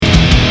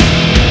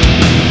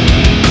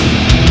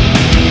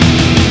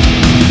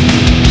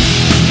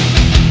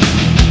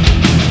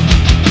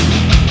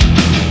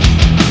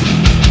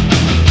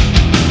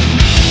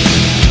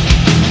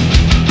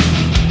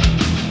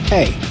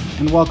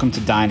welcome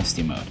to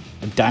Dynasty Mode,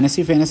 a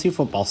Dynasty Fantasy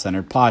Football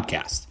Centered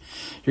podcast.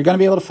 You're going to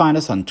be able to find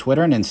us on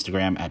Twitter and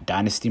Instagram at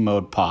Dynasty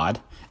Mode Pod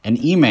and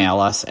email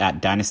us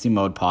at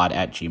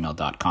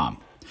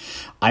dynastymodepod@gmail.com.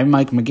 I'm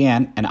Mike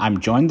McGann, and I'm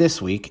joined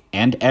this week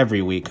and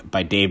every week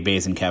by Dave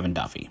Bays and Kevin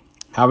Duffy.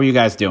 How are you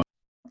guys doing?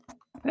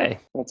 Hey.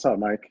 What's up,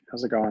 Mike?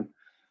 How's it going?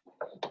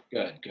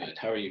 Good.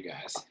 How are you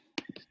guys?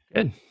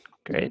 Good.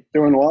 Great.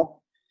 Doing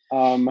well.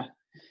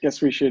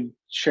 Guess we should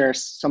share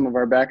some of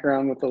our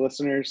background with the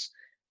listeners.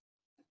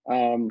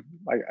 I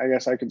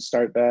guess I could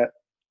start that.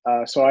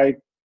 So I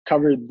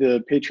covered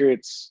the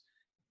Patriots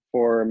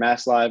for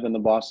Mass Live and the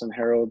Boston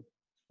Herald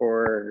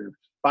for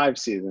 5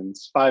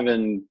 seasons, 5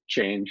 and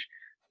change.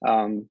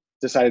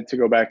 Decided to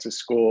go back to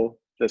school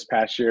this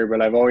past year,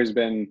 but I've always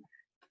been,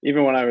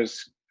 even when I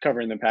was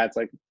covering the Pats,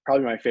 like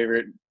probably my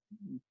favorite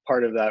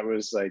part of that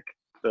was like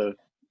the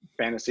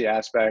fantasy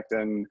aspect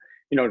and,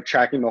 you know,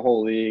 tracking the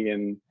whole league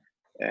and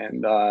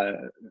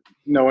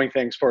knowing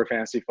things for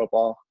fantasy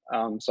football.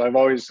 So I've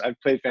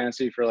played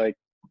fantasy for like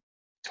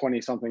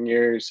 20 something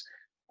years.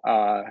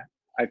 Our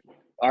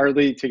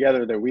league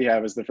together that we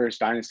have is the first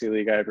Dynasty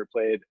league I ever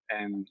played,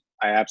 and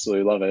I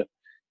absolutely love it.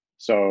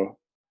 So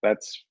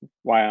that's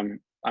why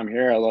I'm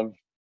here. I love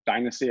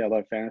Dynasty. I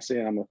love fantasy,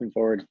 and I'm looking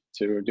forward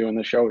to doing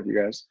the show with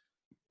you guys.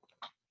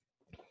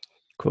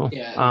 Cool.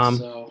 Yeah.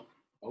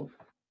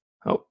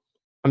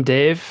 I'm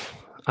Dave.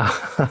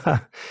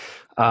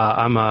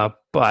 I'm a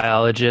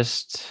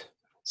biologist,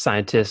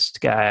 scientist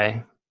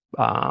guy.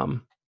 I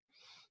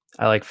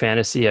like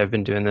fantasy. I've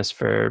been doing this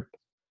for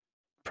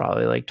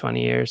probably like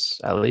 20 years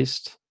at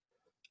least.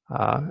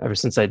 Ever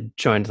since I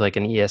joined like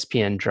an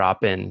ESPN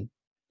drop-in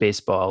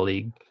baseball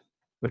league,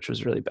 which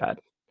was really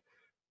bad.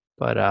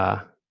 But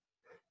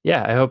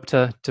yeah, I hope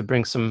to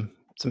bring some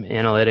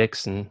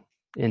analytics and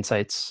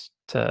insights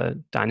to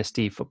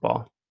Dynasty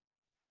football.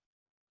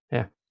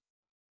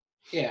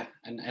 Yeah,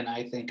 and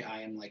I think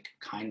I am like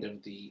kind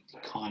of the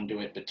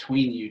conduit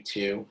between you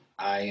two.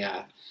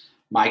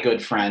 My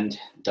good friend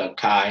Doug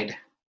Kide,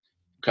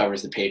 who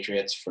covers the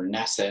Patriots for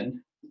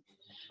Nesson,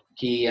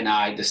 he and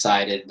I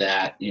decided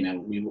that, you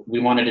know,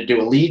 we wanted to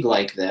do a league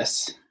like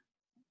this.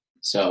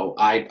 So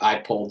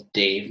I pulled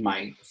Dave,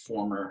 my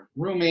former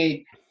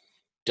roommate.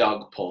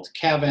 Doug pulled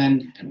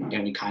Kevin, and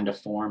we kind of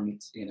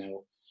formed, you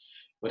know,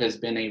 what has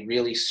been a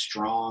really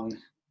strong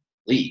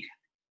league.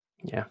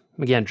 Yeah,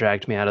 McGann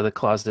dragged me out of the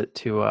closet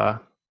to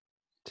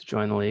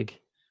join the league.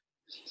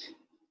 It's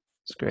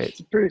great. It's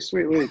a pretty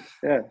sweet league.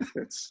 Yeah,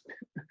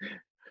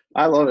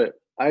 I love it.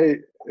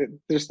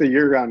 Just the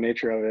year-round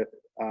nature of it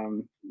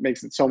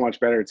makes it so much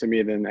better to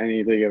me than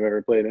any league I've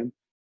ever played in.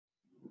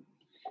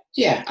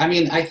 Yeah, I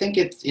mean, I think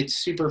it's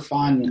super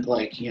fun.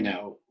 Like, you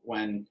know,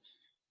 when,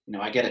 you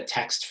know, I get a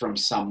text from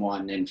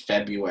someone in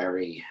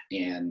February,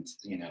 and,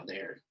 you know,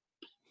 they're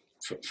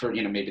for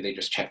you know, maybe they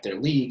just checked their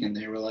league and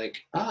they were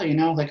like, oh, you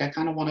know, like I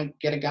kind of want to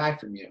get a guy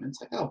from you. And it's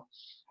like, oh,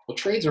 well,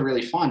 trades are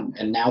really fun,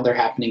 and now they're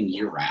happening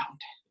year round.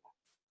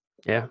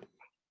 Yeah,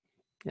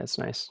 it's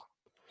nice.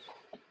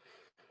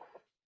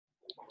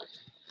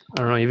 I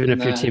don't know. Even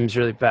if your team's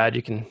really bad,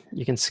 you can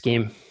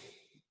scheme,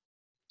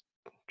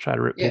 try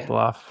to rip people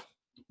off,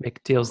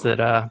 make deals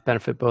that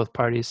benefit both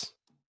parties.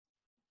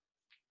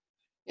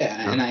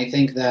 Yeah, and I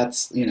think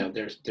that's, you know,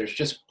 there's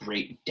just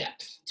great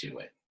depth to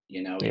it.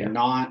 You know, you're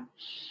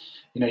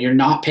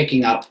not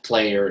picking up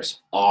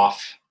players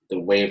off the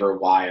waiver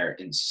wire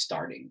and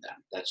starting them.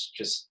 That's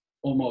just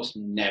almost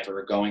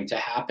never going to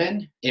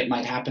happen. It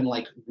might happen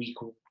like week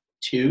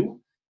 2,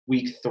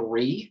 week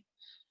 3,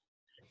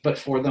 but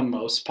for the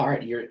most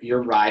part,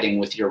 you're riding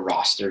with your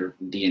roster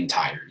the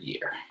entire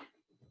year.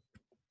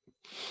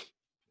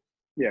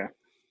 Yeah,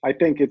 I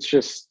think it's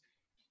just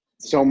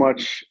so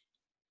much.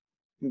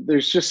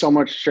 There's just so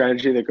much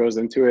strategy that goes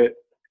into it,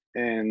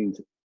 and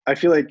I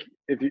feel like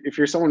if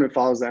you're someone who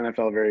follows the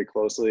NFL very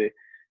closely,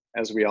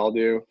 as we all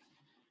do,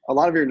 a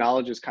lot of your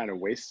knowledge is kind of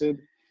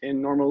wasted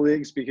in normal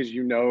leagues because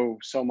you know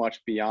so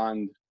much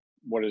beyond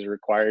what is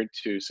required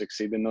to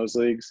succeed in those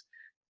leagues.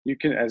 You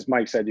can, as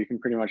Mike said, you can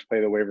pretty much play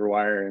the waiver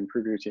wire and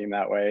improve your team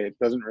that way. It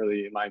doesn't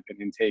really, in my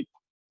opinion, take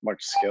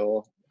much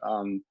skill.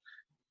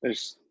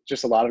 There's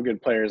just a lot of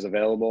good players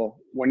available.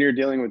 When you're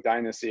dealing with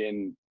Dynasty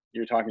and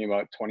you're talking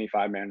about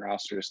 25-man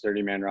rosters,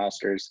 30-man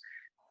rosters,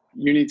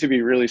 you need to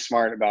be really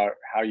smart about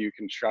how you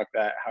construct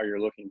that, how you're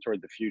looking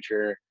toward the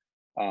future,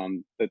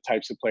 the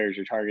types of players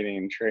you're targeting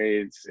in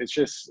trades. It's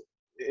just,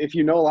 if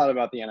you know a lot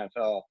about the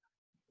NFL,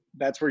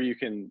 that's where you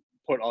can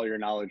put all your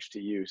knowledge to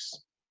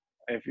use.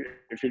 If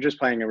you're just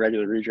playing a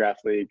regular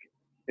redraft league,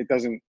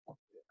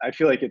 I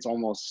feel like it's a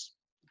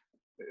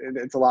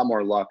lot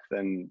more luck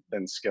than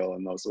skill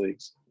in those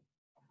leagues.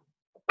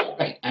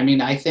 Right. I mean,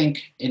 I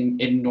think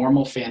in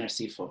normal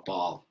fantasy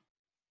football,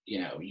 you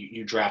know,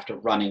 you draft a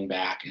running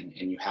back and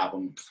you have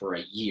them for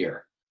a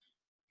year.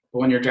 But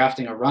when you're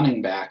drafting a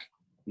running back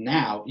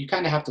now, you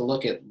kind of have to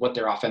look at what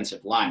their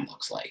offensive line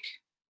looks like.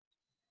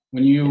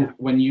 When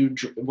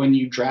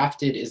you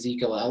drafted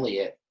Ezekiel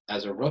Elliott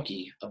as a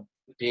rookie, a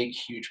big,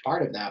 huge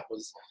part of that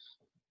was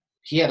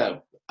he had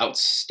a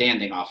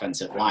outstanding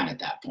offensive line at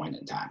that point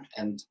in time.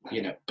 And,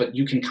 but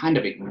you can kind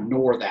of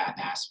ignore that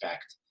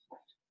aspect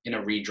in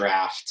a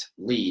redraft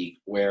league.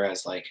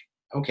 Whereas like,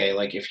 okay,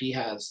 like if he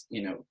has,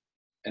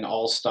 an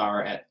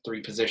all-star at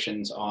 3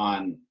 positions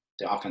on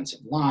the offensive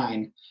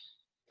line,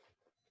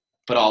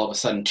 but all of a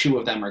sudden 2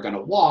 of them are going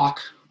to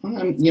walk,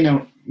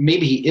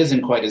 maybe he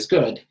isn't quite as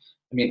good.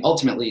 I mean,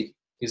 ultimately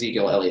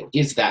Ezekiel Elliott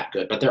is that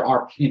good, but there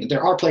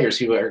are players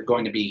who are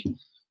going to be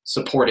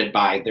supported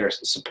by their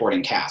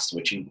supporting cast,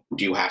 which you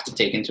do have to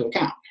take into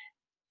account.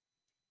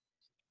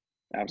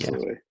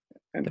 Absolutely. Yeah,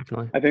 and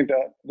definitely. I think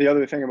the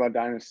other thing about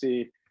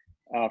Dynasty,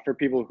 for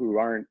people who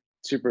aren't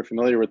super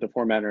familiar with the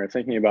format or are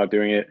thinking about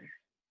doing it,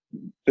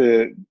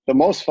 the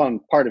most fun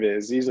part of it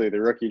is easily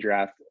the rookie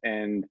draft,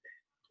 and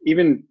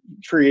even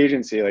free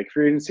agency. Like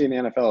free agency in the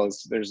NFL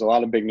there's a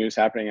lot of big news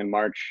happening in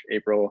March,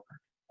 April.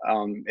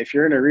 If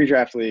you're in a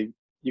redraft league,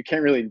 you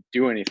can't really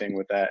do anything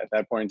with that at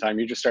that point in time.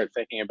 You just start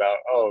thinking about,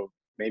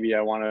 maybe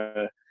I want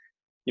to,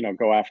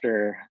 go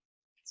after,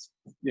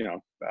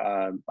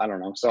 I don't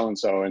know,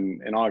 so-and-so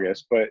in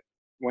August. But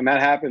when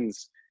that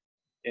happens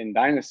in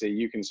Dynasty,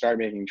 you can start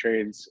making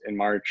trades in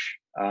March.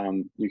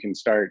 You can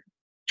start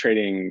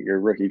trading your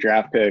rookie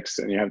draft picks,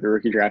 and you have the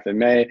rookie draft in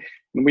May.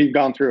 And we've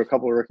gone through a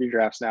couple of rookie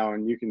drafts now,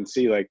 and you can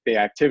see like the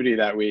activity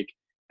that week.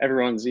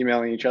 Everyone's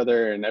emailing each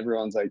other, and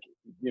everyone's like,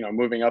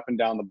 moving up and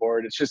down the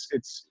board.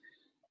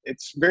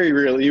 It's very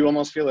real. You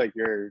almost feel like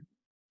you're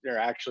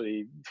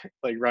actually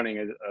like running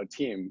a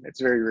team. It's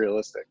very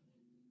realistic.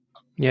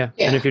 Yeah.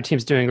 And if your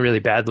team's doing really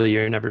badly,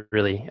 you're never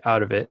really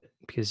out of it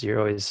because you're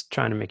always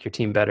trying to make your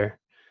team better.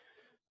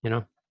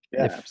 Yeah,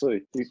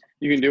 absolutely.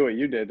 You can do what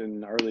you did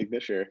in our league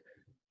this year.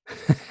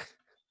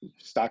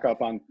 Stock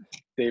up on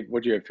Dave.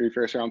 Would you have 3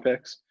 first-round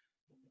picks?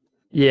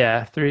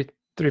 Yeah, three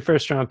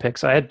first-round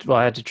picks. I had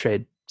to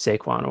trade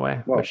Saquon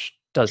away, which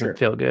doesn't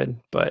feel good,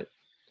 but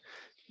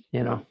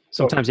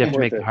sometimes you have to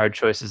make the hard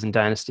choices in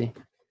Dynasty.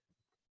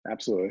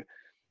 Absolutely.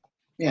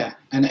 Yeah,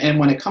 and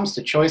when it comes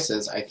to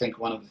choices, I think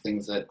one of the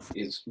things that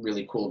is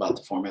really cool about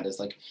the format is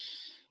like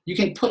you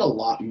can put a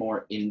lot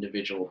more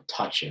individual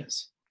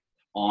touches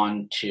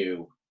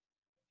onto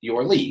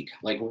your league.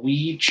 Like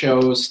we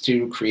chose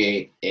to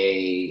create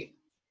a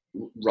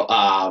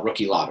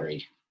rookie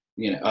lottery,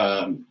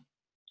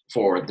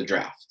 for the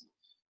draft.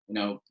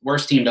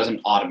 Worst team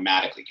doesn't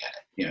automatically get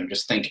it.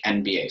 Just think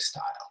NBA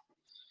style.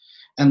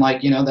 And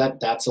like,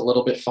 that's a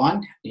little bit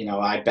fun.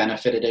 I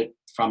benefited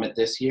from it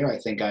this year. I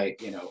think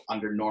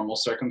under normal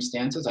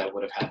circumstances, I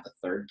would have had the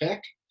 3rd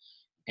pick,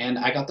 and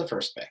I got the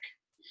 1st pick.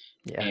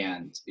 Yeah.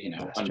 And,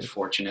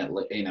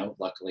 unfortunately,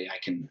 luckily I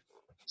can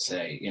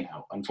say,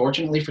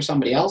 unfortunately for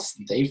somebody else,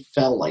 they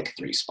fell like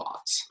 3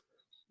 spots.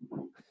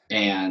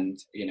 And,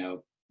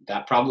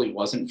 that probably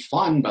wasn't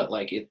fun, but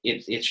like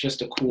it's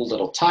just a cool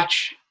little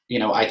touch.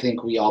 I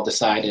think we all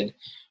decided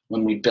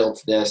when we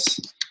built this,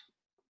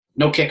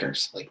 no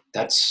kickers. Like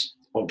that's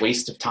a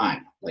waste of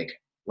time. Like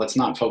let's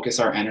not focus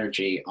our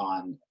energy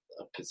on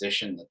a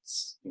position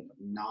that's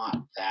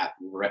not that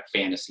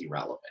fantasy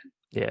relevant.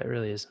 Yeah, it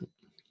really isn't.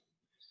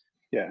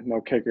 Yeah, no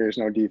kickers,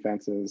 no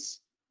defenses,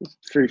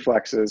 3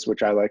 flexes,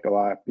 which I like a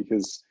lot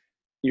because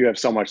you have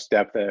so much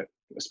depth at,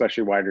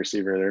 especially wide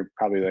receiver. There are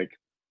probably like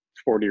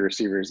 40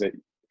 receivers that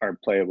are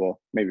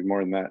playable, maybe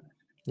more than that.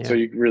 Yeah. So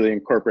you really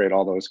incorporate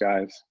all those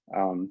guys.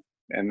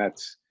 And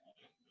that's,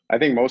 I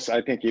think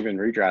even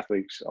redraft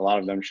leagues, a lot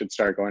of them should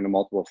start going to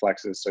multiple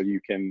flexes so you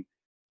can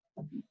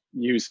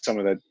use some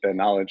of the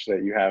knowledge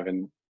that you have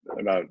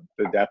about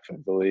the depth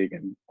of the league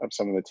and of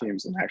some of the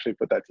teams and actually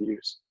put that to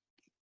use.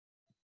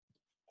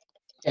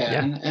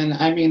 Yeah. And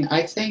I mean,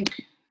 I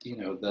think,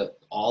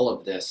 all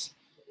of this,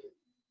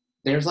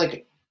 there's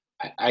like,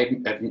 I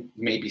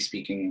may be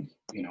speaking,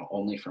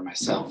 only for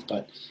myself,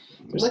 but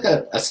there's like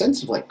a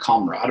sense of like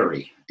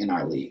camaraderie in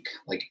our league.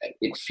 Like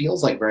it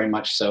feels like very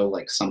much so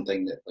like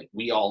something that like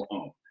we all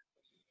own.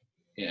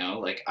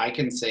 Like I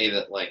can say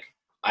that like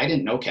I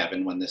didn't know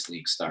Kevin when this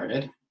league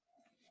started.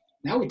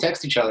 Now we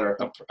text each other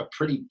a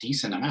pretty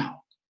decent amount.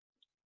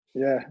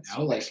 Yeah,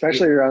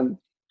 especially around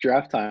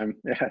draft time.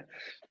 Yeah.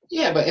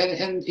 Yeah, but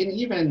and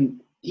even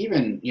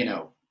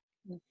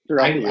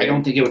I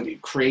don't think it would be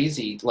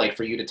crazy like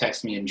for you to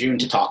text me in June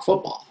to talk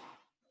football.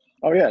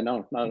 Oh yeah,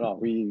 no, not at all.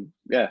 We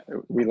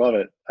love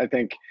it. I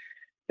think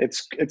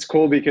it's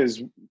cool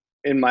because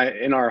in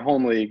our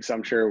home leagues,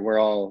 I'm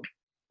sure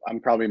I'm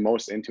probably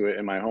most into it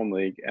in my home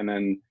league, and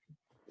then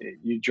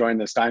you join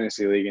this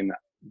Dynasty league and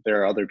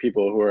there are other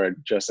people who are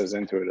just as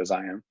into it as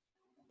I am.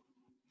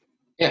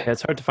 Yeah,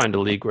 it's hard to find a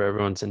league where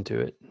everyone's into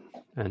it,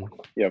 and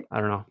I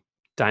don't know.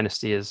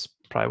 Dynasty is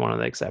probably one of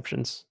the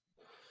exceptions.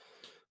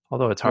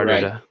 Although it's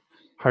harder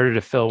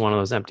to fill one of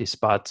those empty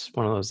spots,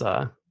 one of those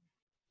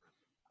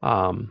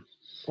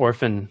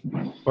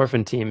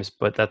orphan teams,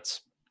 but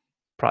that's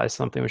probably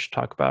something we should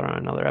talk about on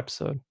another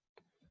episode.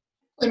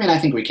 I mean, I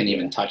think we can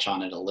even touch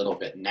on it a little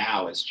bit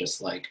now. It's just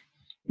like,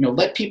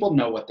 let people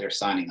know what they're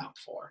signing up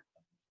for.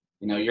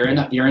 You're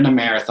in a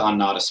marathon,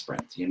 not a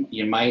sprint.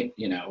 You might,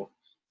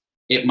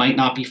 it might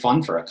not be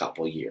fun for a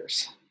couple of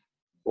years.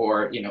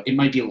 or, it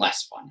might be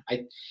less fun.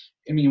 I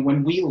mean,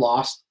 when we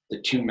lost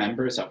the 2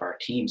 members of our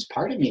teams,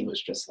 part of me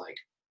was just like,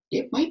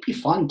 it might be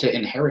fun to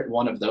inherit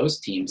one of those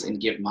teams and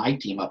give my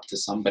team up to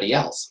somebody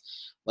else.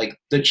 Like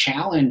the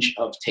challenge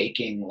of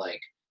taking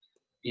like,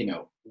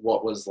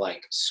 what was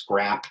like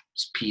scrap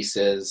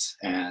pieces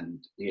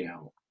and,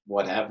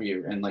 whatever,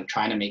 and like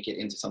trying to make it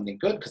into something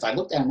good. Cause I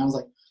looked at it and I was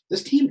like,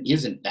 this team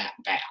isn't that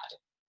bad.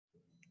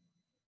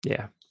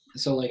 Yeah.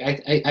 So like,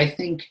 I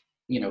think,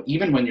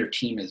 even when your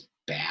team is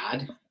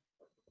bad,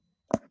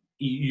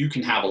 you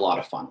can have a lot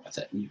of fun with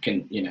it. You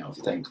can,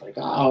 think like,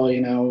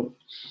 oh,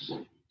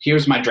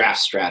 here's my draft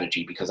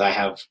strategy because I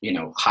have,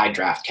 high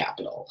draft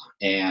capital,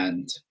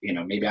 and,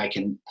 maybe I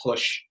can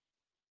push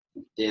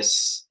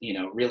this,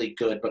 really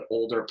good but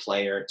older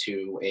player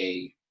to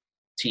a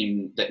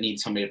team that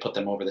needs somebody to put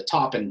them over the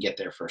top and get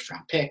their first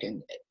round pick.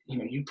 And,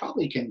 you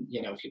probably can,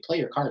 if you play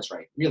your cards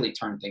right, really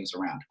turn things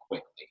around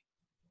quickly.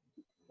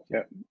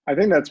 Yeah. I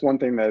think that's one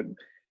thing that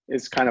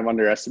is kind of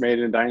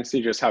underestimated in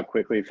Dynasty, just how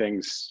quickly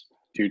things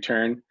do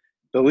turn.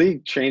 The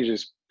league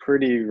changes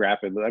pretty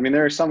rapidly. I mean,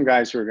 there are some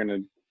guys who are going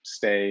to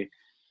stay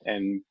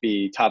and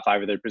be top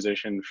 5 of their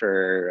position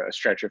for a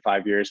stretch of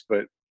 5 years,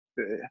 but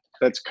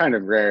that's kind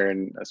of rare.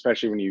 And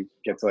especially when you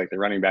get to like the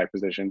running back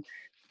position,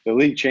 the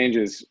league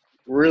changes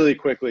really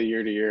quickly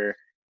year to year.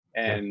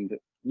 And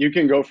you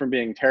can go from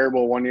being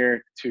terrible one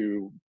year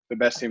to the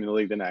best team in the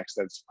league the next.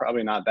 That's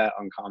probably not that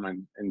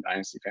uncommon in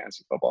Dynasty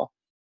fantasy football.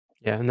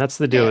 Yeah, and that's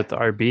the deal with the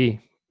RB,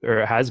 or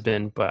it has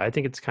been, but I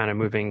think it's kind of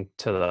moving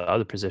to the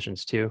other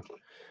positions too.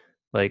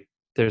 Like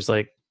there's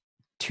like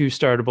 2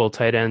 startable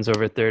tight ends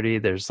over 30.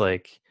 There's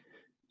like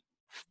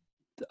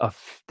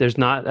there's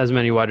not as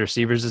many wide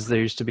receivers as there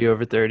used to be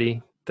over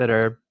 30 that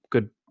are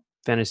good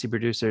fantasy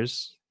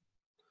producers.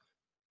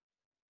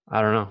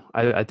 I don't know.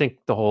 I think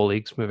the whole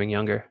league's moving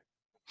younger.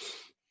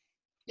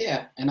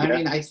 Yeah, and I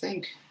mean, I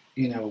think,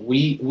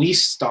 we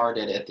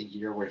started at the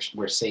year where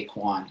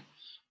Saquon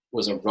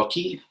was a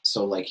rookie,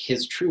 so like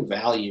his true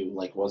value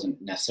like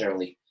wasn't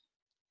necessarily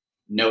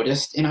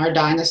noticed in our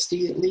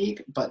dynasty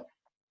league. But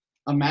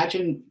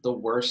imagine the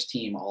worst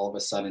team all of a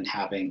sudden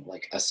having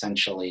like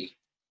essentially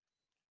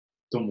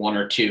the 1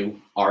 or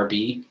 2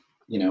 RB,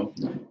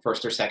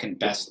 first or second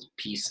best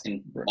piece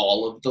in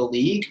all of the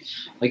league.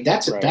 Like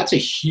that's a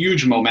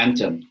huge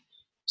momentum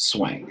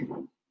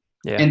swing.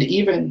 Yeah. And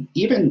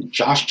even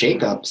Josh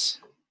Jacobs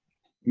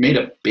made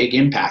a big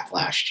impact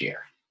last year.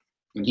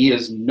 And he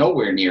is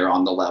nowhere near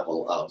on the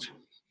level of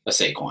a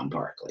Saquon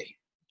Barkley.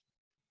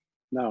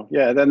 No,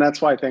 yeah, then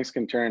that's why things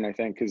can turn, I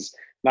think, because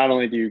not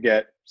only do you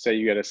get a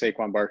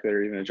Saquon Barkley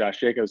or even a Josh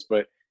Jacobs,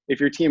 but if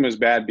your team was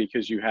bad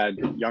because you had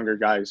younger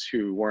guys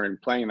who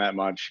weren't playing that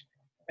much,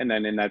 and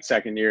then in that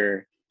second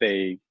year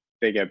they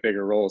get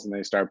bigger roles and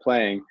they start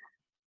playing,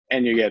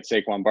 and you get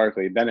Saquon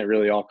Barkley, then it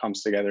really all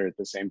comes together at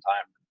the same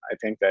time. I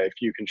think that if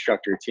you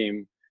construct your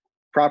team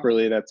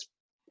properly, that's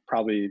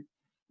probably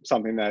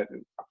something that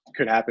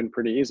could happen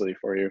pretty easily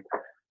for you.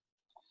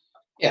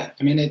 Yeah,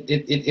 I mean,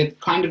 it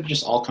kind of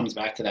just all comes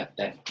back to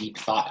that deep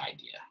thought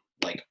idea.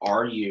 Like,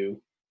 are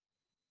you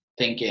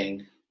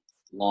thinking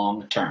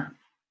long term?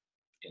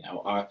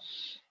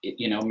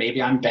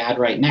 Maybe I'm bad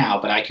right now,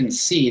 but I can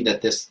see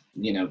that this,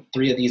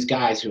 3 of these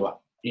guys who,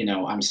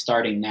 I'm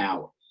starting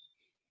now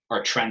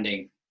are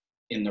trending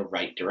in the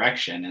right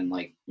direction. And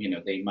like,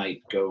 they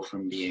might go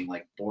from being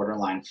like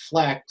borderline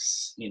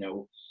flex,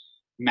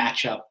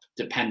 matchup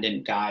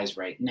dependent guys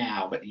right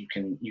now, but you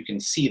can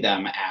see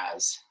them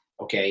as,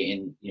 okay,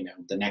 in,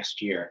 the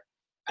next year,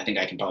 I think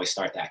I can probably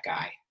start that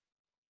guy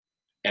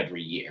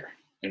every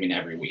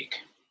week.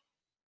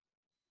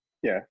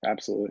 Yeah,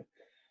 absolutely.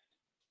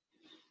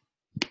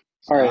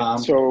 All right,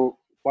 so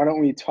why don't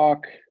we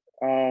talk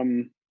a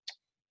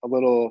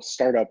little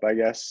startup, I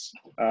guess.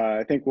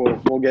 I think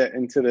we'll get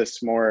into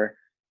this more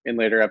in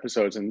later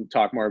episodes and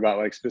talk more about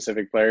like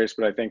specific players,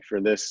 but I think for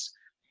this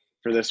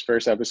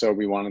first episode,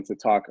 we wanted to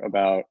talk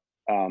about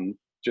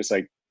just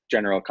like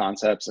general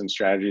concepts and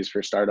strategies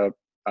for startup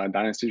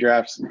dynasty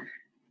drafts.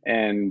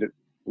 And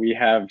we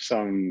have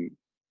some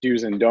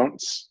do's and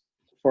don'ts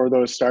for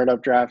those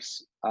startup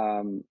drafts.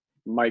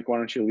 Mike, why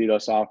don't you lead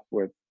us off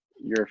with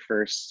your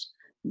first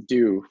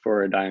do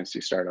for a dynasty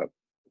startup?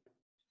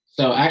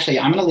 So actually,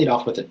 I'm going to lead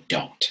off with a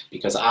don't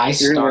because I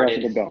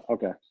started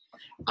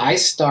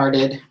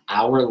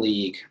our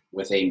league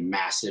with a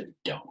massive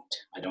don't.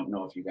 I don't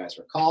know if you guys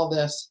recall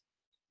this,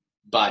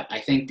 but I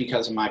think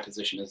because of my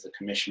position as the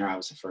commissioner, I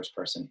was the first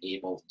person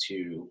able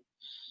to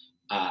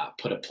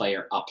put a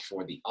player up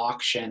for the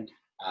auction.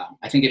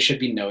 I think it should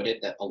be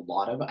noted that a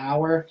lot of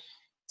our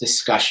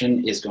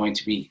discussion is going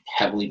to be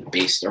heavily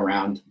based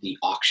around the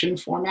auction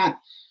format.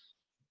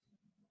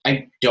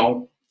 I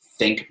don't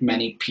think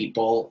many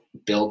people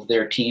build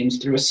their teams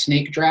through a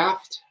snake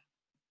draft.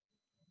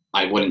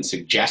 I wouldn't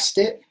suggest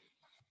it.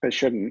 They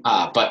shouldn't.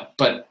 But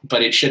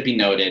it should be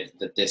noted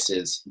that this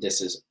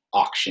is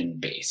auction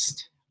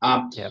based.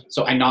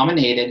 So I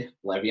nominated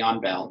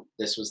Le'Veon Bell.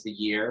 This was the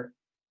year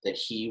that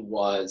he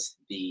was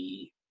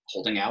the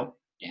holding out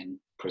and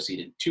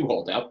proceeded to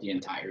hold out the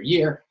entire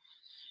year.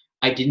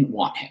 I didn't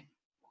want him.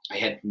 I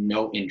had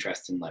no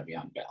interest in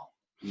Le'Veon Bell.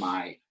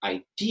 My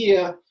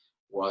idea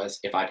was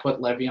if I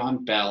put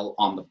Le'Veon Bell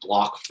on the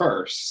block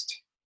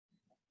first,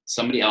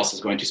 somebody else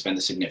is going to spend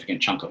a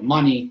significant chunk of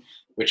money,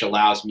 which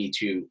allows me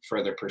to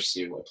further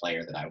pursue a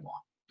player that I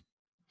want.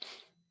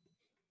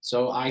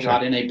 So I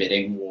got in a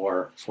bidding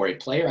war for a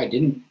player I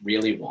didn't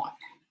really want.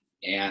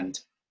 And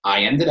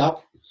I ended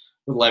up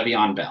with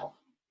Le'Veon Bell.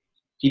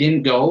 He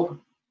didn't go.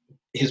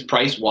 His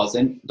price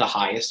wasn't the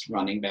highest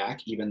running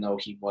back, even though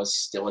he was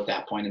still at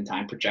that point in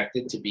time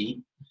projected to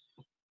be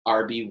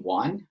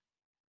RB1.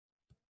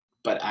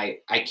 But I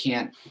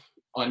can't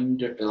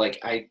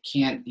I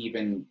can't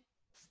even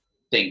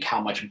think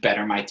how much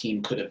better my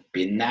team could have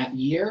been that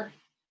year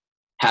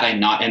had I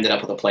not ended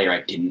up with a player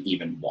I didn't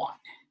even want.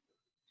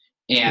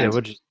 And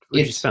would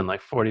you spend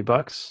like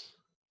 $40?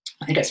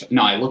 I think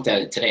I looked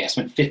at it today. I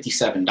spent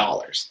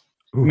 $57.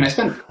 I mean, I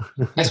spent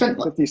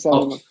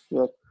 57.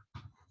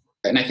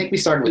 And I think we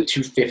started with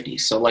 $250.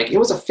 So like it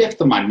was a fifth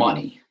of my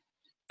money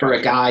for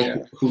a guy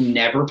who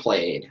never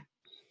played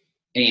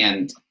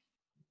and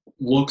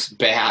looks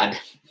bad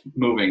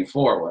moving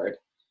forward.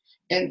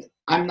 And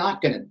I'm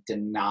not going to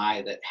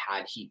deny that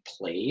had he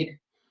played,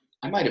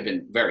 I might have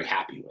been very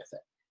happy with it.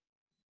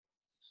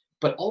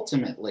 But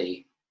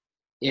ultimately,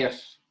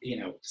 if,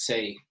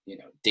 say,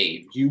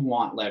 Dave, you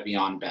want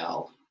Le'Veon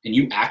Bell and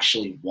you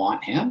actually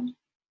want him.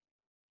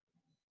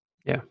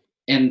 Yeah.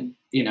 And,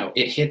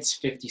 it hits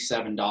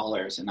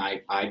 $57 and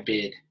I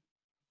bid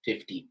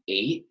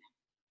 $58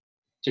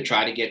 to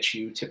try to get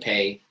you to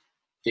pay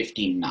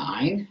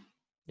 $59.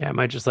 Yeah, I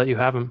might just let you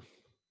have him.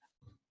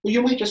 Well,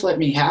 you might just let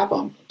me have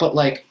him. But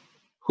like,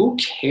 who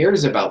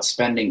cares about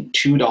spending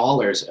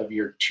 $2 of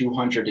your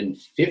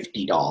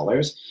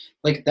 $250?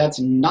 Like, that's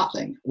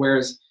nothing.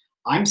 Whereas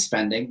I'm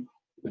spending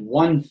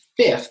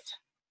 1/5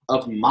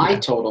 of my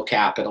total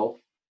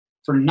capital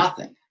for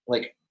nothing.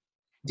 Like,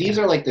 these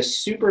are like the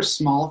super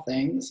small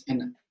things,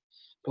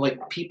 but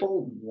like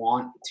people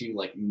want to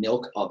like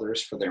milk others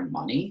for their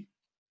money.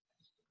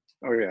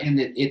 Oh yeah. And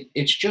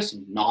it's just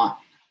not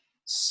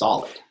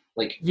solid.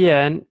 Like,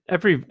 yeah, and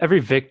every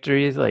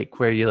victory is like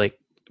where you like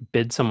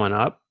bid someone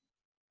up,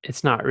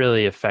 it's not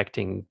really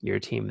affecting your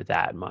team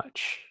that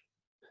much.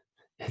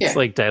 It's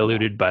like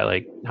diluted by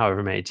like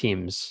however many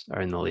teams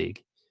are in the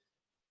league.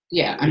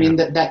 Yeah, I mean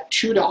that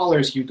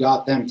 $2 you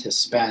got them to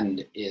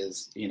spend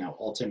is,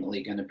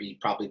 ultimately going to be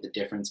probably the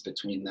difference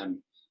between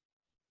them,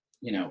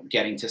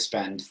 getting to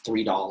spend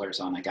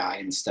 $3 on a guy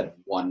instead of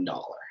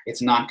 $1.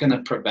 It's not going to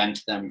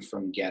prevent them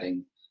from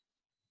getting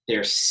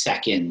their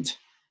second,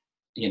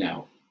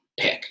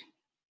 pick.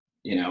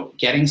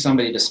 Getting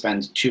somebody to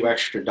spend $2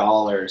 extra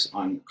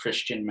on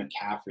Christian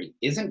McCaffrey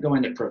isn't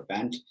going to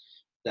prevent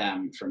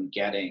them from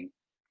getting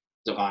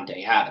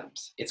Devontae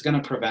Adams. It's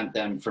going to prevent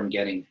them from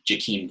getting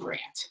Jakeem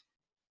Grant.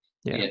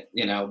 Yeah.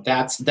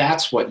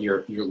 That's what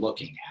you're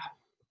looking at.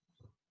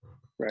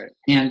 Right.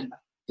 And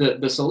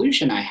the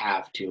solution I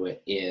have to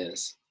it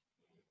is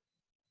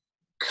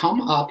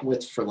come up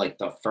with, for like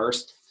the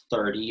first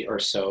 30 or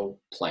so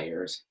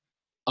players,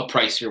 a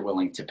price you're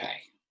willing to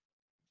pay.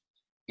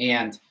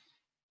 And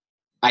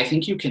I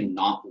think you can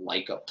not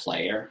like a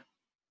player,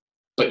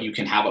 but you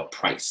can have a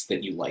price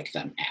that you like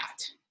them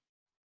at.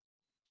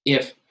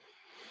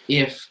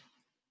 If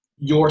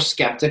you're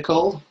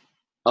skeptical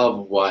of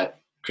what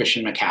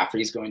Christian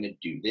McCaffrey is going to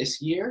do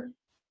this year,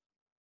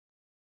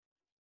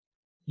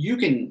 you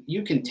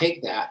can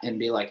take that and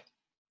be like,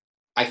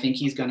 I think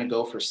he's going to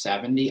go for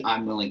 70.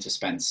 I'm willing to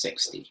spend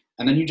 60.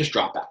 And then you just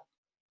drop out.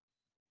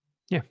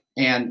 Yeah.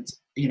 And,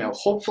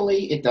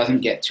 hopefully it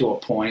doesn't get to a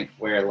point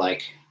where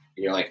like,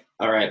 you're like,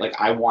 all right, like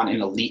I want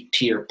an elite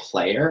tier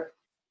player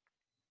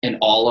and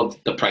all of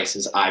the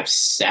prices I've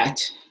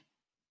set,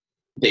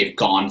 they've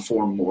gone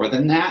for more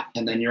than that.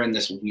 And then you're in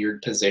this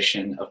weird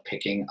position of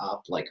picking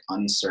up like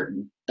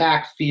uncertain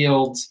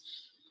backfields.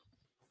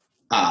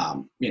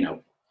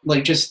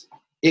 Like just,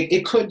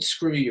 it could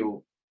screw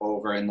you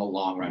over in the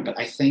long run. But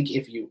I think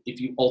if you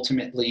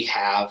ultimately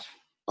have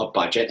a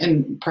budget,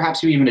 and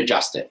perhaps you even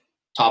adjust it,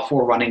 top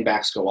 4 running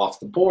backs go off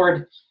the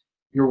board,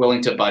 you're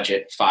willing to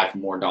budget $5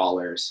 more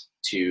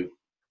to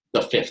the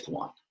 5th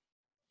one,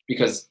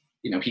 because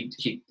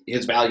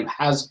his value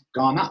has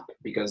gone up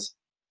because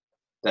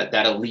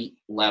that elite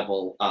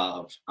level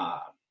of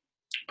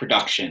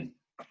production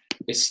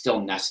is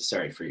still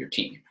necessary for your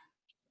team.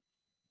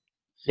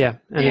 Yeah,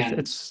 and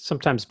it's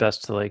sometimes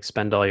best to like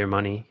spend all your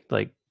money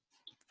like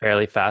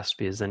fairly fast,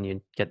 because then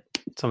you get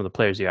some of the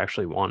players you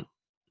actually want,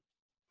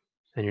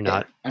 and you're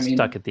not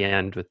stuck at the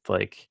end with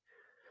like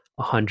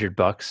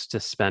 $100 to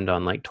spend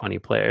on like 20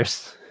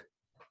 players.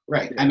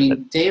 Right. I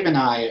mean, Dave and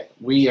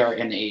we are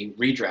in a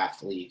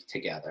redraft league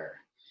together,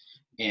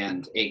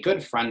 and a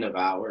good friend of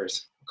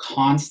ours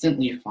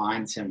constantly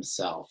finds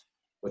himself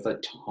with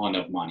a ton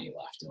of money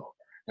left over.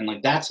 And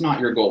like, that's not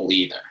your goal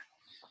either.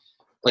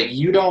 Like,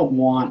 you don't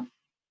want,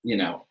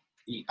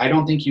 I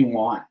don't think you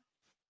want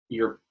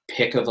your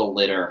pick of the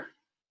litter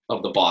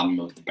of the bottom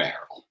of the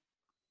barrel.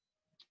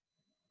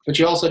 But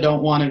you also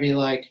don't want to be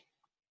like,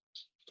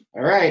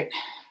 all right,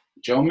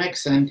 Joe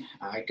Mixon,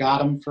 I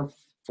got him for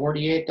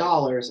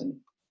 $48, and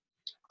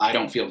I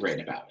don't feel great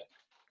about it.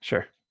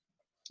 Sure.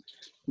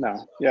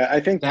 No. Yeah, I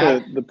think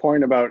That- the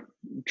point about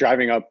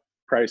driving up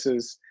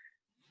prices,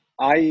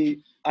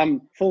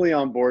 I'm fully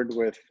on board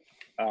with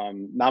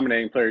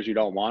nominating players you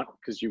don't want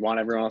because you want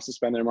everyone else to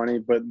spend their money.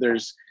 But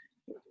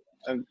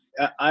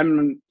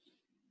I'm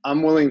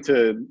willing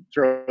to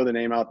throw the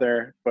name out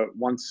there. But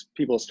once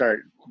people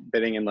start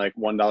bidding in like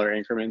 $1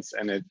 increments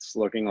and it's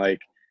looking like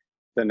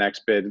the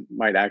next bid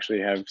might actually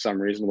have some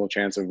reasonable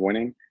chance of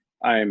winning,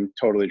 I'm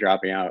totally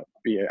dropping out.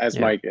 As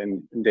Yeah. Mike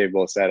and Dave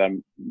both said,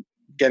 I'm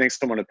getting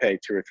someone to pay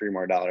 $2 or $3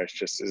 more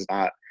just is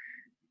not.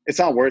 It's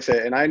not worth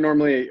it. And I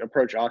normally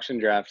approach auction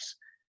drafts.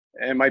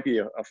 It might be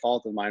a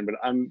fault of mine, but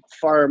I'm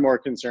far more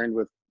concerned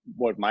with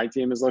what my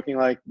team is looking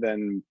like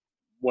than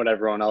what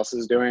everyone else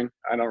is doing.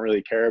 I don't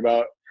really care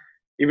about,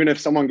 even if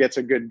someone gets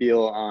a good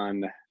deal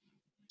on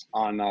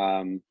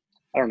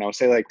I don't know,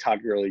 say like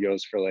Todd Gurley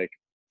goes for like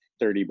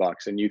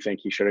 $30 and you think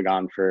he should have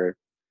gone for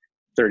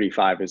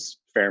 35 as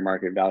fair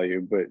market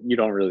value, but you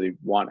don't really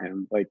want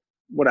him. Like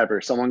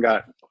whatever, someone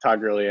got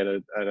Todd Gurley at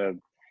a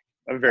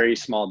very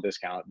small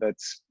discount.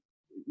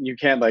 You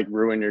can't like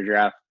ruin your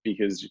draft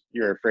because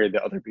you're afraid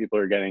that other people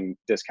are getting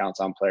discounts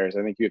on players.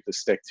 I think you have to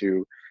stick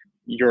to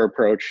your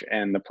approach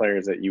and the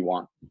players that you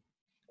want.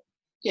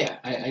 Yeah,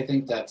 I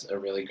think that's a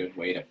really good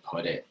way to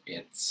put it.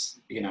 It's,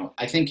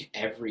 I think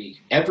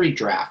every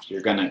draft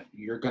you're gonna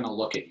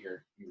look at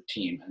your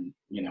team, and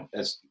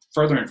as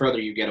further and further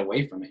you get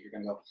away from it, you're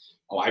gonna go,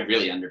 oh, I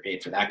really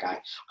underpaid for that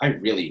guy. I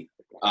really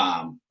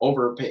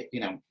overpaid.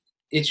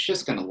 It's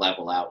just gonna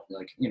level out.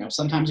 Like,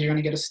 sometimes you're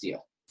gonna get a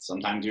steal,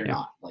 sometimes you're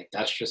not. Like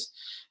that's just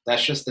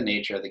the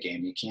nature of the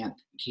game. You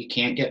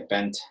can't get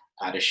bent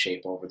out of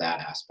shape over that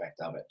aspect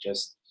of it.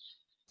 Just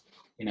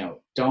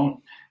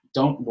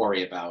don't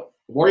worry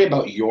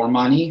about your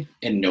money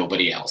and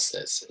nobody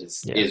else's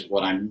is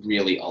what I'm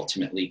really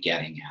ultimately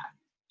getting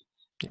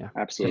at. Yeah,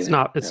 absolutely.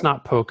 It's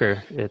not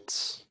poker. You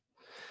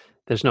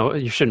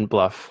shouldn't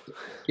bluff.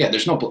 Yeah,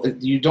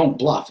 you don't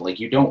bluff. Like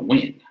you don't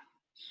win.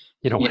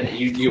 You don't win.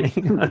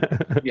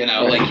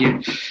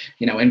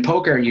 In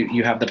poker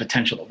you have the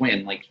potential to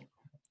win. Like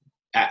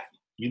I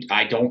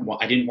didn't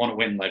want to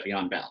win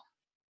Le'Veon Bell.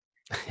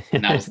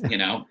 And that was,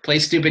 play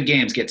stupid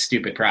games, get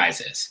stupid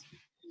prizes.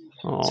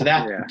 Oh, so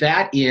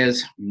that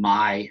is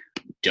my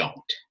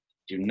don't.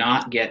 Do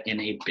not get in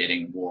a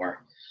bidding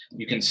war.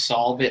 You can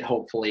solve it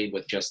hopefully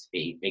with just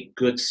a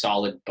good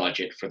solid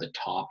budget for the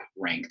top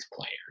ranked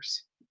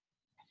players.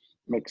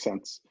 Makes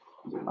sense.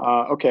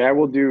 Okay, I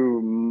will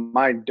do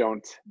my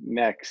don't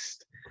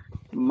next.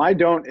 My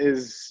don't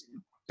is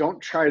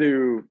don't try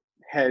to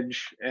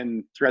hedge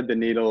and thread the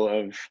needle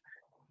of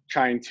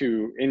trying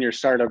to, in your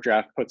startup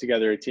draft, put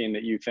together a team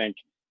that you think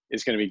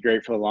is going to be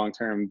great for the long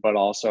term, but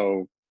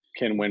also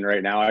can win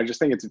right now. I just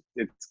think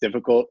it's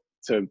difficult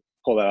to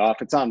pull that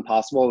off. It's not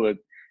impossible, but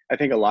I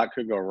think a lot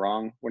could go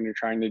wrong when you're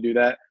trying to do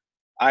that.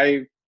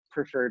 I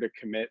prefer to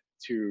commit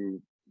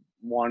to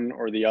one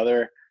or the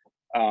other.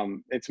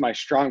 It's my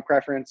strong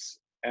preference,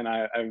 and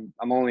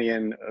I'm only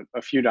in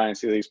a few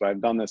Dynasty leagues, but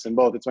I've done this in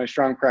both. It's my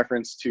strong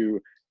preference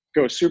to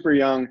go super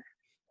young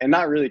and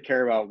not really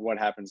care about what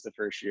happens the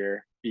first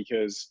year,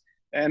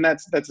 and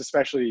that's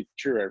especially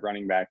true at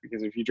running back,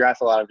 because if you draft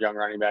a lot of young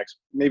running backs,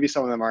 maybe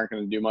some of them aren't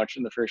going to do much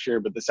in the first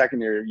year, but the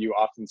second year you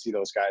often see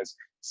those guys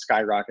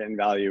skyrocket in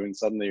value, and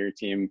suddenly your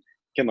team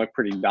can look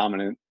pretty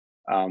dominant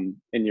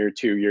in year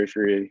 2, year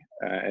 3,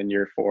 and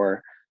year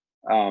 4.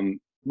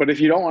 But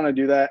if you don't want to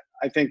do that,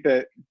 I think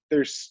that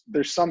there's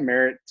some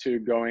merit to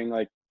going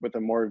like with a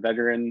more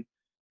veteran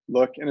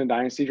look in a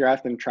dynasty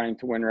draft and trying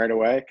to win right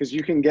away, because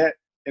you can get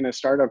in a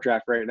startup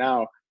draft right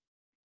now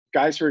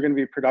guys who are going to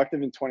be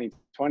productive in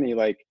 2020,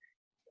 like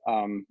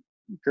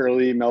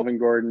Gurley, Melvin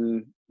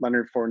Gordon,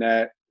 Leonard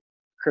Fournette,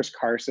 Chris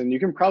Carson. You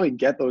can probably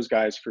get those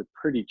guys for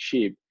pretty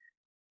cheap.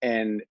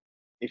 And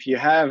if you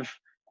have,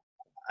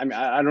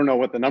 I don't know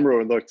what the number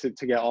would look to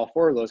get all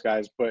 4 of those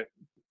guys, but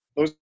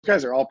those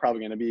guys are all probably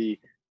going to be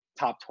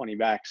top 20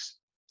 backs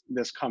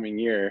this coming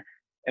year.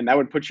 And that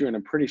would put you in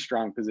a pretty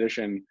strong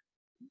position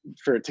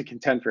to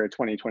contend for a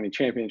 2020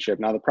 championship.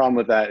 Now, the problem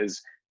with that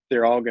is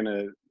they're all going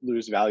to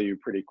lose value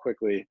pretty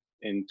quickly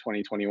in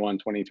 2021,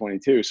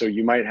 2022. So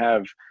you might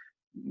have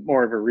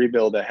more of a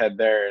rebuild ahead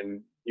there,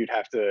 and you'd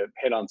have to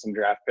hit on some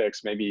draft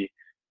picks, maybe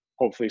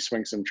hopefully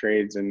swing some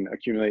trades and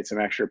accumulate some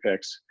extra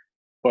picks.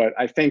 But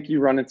I think you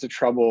run into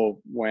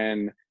trouble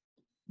when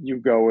you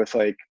go with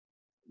like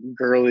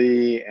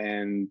Gurley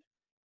and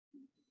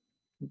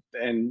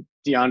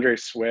DeAndre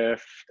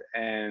Swift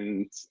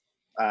and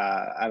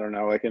I don't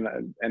know, like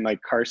and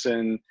like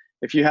Carson.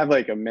 If you have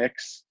like a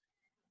mix,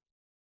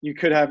 you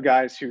could have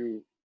guys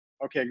who,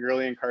 okay,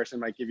 Gurley and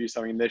Carson might give you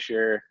something this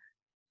year.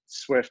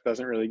 Swift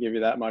doesn't really give you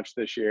that much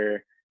this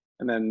year.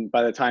 And then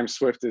by the time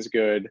Swift is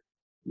good,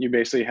 you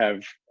basically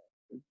have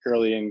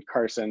Gurley and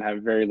Carson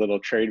have very little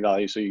trade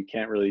value, so you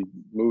can't really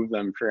move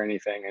them for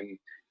anything.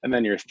 And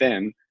then you're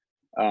thin.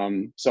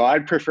 So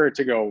I'd prefer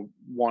to go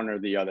one or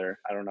the other.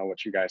 I don't know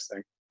what you guys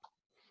think.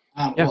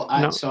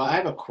 So I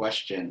have a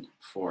question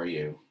for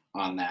you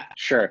on that.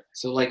 Sure.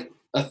 So like,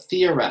 a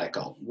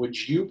theoretical,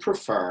 would you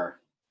prefer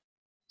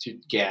to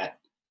get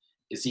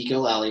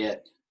Ezekiel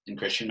Elliott and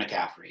Christian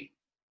McCaffrey,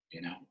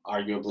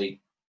 arguably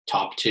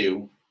top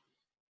 2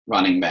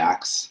 running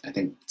backs? I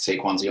think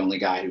Saquon's the only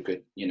guy who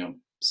could,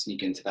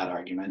 sneak into that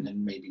argument,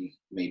 and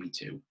maybe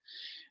 2.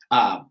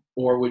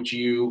 Or would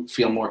you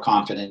feel more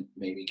confident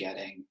maybe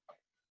getting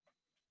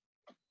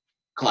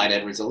Clyde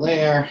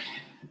Edwards-Helaire,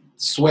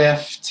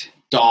 Swift,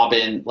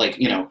 Dobbin,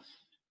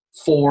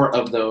 4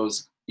 of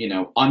those,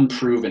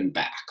 unproven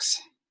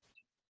backs?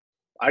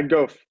 I'd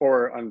go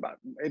for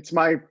it's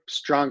my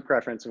strong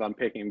preference if I'm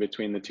picking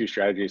between the 2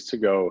 strategies to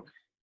go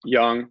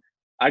young.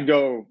 I'd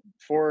go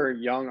 4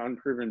 young,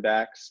 unproven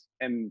backs,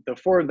 and the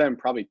 4 of them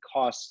probably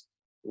cost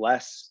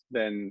less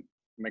than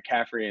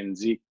McCaffrey and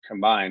Zeke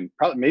combined,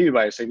 probably maybe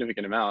by a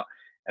significant amount,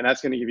 and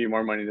that's going to give you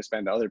more money to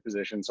spend to other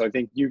positions. So I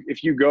think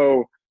if you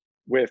go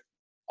with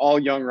all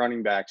young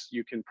running backs,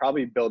 you can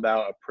probably build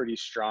out a pretty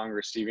strong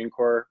receiving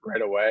core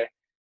right away,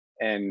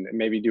 and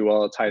maybe do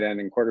well at tight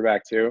end and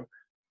quarterback too.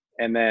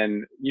 And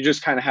then you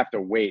just kind of have to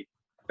wait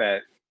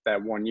that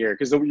 1 year,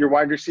 because your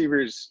wide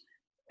receivers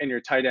and your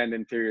tight end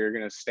in theory are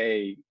going to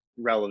stay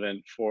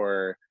relevant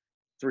for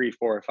 3,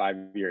 4, or 5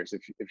 years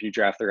if you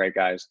draft the right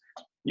guys.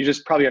 You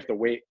just probably have to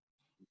wait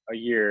a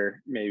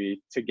year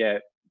maybe to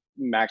get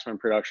maximum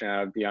production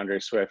out of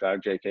DeAndre Swift, out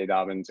of J.K.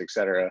 Dobbins,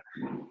 etc.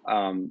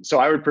 So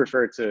I would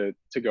prefer to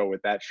go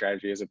with that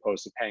strategy as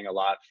opposed to paying a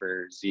lot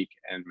for Zeke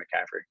and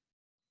McCaffrey.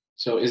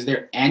 So is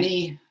there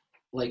any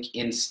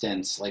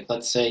instance,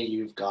 let's say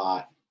you've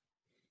got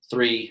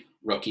 3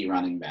 rookie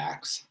running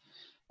backs,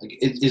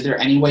 is there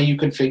any way you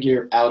could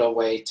figure out a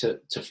way to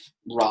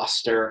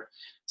roster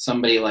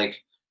somebody like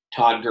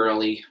Todd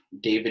Gurley,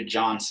 David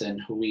Johnson,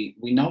 who we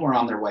know are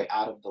on their way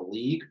out of the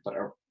league, but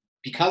are,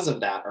 because of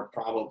that, are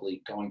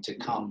probably going to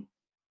come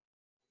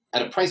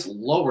at a price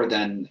lower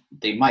than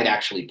they might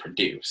actually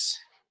produce?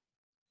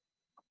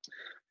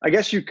 I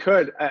guess you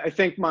could. I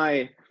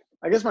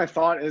guess my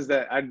thought is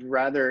that I'd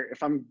rather,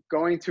 if I'm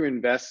going to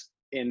invest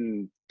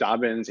in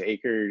Dobbins,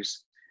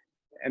 Akers,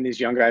 and these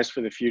young guys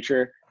for the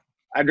future,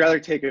 I'd rather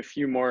take a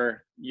few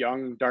more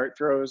young dart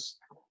throws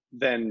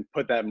than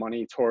put that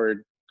money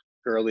toward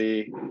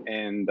Gurley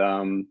and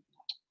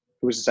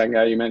who was the second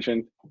guy you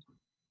mentioned?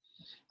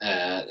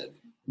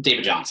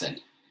 David Johnson.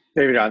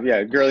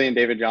 Yeah, Gurley and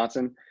David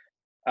Johnson.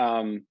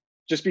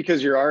 Just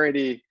because you're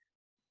already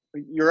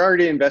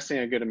investing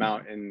a good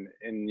amount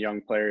in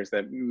young players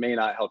that may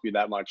not help you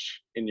that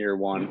much in year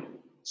 1.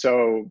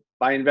 So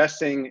by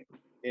investing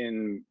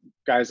in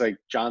guys like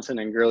Johnson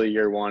and Gurley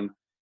year 1,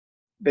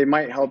 they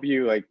might help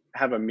you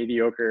have a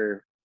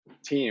mediocre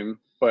team,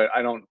 but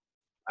I don't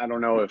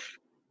know if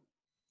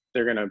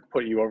they're going to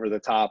put you over the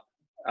top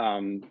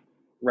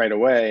right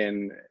away,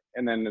 and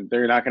then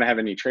they're not going to have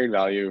any trade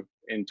value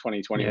in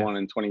 2021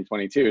 and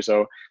 2022.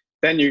 So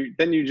then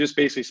you just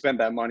basically spent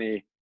that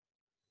money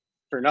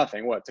for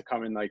nothing, to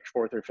come in 4th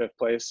or 5th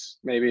place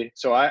maybe.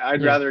 So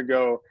I'd rather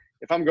go,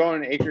 if I'm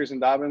going Akers and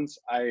Dobbins,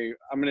 I'm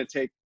going to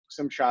take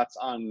some shots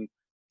on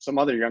some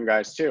other young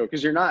guys too,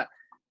 because you're not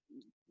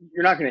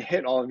going to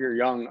hit all of your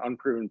young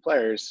unproven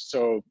players.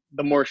 So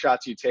the more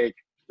shots you take,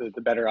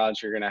 the better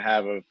odds you're going to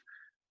have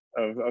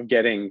of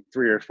getting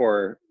 3 or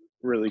 4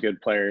 really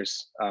good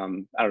players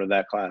out of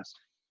that class.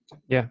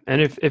 Yeah, and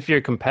if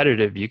you're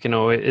competitive, you can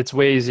always, it's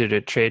way easier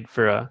to trade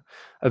for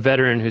a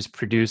veteran who's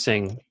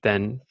producing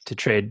than to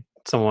trade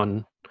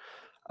someone,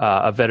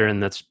 a veteran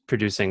that's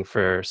producing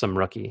for some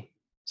rookie.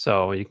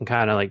 So you can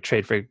kind of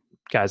trade for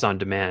guys on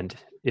demand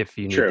if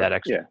you need that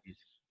extra. Yeah,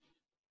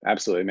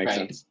 absolutely makes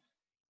sense.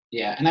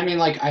 Yeah, and I mean,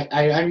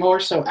 I more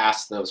so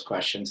ask those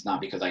questions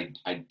not because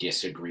I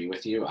disagree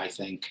with you. I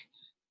think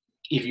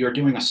if you're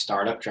doing a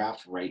startup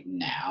draft right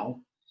now,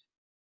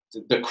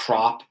 the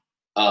crop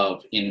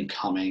of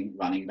incoming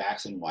running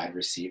backs and wide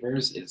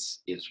receivers is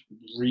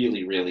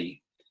really,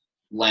 really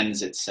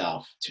lends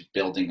itself to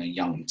building a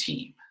young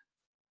team.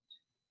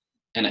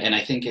 And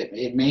I think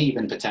it may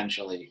even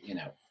potentially,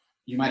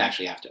 you might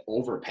actually have to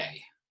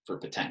overpay for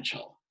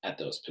potential at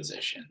those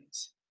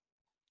positions.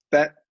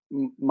 That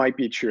might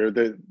be true.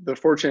 The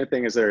fortunate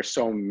thing is there are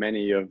so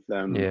many of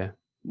them. Yeah.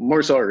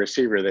 More so a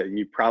receiver that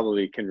you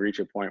probably can reach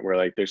a point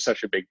where there's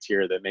such a big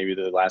tier that maybe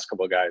the last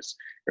couple of guys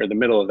or the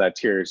middle of that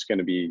tier is going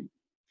to be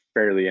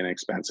fairly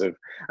inexpensive.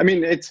 I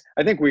mean,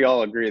 I think we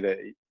all agree that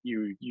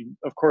you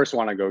of course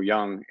want to go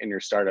young in your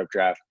startup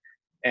draft,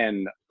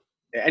 and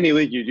any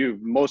league you do,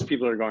 most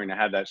people are going to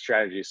have that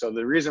strategy. So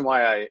the reason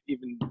why I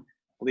even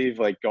believe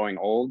going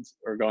old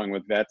or going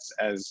with vets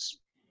as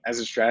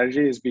a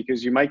strategy is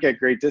because you might get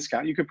great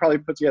discount. You could probably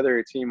put together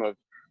a team of,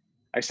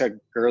 I said,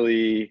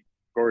 Gurley,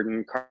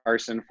 Gordon,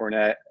 Carson,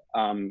 Fournette.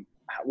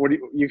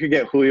 You could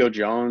get Julio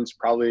Jones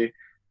probably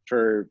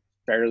for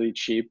fairly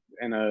cheap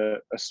in a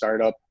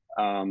startup.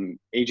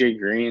 AJ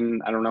Green,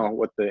 I don't know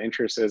what the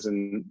interest is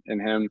in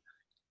him.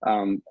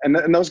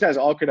 And those guys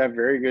all could have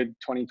very good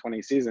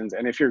 2020 seasons.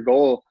 And if your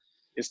goal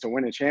is to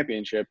win a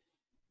championship,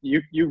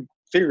 you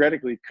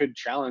theoretically could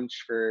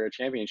challenge for a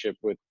championship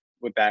with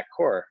that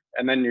core.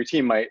 And then your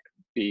team might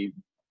be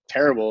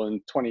terrible in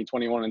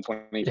 2021 and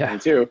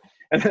 2022.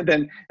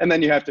 and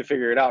then you have to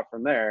figure it out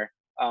from there.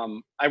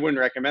 I wouldn't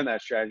recommend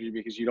that strategy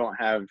because you don't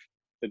have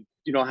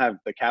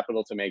the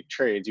capital to make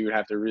trades. You would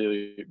have to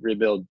really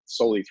rebuild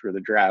solely through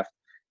the draft.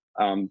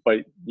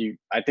 But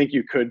I think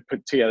you could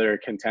put together a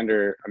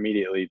contender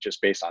immediately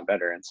just based on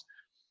veterans.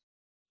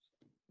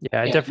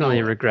 Yeah, I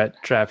definitely regret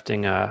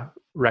drafting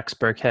Rex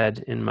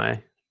Burkhead in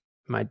my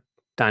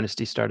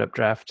Dynasty startup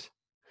draft.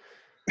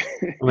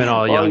 I went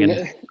all young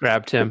and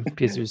grabbed him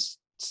because he was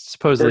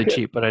supposedly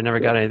cheap, but I never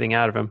got anything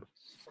out of him.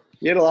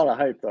 He had a lot of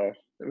hype, though.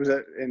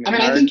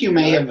 I think you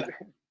may have,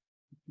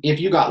 if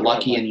you got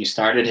lucky and you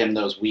started him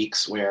those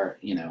weeks where,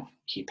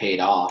 he paid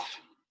off,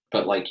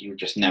 but like you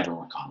just never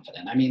were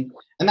confident. I mean,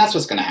 and that's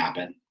what's going to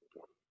happen.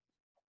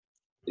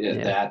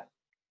 Yeah. That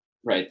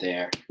right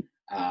there.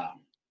 I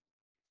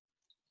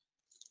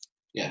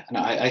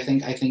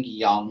think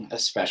young,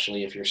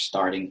 especially if you're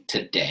starting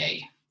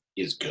today,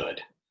 is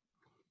good.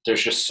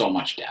 There's just so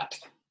much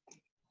depth.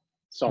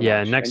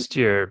 Next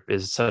year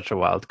is such a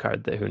wild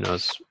card that who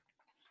knows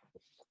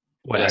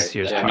what next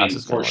year's class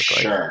is going to look like.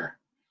 For sure.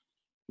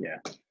 Yeah.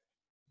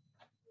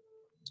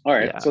 All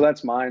right, so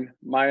that's mine.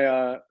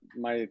 My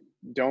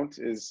don't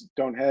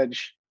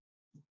hedge.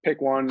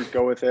 Pick one,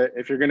 go with it.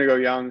 If you're going to go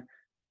young,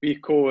 be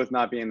cool with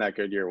not being that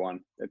good year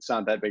one. It's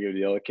not that big of a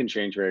deal. It can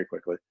change very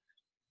quickly.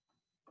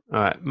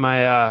 All right,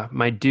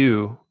 my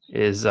do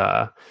is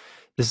this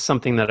is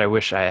something that I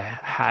wish I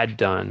had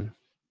done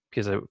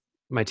because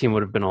my team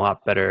would have been a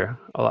lot better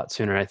a lot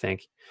sooner, I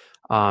think.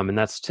 And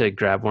that's to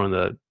grab one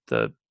of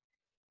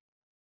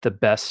the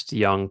best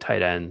young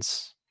tight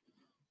ends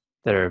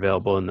that are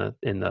available in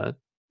the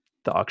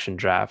auction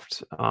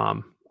draft.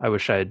 I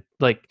wish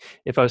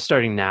if I was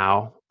starting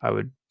now, I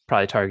would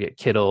probably target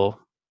Kittle,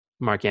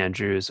 Mark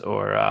Andrews,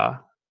 or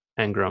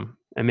Ingram,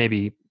 and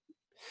maybe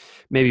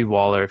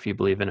Waller if you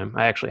believe in him.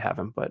 I actually have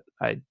him, but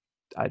I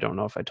don't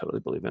know if I totally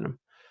believe in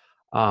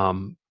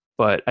him.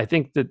 But I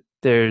think that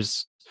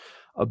there's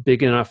a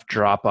big enough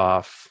drop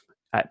off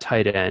at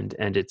tight end,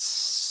 and it's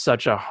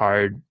such a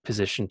hard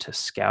position to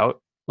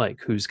scout, like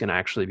who's going to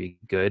actually be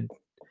good,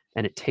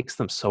 and it takes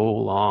them so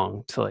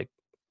long to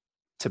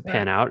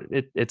pan out.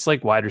 It's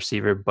like wide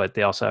receiver, but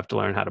they also have to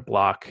learn how to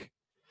block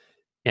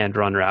and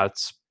run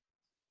routes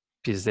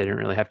because they didn't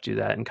really have to do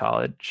that in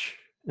college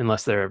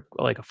unless they're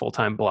like a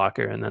full-time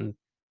blocker, and then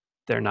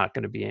they're not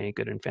going to be any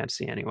good in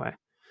fantasy anyway.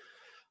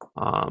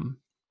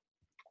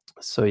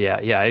 So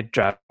I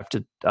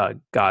drafted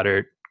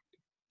Goddard,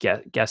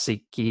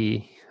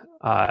 Gesicki,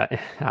 I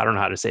don't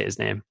know how to say his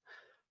name,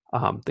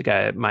 the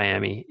guy at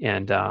Miami,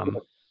 and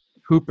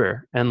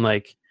Hooper. And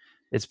like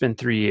it's been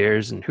 3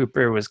 years, and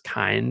Hooper was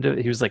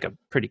he was like a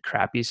pretty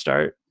crappy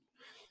start.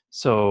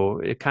 So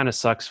it kind of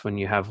sucks when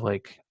you have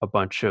like a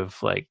bunch of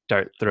like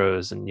dart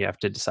throws and you have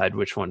to decide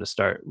which one to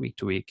start week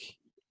to week.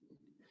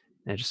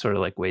 And it just sort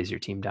of like weighs your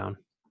team down.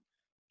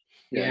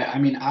 Yeah, I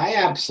mean, I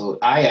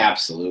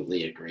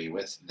absolutely agree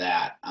with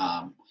that.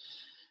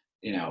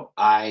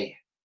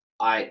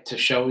 I to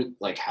show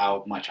like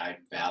how much I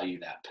value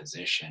that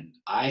position,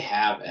 I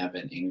have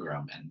Evan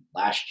Ingram, and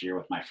last year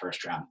with my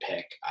first round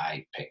pick,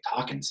 I picked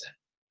Hawkinson.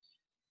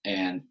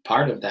 And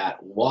part of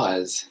that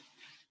was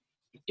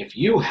if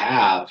you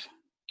have,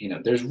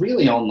 there's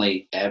really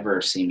only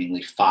ever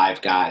seemingly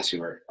 5 guys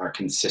who are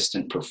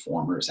consistent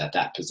performers at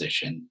that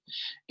position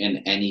in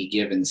any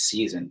given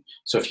season.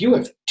 So if you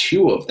have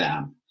 2 of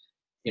them,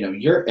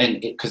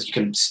 because you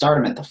can start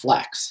them at the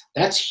flex,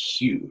 that's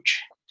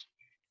huge.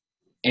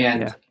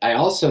 And I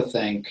also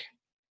think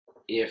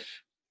if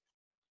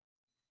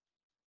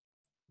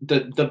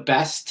the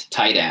best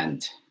tight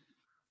end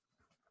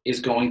is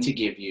going to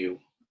give you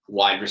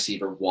wide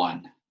receiver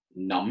 1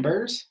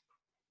 numbers,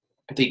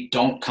 but they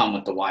don't come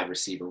with the wide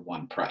receiver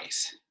 1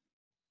 price,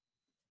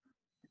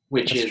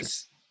 which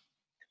is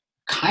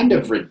kind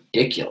of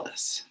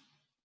ridiculous.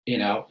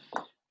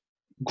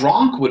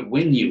 Gronk would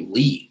win you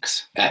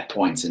leagues at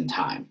points in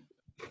time,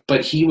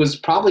 but he was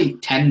probably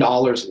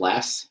 $10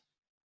 less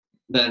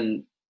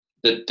than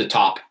the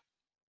top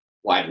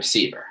wide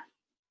receiver,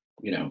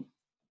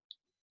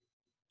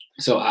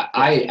 So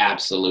I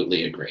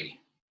absolutely agree.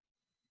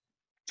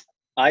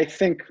 I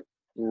think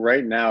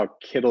right now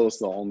Kittle's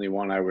the only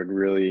one I would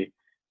really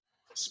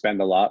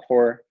spend a lot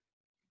for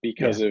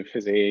because of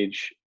his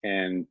age,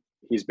 and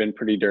he's been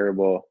pretty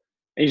durable.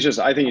 And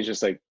I think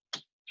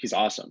he's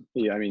awesome.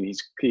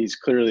 He's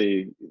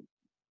clearly,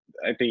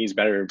 I think he's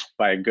better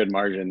by a good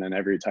margin than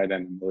every tight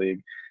end in the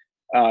league.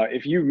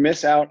 If you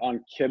miss out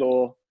on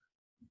Kittle,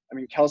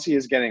 Kelsey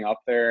is getting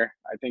up there.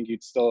 I think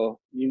you'd still,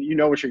 you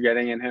know what you're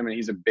getting in him, and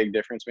he's a big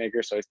difference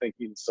maker. So I think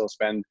you can still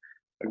spend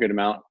a good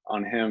amount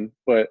on him.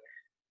 But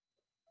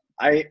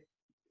I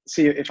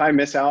see if I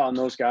miss out on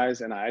those guys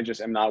and I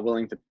just am not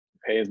willing to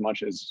pay as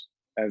much as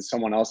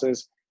someone else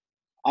is,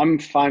 I'm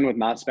fine with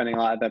not spending a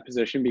lot at that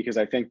position because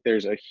I think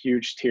there's a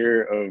huge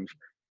tier of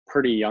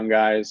pretty young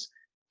guys,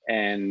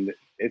 and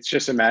it's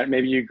just a matter.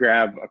 Maybe you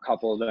grab a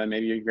couple of them.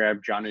 Maybe you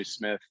grab Jonnu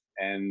Smith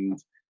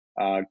and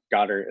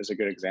Goddard is a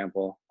good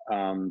example.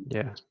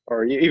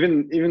 Or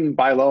even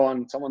buy low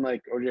on someone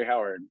like OJ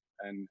Howard.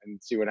 and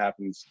see what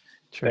happens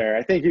Sure. there.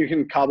 I think you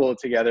can cobble it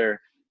together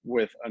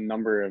with a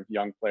number of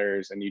young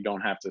players, and you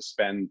don't have to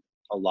spend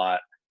a lot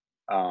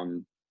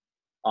on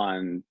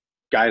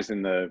guys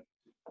in the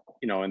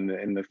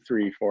in the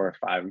 3, 4,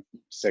 5,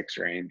 6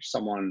 range.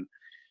 Someone,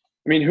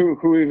 I mean,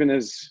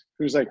 who's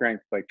like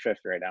ranked like 5th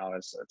right now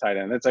as a tight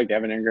end? That's like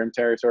Evan Ingram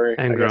territory.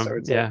 I guess I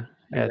would say. Yeah,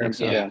 I think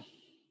so. Yeah.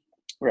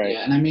 Right.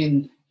 Yeah, and I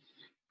mean,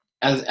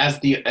 as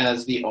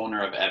the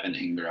owner of Evan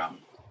Ingram,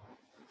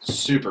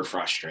 super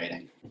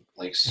frustrating.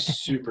 Like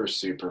super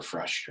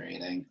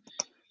frustrating.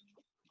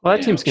 Well,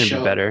 that team's going to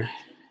be better.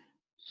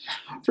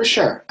 For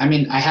sure. I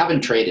mean, I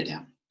haven't traded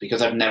him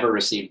because I've never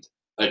received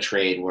a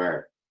trade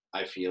where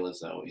I feel as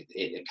though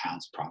it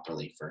accounts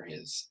properly for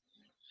his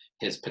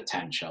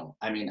potential.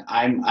 I mean,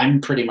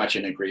 I'm pretty much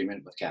in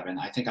agreement with Kevin.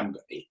 I think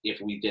if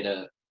we did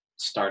a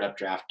startup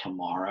draft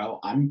tomorrow,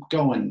 I'm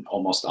going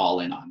almost all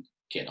in on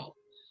Kittle.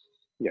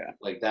 Yeah.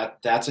 Like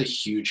that's a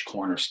huge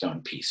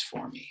cornerstone piece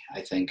for me.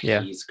 I think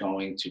he's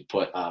going to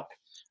put up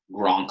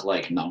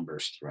Gronk-like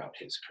numbers throughout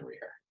his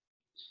career.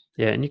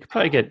 Yeah, and you could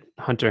probably get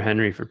Hunter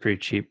Henry for pretty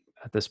cheap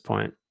at this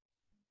point,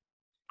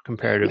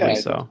 comparatively.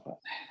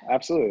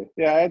 Absolutely.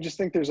 Yeah, I just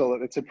think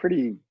it's a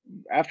pretty,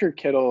 after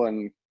Kittle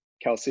and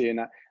Kelsey, and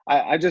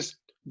I just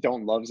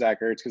don't love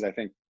Zach Ertz because I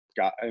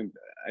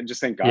just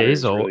think Goddard he's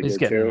is old. really He's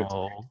good getting too.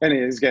 old. And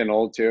he's getting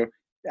old too.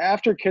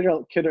 After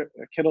Kittle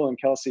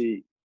and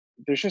Kelsey,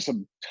 there's just a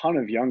ton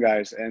of young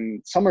guys,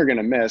 and some are going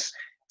to miss.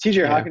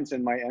 TJ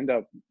Hawkinson might end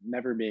up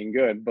never being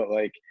good, but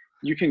like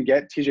you can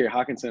get TJ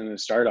Hawkinson in a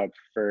startup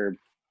for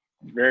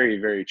very,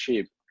 very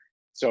cheap.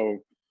 So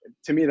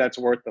to me, that's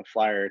worth the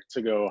flyer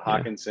to go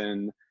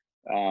Hawkinson,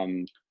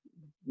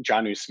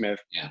 Jonnu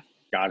Smith,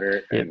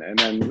 Goddard, and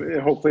then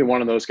hopefully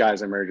one of those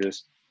guys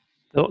emerges.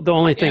 The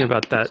only thing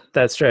about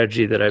that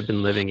strategy that I've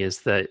been living is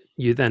that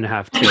you then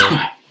have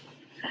to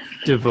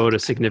devote a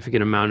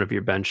significant amount of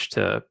your bench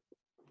to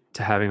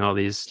having all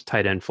these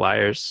tight end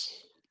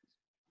flyers.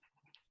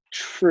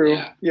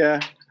 True. Yeah.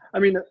 I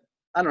mean,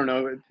 I don't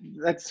know.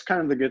 That's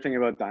kind of the good thing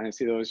about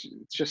Dynasty, though. Is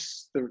it's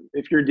just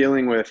if you're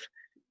dealing with,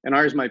 and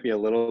ours might be a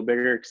little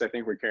bigger because I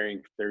think we're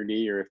carrying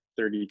 30 or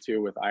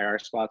 32 with IR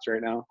spots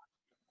right now.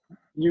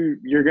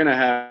 You're gonna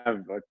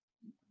have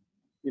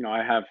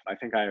I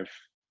think I have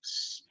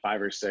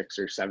 5 or 6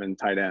 or 7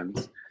 tight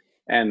ends,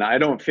 and I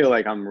don't feel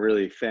like I'm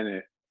really thin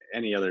at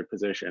any other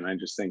position. I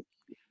just think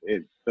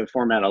the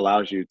format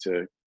allows you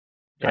to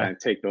kind of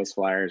take those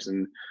flyers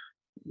and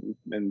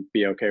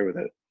be okay with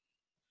it.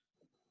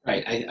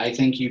 Right. I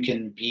think you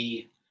can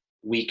be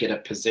weak at a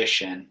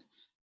position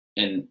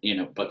and,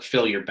 but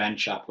fill your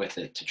bench up with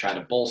it to try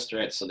to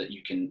bolster it so that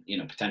you can,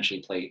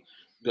 potentially play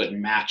good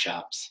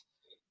matchups,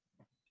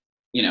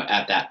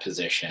 at that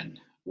position,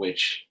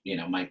 which,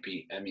 might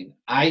be, I mean,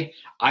 I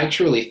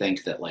truly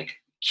think that like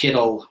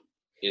Kittle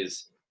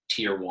is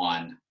tier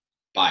 1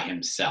 by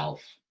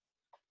himself.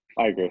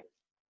 I agree.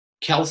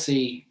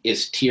 Kelsey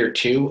is tier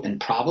 2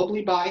 and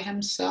probably by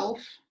himself.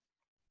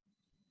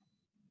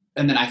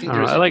 And then I think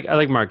I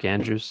like Mark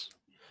Andrews.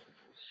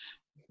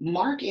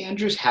 Mark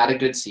Andrews had a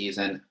good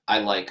season. I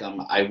like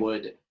him. I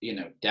would,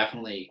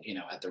 definitely,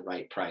 at the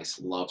right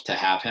price, love to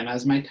have him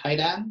as my tight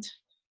end.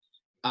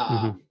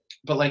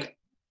 But like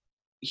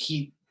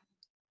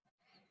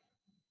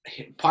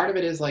part of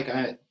it is like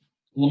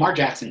Lamar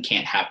Jackson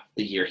can't have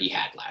the year he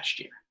had last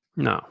year.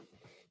 No.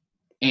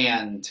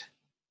 And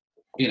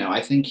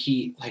I think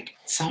he like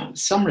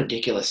some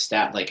ridiculous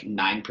stat, like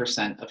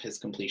 9% of his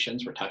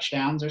completions were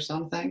touchdowns or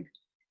something.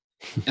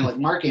 And like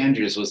Mark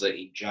Andrews was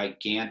a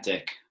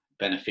gigantic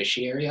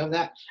beneficiary of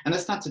that. And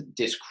that's not to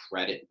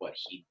discredit what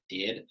he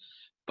did,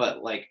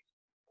 but like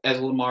as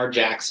Lamar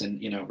Jackson,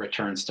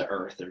 returns to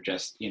earth or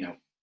just,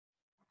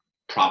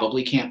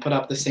 probably can't put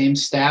up the same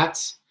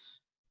stats.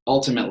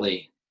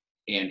 Ultimately,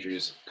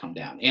 Andrews come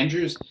down.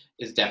 Andrews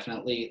is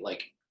definitely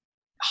like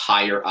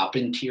higher up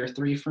in tier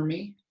 3 for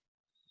me.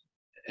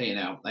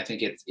 I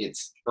think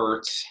it's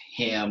Ertz,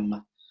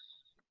 him,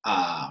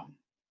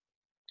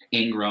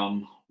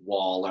 Ingram,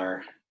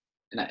 Waller,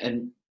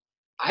 and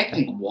I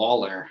think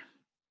Waller,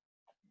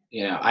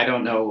 I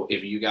don't know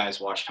if you guys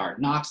watched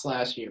Hard Knocks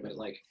last year, but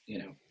like,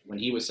 when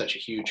he was such a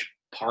huge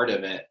part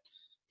of it,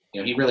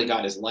 he really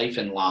got his life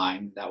in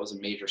line. That was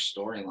a major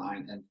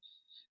storyline, and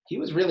he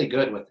was really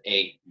good with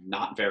a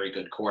not very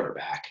good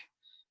quarterback.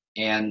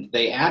 And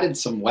they added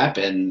some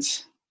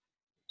weapons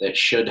that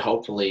should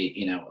hopefully,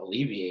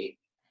 alleviate,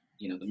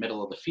 the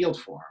middle of the field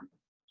for him.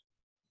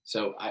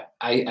 So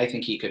I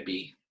think he could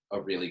be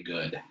a really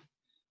good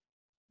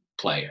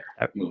player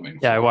moving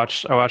forward. I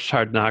watched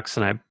Hard Knocks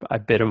and I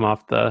bid him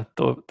off the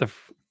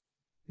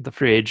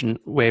free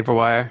agent waiver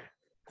wire.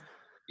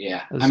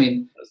 Yeah, I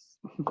mean,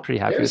 pretty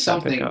happy with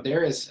that pickup.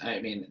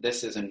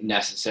 This isn't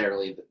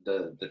necessarily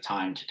the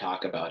time to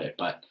talk about it,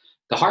 but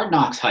the Hard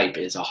Knocks hype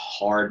is a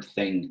hard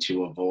thing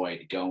to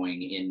avoid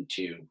going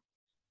into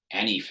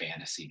any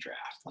fantasy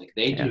draft. Like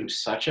they do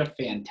such a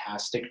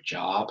fantastic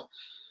job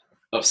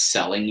of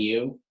selling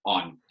you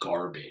on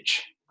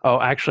garbage. Oh,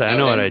 actually, I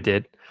know what I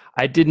did.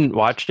 I didn't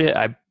watch it.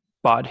 I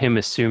bought him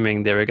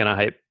assuming they were going to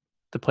hype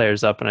the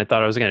players up, and I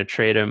thought I was going to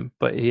trade him,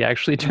 but he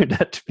actually turned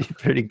out to be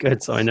pretty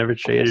good, so I never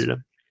traded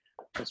him.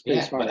 That's pretty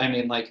Yeah, smart. but I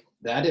mean, like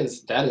that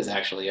is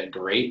actually a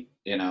great,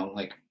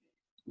 like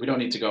we don't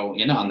need to go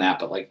in on that,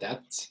 but like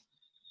that's,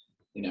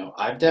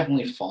 I've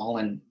definitely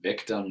fallen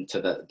victim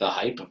to the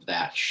hype of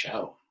that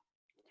show.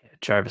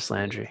 Jarvis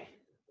Landry.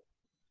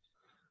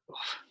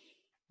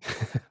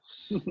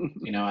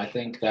 I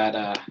think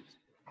that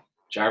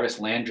Jarvis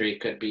Landry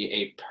could be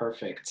a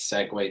perfect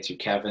segue to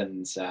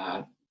Kevin's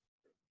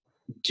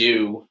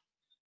due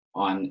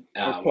on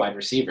Okay. wide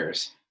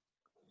receivers.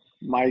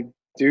 My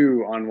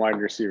due on wide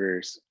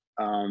receivers.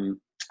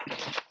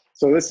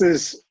 So this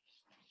is,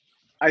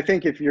 I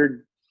think if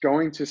you're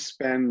going to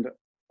spend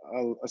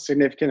a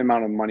significant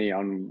amount of money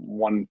on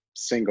one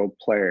single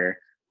player,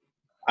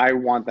 I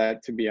want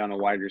that to be on a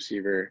wide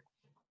receiver,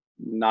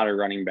 not a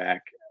running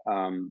back.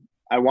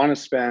 I want to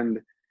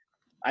spend,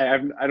 I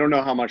don't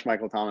know how much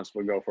Michael Thomas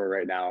would go for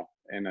right now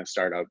in a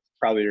startup,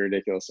 probably a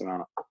ridiculous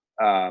amount.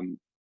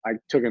 I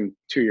took him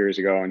 2 years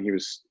ago and he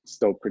was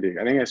still pretty,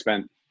 I think I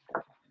spent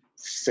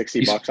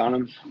 $60 on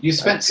him. You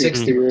spent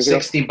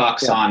 60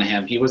 bucks on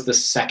him. He was the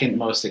second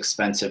most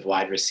expensive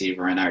wide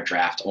receiver in our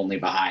draft, only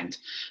behind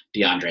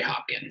DeAndre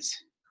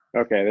Hopkins.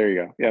 Okay, there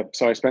you go. Yep.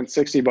 So I spent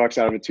 $60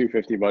 out of a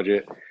 $250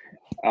 budget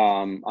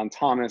on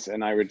Thomas,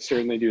 and I would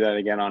certainly do that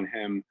again on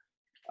him.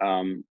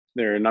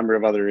 There are a number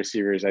of other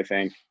receivers, I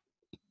think,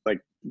 like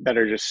that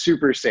are just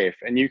super safe.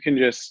 And you can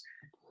just,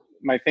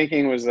 my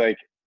thinking was like,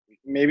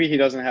 maybe he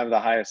doesn't have the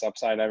highest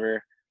upside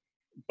ever,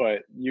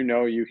 but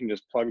you can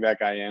just plug that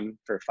guy in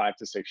for 5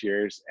 to 6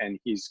 years and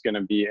he's going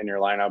to be in your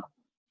lineup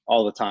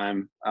all the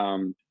time.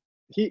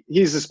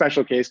 He's a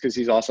special case because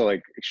he's also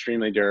like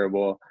extremely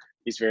durable.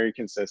 He's very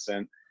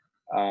consistent.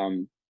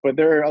 But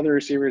there are other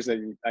receivers that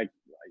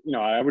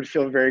I would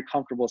feel very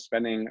comfortable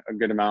spending a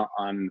good amount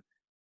on,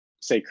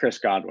 say, Chris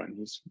Godwin.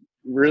 He's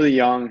really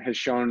young, has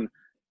shown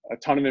a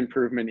ton of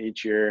improvement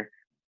each year.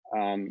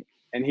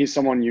 And he's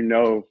someone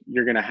you're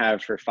going to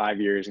have for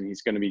 5 years and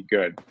he's going to be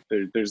good.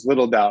 There's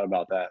little doubt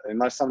about that.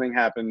 Unless something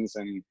happens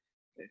and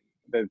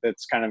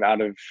that's kind of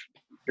out of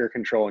your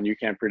control and you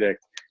can't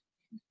predict,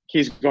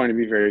 he's going to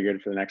be very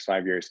good for the next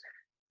 5 years.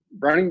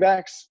 Running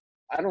backs,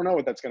 I don't know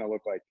what that's going to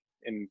look like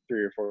in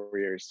 3 or 4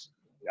 years.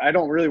 I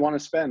don't really want to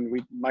spend.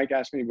 Mike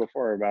asked me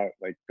before about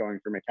like going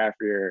for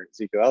McCaffrey or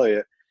Ezekiel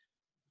Elliott.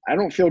 I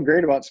don't feel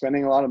great about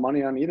spending a lot of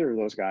money on either of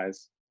those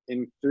guys.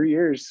 In 3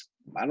 years,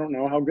 I don't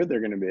know how good they're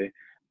going to be.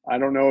 I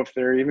don't know if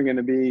they're even going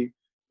to be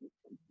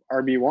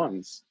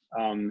RB1s.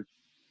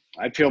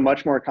 I feel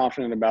much more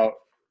confident about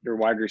your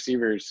wide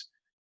receivers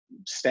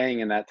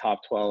staying in that top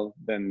 12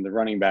 than the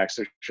running backs.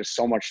 There's just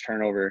so much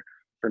turnover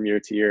from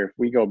year to year. If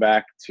we go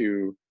back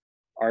to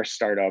our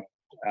startup,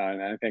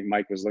 and I think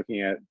Mike was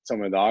looking at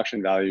some of the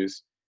auction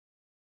values,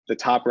 the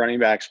top running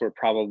backs were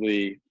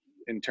probably,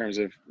 in terms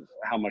of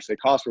how much they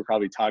cost, were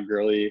probably Todd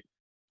Gurley,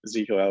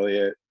 Ezekiel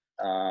Elliott,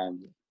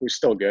 who's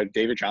still good.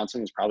 David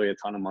Johnson was probably a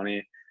ton of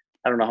money.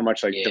 I don't know how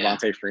much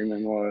Devontae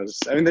Freeman was.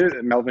 I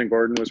mean, Melvin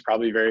Gordon was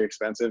probably very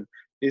expensive.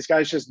 These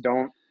guys just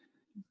don't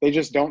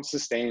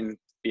sustain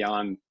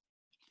beyond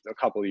a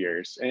couple of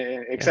years,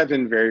 except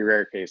in very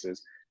rare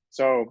cases.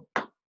 So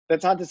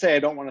that's not to say I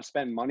don't want to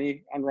spend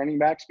money on running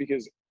backs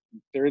because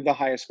they're the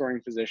highest scoring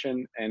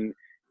position. And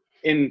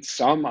in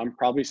some, I'm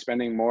probably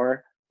spending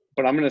more,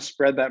 but I'm going to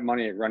spread that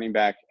money at running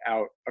back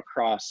out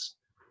across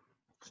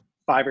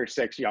 5 or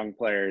 6 young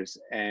players.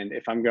 And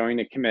if I'm going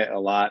to commit a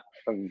lot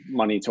of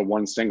money to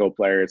one single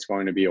player, it's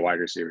going to be a wide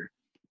receiver.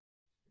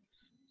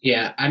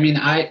 Yeah, I mean,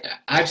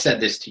 I've said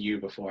this to you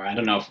before. I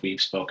don't know if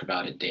we've spoke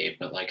about it, Dave,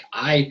 but like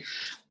I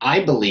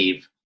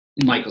believe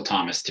Michael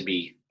Thomas to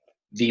be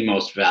the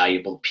most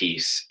valuable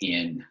piece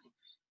in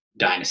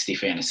Dynasty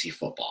fantasy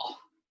football.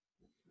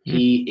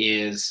 He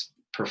is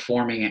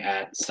performing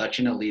at such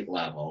an elite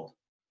level.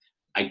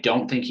 I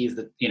don't think he's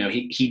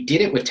he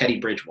did it with Teddy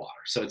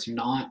Bridgewater, so it's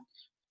not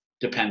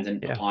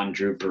dependent upon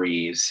Drew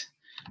Brees.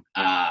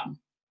 I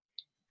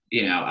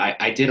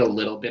did a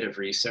little bit of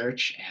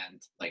research,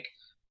 and like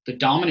the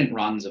dominant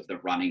runs of the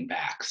running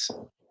backs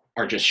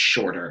are just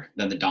shorter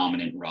than the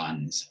dominant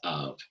runs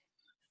of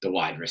the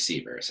wide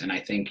receivers. And I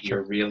think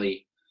you're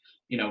really,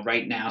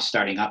 right now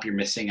starting up, you're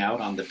missing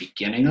out on the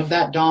beginning of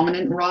that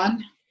dominant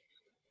run.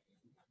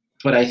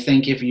 But I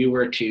think if you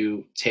were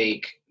to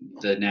take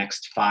the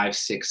next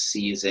 5-6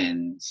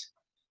 seasons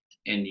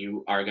and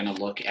you are going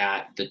to look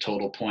at the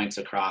total points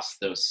across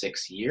those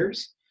 6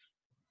 years,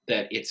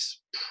 that he's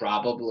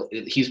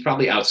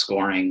probably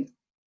outscoring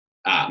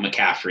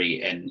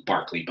McCaffrey and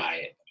Barkley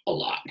by a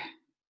lot.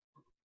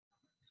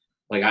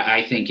 Like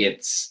I think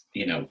it's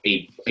a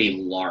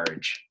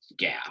large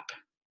gap.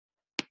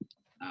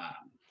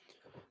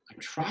 I'm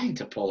trying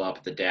to pull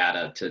up the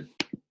data to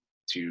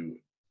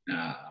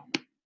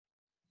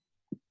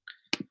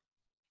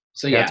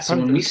so yeah. So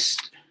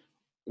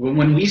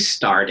when we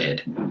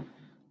started,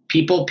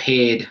 people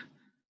paid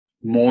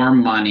more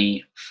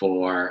money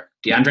for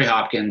DeAndre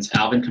Hopkins,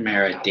 Alvin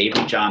Kamara,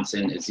 David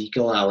Johnson,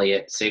 Ezekiel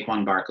Elliott,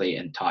 Saquon Barkley,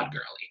 and Todd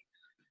Gurley.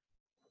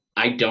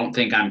 I don't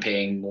think I'm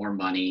paying more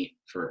money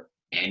for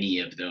any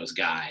of those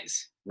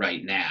guys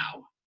right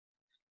now.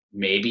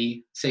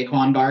 Maybe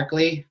Saquon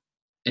Barkley,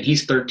 and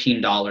he's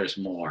 $13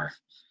 more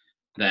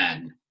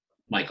than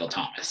Michael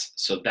Thomas.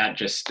 So that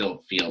just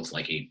still feels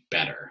like a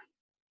better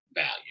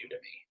value to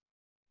me.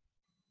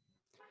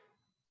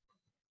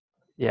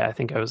 Yeah, I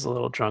think I was a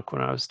little drunk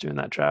when I was doing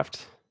that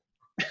draft.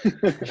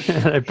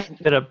 I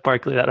bid up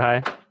Barkley that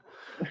high.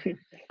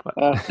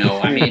 No,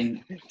 I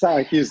mean, it's not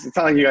like you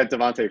got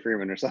Devontae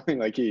Freeman or something.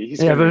 Like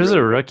he's yeah, but it was really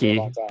a good for rookie.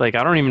 long time. Like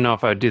I don't even know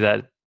if I would do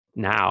that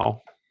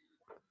now.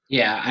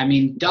 yeah, I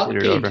mean, Doug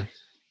Consider it paid. over.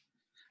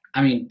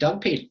 I mean,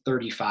 Doug paid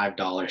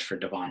 $35 for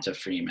Devonta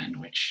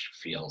Freeman, which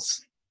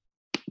feels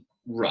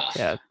rough.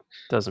 Yeah, it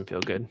doesn't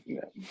feel good.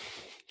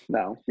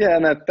 No, yeah,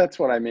 and that's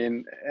what I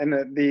mean. And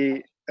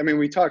I mean,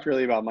 we talked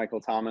really about Michael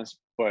Thomas,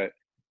 but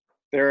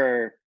there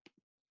are,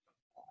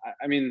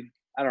 I mean,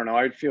 I don't know.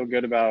 I'd feel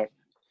good about,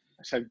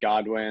 I said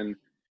Godwin.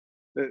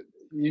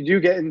 You do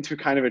get into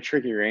kind of a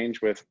tricky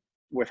range with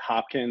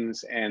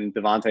Hopkins and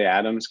Devontae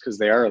Adams because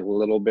they are a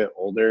little bit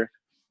older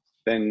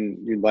than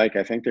you'd like.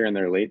 I think they're in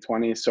their late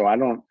 20s. So I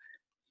don't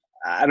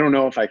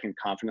know if I can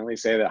confidently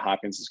say that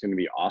Hopkins is going to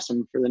be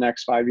awesome for the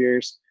next 5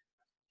 years.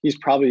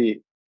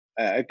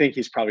 I think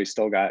he's probably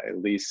still got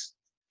at least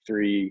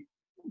 3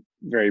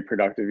 very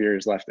productive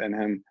years left in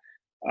him.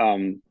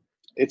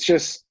 It's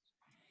just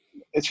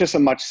a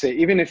much say,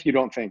 even if you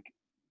think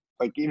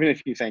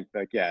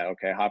like, yeah,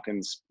 okay,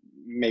 Hopkins,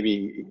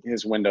 maybe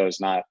his window is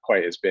not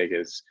quite as big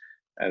as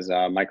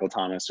Michael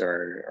Thomas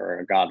or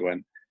a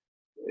Godwin.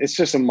 It's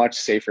just a much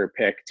safer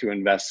pick to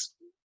invest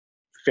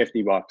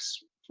 $50,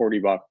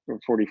 $40, or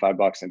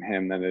 $45 in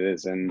him than it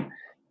is in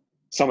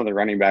some of the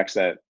running backs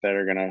that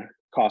are going to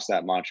cost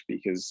that much,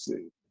 because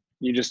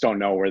you just don't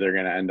know where they're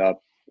going to end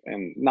up.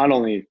 And not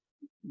only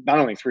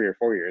 3 or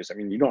 4 years, I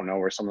mean, you don't know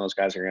where some of those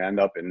guys are going to end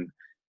up in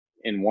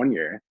 1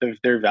 year.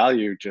 Their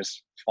value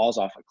just falls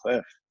off a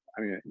cliff.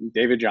 I mean,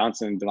 David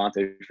Johnson and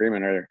Devontae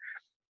Freeman are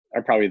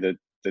probably the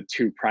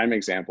 2 prime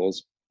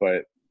examples,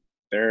 but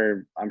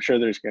I'm sure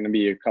there's going to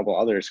be a couple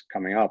others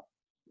coming up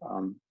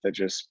that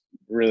just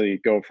really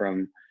go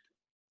from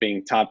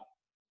being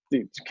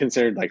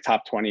considered like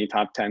top 20,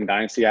 top 10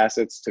 dynasty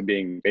assets to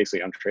being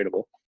basically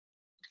untradeable.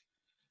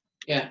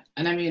 Yeah,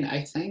 and I mean,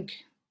 I think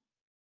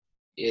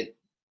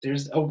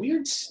there's a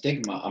weird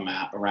stigma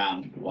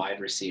around wide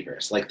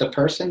receivers. Like the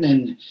person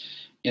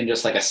in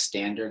just like a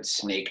standard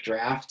snake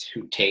draft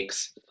who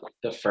takes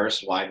the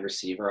first wide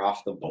receiver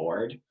off the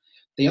board,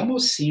 they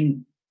almost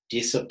seem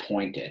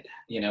disappointed.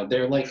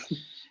 They're like,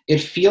 it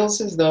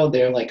feels as though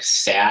they're like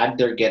sad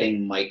they're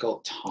getting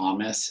Michael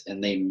Thomas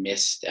and they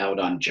missed out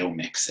on Joe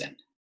Mixon.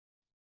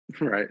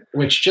 Right.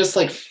 Which just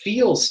like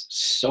feels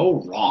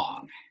so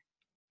wrong.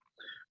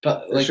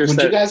 But like, would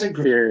you guys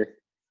agree? Fear.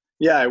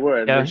 Yeah, I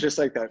would. Yeah. It's just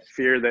like that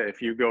fear that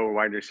if you go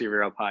wide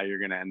receiver up high, you're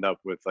going to end up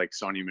with like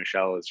Sony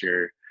Michel as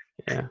your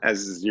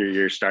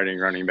starting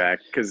running back,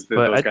 because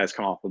those guys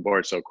come off the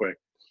board so quick.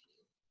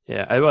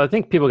 Yeah, I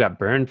think people got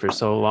burned for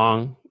so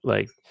long,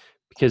 like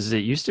because it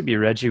used to be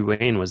Reggie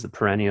Wayne was the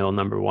perennial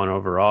number 1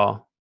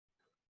 overall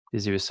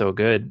because he was so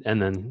good,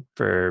 and then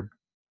for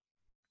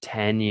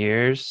 10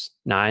 years,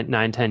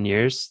 10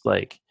 years,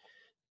 like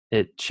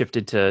it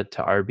shifted to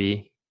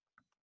RB,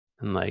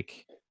 and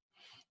like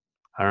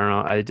I don't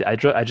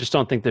know, I just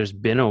don't think there's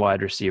been a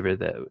wide receiver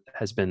that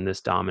has been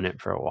this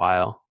dominant for a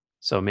while.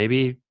 So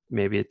maybe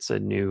it's a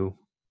new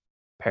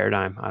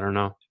paradigm. I don't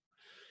know.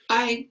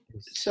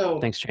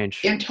 Things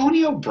change.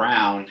 Antonio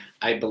Brown,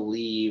 I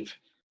believe,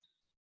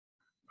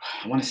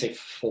 I want to say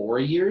 4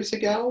 years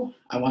ago,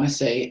 I want to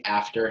say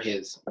after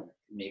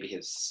maybe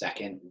his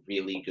second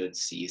really good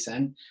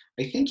season,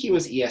 I think he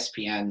was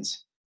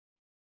ESPN's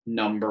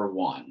number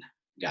 1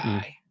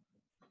 guy.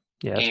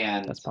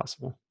 Yeah, that's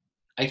possible.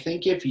 I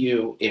think if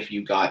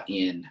you got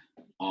in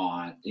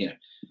on,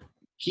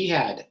 he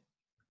had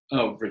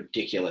a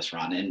ridiculous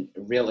run, and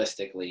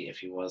realistically, if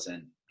he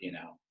wasn't,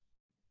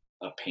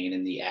 a pain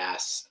in the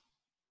ass,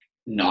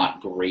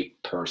 not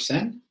great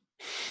person,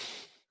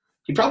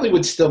 he probably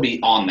would still be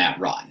on that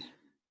run.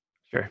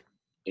 Sure.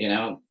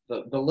 The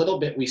little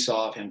bit we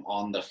saw of him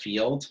on the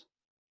field,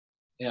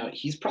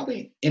 he's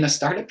probably in a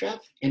startup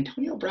draft.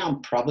 Antonio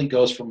Brown probably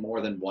goes for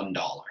more than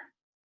 $1.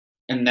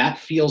 And that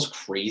feels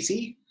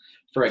crazy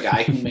for a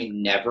guy who may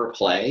never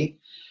play,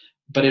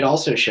 but it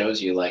also shows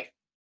you like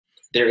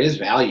there is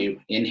value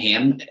in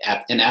him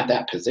at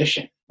that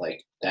position.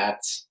 Like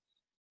that's,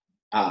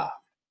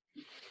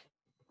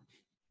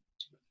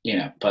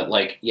 but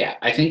like, yeah,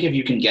 I think if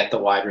you can get the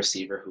wide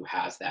receiver who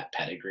has that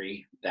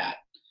pedigree, that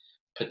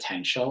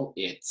potential,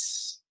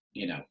 it's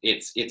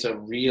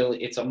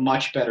a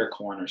much better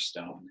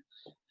cornerstone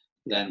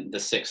than the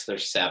 6th or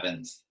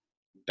 7th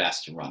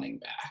best running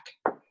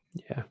back.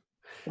 Yeah.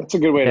 That's a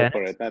good way to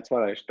put it. That's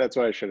what I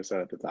should have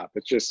said at the top.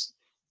 It's just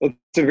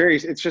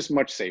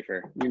much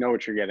safer. You know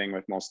what you're getting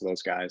with most of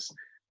those guys.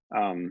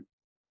 And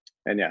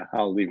yeah,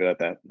 I'll leave it at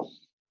that.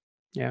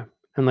 Yeah.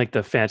 And like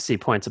the fantasy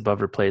points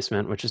above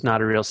replacement, which is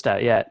not a real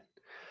stat yet,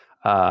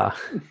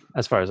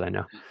 as far as I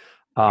know.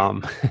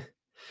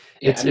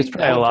 It's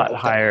probably a lot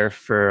higher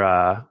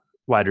for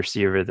wide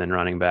receiver than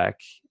running back.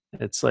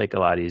 It's like a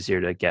lot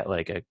easier to get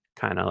like a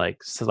kind of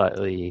like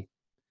slightly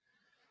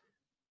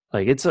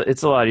like it's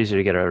a lot easier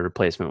to get a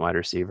replacement wide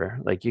receiver.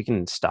 Like you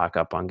can stock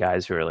up on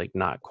guys who are like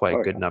not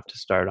quite good enough to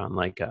start on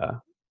like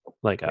a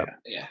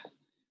Yeah.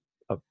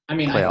 a I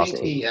mean, playoff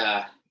team.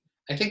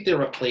 I think the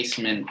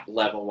replacement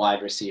level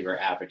wide receiver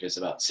averages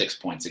about 6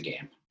 points a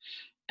game.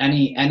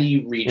 Any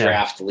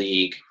redraft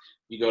league,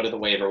 you go to the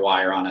waiver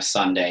wire on a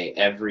Sunday,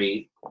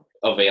 every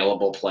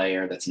available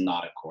player that's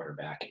not a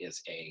quarterback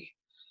is a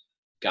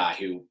guy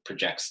who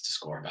projects to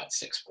score about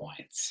 6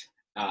 points.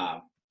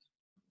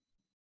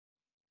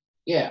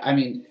 Yeah, I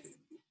mean,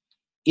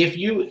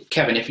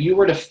 Kevin, if you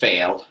were to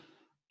fail,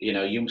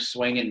 you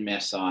swing and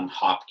miss on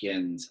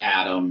Hopkins,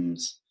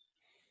 Adams,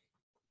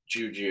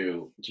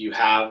 Juju,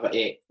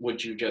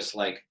 would you just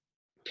like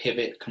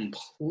pivot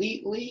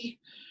completely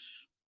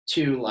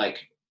to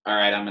like, all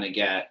right, I'm going to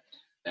get,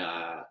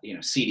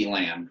 CeeDee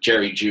Lamb,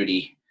 Jerry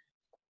Jeudy,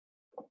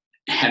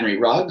 Henry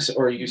Ruggs,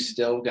 or are you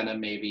still going to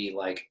maybe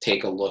like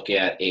take a look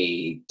at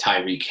a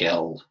Tyreek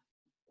Hill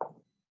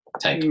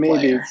type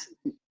player?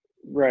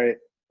 Right.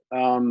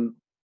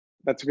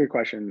 That's a good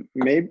question.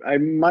 Maybe I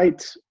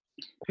might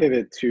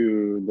pivot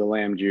to the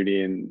Lamb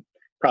Judy, and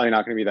probably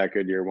not going to be that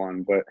good year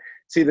one. But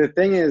see, the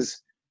thing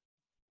is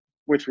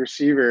with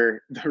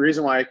receiver, the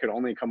reason why I could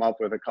only come up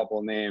with a couple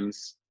of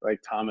names like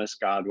Thomas,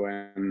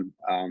 Godwin,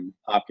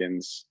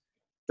 Hopkins,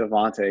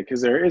 Devontae,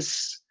 because there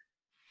is,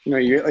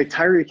 you're like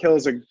Tyreek Hill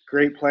is a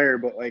great player,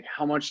 but like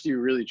how much do you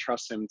really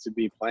trust him to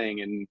be playing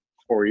in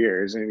 4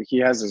 years? And he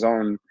has his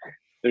own.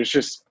 There's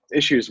just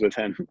issues with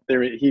him.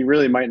 He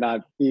really might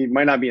not be in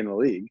the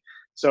league.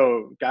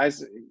 So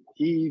guys,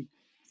 he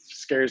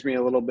scares me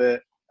a little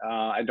bit.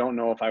 I don't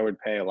know if I would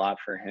pay a lot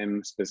for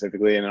him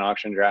specifically in an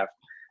auction draft.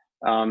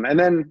 And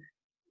then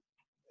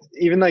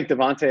even like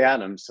Devontae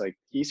Adams, like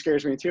he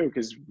scares me too,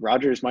 because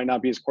Rodgers might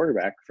not be his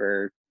quarterback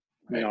for,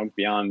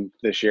 beyond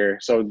this year.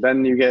 So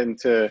then you get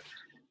into,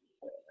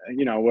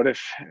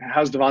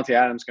 how's Devontae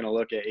Adams going to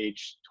look at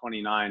age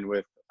 29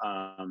 with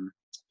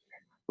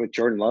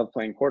Jordan Love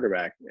playing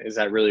quarterback? Is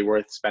that really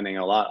worth spending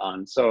a lot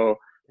on? So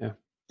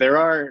there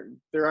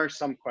are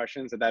some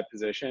questions at that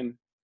position,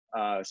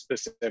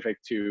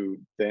 specific to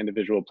the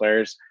individual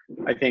players.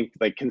 I think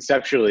like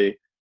conceptually,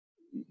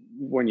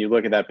 when you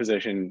look at that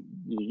position,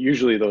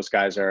 usually those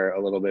guys are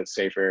a little bit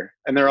safer,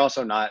 and they're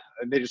also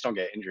they just don't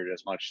get injured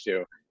as much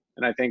too.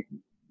 And I think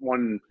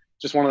one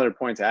other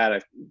point to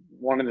add,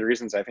 one of the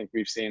reasons I think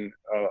we've seen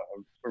a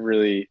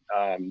really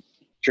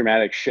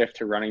dramatic shift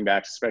to running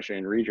backs, especially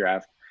in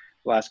redraft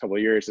the last couple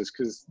of years, is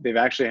because they've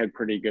actually had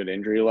pretty good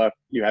injury luck.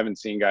 You haven't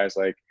seen guys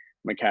like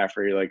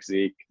McCaffrey, like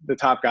Zeke. The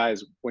top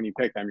guys, when you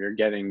pick them, you're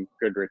getting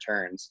good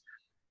returns.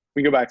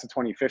 We go back to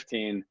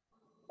 2015.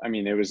 I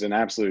mean, it was an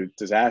absolute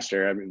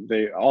disaster. I mean,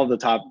 all the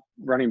top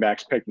running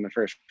backs picked in the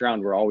first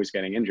round were always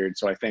getting injured.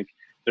 So I think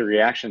the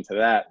reaction to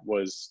that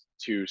was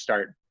to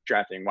start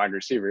drafting wide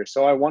receivers.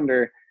 So I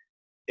wonder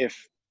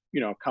if,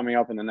 coming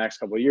up in the next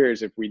couple of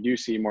years, if we do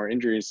see more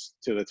injuries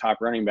to the top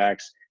running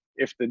backs,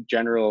 if the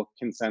general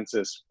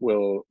consensus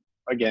will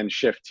again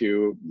shift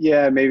to,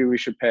 maybe we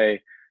should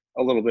pay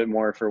a little bit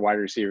more for wide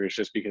receivers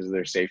just because of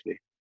their safety.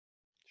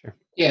 Sure.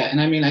 Yeah,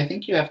 and I mean, I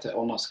think you have to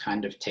almost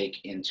kind of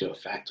take into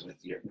effect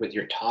with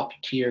your top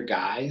tier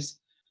guys.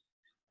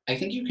 I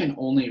think you can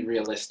only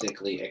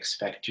realistically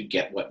expect to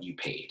get what you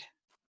paid.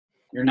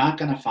 You're not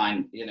going to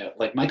find,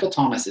 like Michael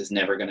Thomas is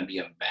never going to be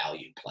a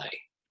value play.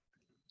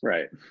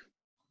 Right.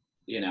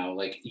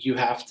 Like you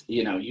have to,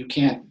 you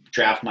can't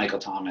draft Michael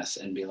Thomas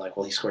and be like,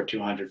 well, he scored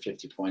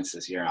 250 points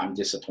this year. I'm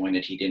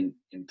disappointed he didn't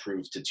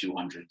improve to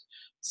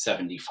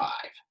 275.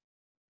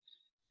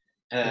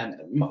 And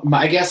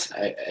I guess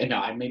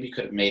I maybe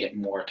could have made it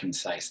more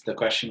concise. The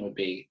question would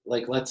be,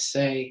 like, let's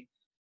say,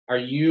 are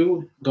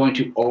you going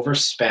to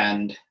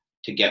overspend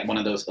to get one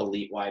of those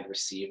elite wide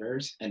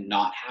receivers and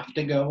not have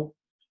to go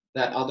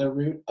that other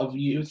route of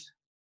youth?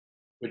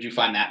 Would you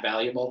find that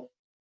valuable?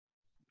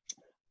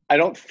 I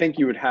don't think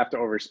you would have to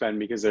overspend,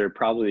 because they're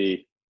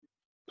probably,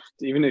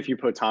 even if you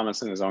put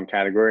Thomas in his own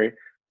category,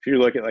 if you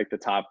look at like the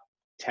top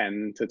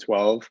 10 to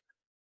 12,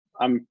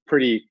 I'm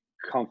pretty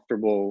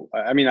comfortable.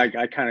 I mean,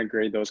 I kind of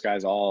grade those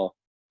guys all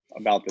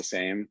about the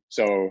same.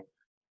 So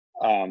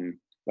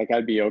like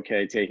I'd be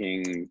okay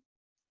taking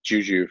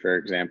Juju, for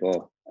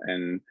example,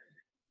 and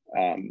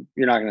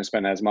you're not going to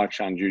spend as much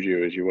on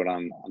Juju as you would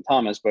on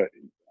Thomas, but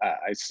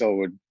I still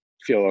would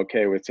feel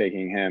okay with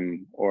taking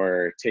him,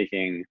 or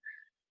taking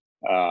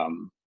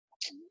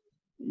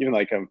even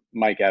like a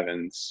Mike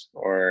Evans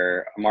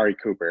or Amari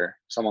Cooper,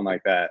 someone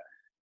like that.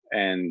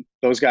 And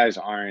those guys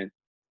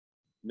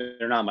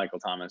they're not Michael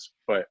Thomas,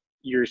 but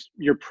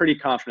you're pretty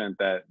confident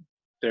that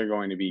they're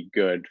going to be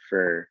good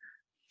for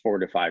 4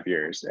 to 5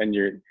 years, and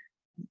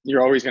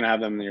you're always going to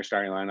have them in your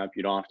starting lineup.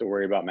 You don't have to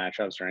worry about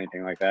matchups or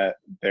anything like that.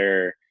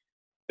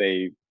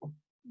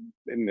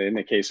 In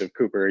the case of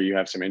Cooper, you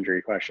have some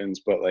injury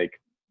questions, but like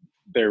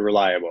they're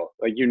reliable.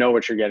 Like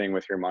what you're getting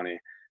with your money.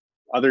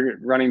 Other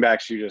running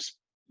backs, you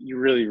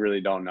really,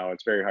 really don't know.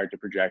 It's very hard to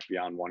project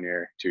beyond 1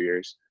 year, 2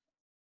 years.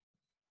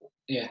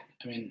 Yeah,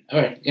 I mean,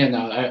 all right. Yeah,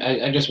 no,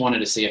 I just wanted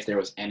to see if there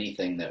was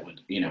anything that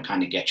would,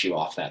 kind of get you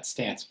off that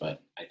stance.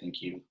 But I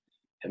think you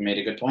have made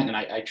a good point, and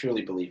I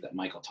truly believe that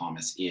Michael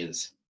Thomas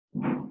is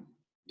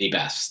the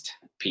best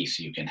piece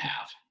you can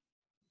have.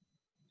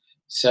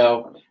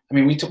 So, I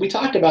mean, we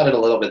talked about it a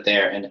little bit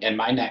there, and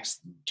my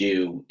next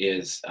do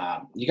is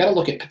you got to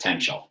look at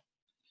potential.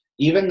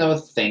 Even though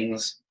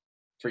things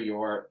for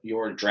your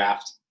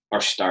draft are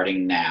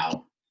starting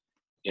now,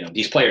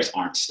 these players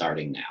aren't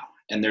starting now,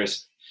 and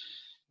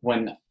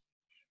when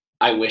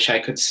I wish I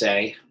could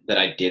say that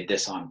I did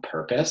this on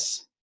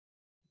purpose,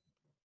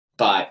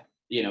 but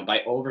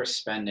by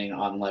overspending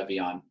on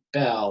Le'Veon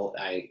Bell,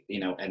 I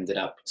ended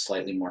up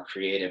slightly more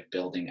creative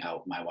building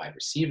out my wide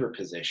receiver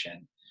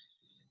position,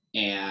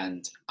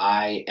 and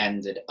I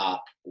ended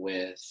up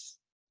with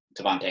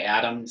Devontae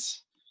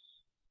Adams,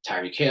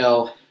 Tyreek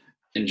Hill,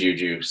 and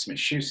Juju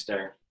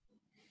Smith-Schuster,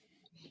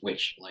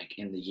 which, like,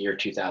 in the year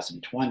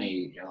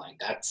 2020, you're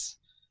like,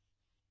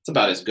 it's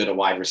about as good a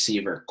wide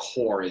receiver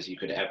core as you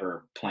could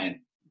ever plan,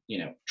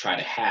 try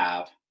to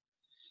have.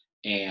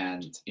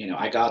 And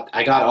I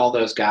got all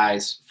those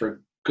guys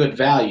for good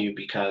value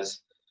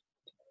because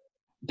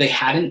they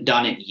hadn't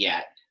done it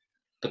yet,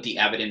 but the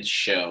evidence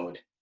showed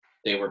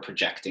they were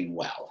projecting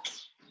well.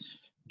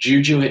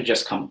 Juju had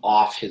just come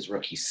off his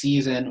rookie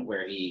season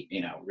where he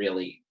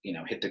really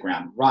hit the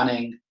ground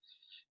running.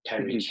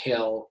 Tyreek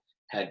Hill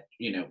had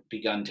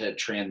begun to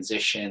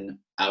transition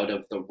out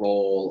of the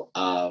role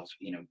of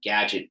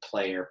gadget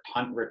player,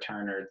 punt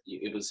returner.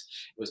 It was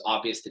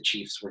obvious the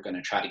Chiefs were going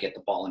to try to get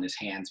the ball in his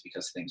hands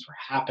because things were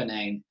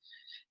happening.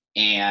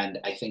 And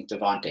I think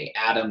Devontae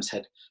Adams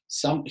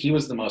he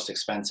was the most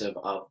expensive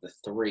of the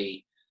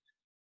three,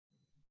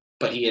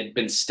 but he had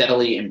been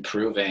steadily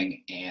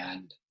improving,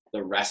 and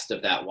the rest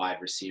of that wide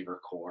receiver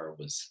core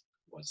was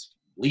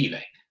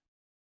leaving.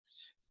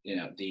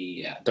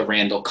 The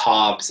Randall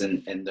Cobbs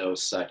and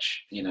those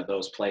such,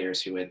 those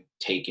players who had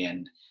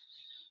taken,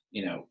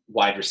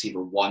 wide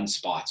receiver one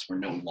spots were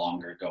no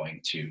longer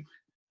going to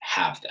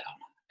have them.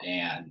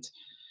 And,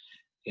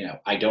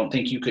 I don't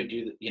think you could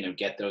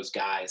get those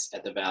guys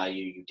at the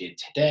value you did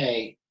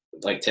today,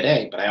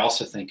 but I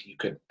also think you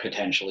could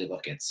potentially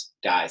look at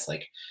guys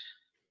like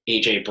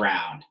A.J.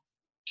 Brown,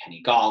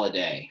 Kenny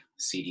Golladay,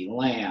 CeeDee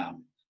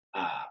Lamb,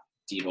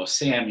 Deebo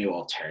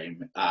Samuel, Terry,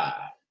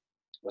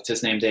 what's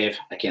his name, Dave?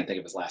 I can't think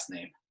of his last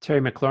name.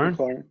 Terry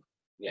McLaurin?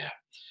 Yeah.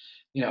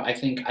 I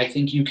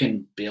think you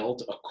can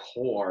build a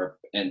core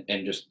and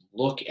just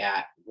look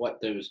at what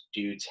those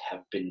dudes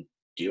have been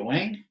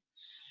doing.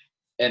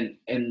 And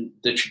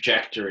the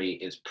trajectory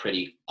is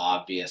pretty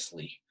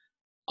obviously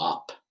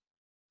up.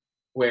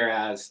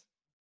 Whereas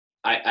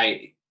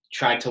I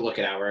tried to look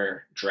at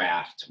our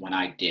draft when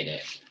I did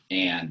it,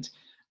 and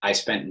I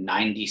spent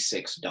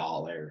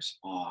 $96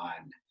 on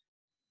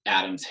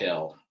Adams,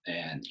 Hill,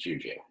 and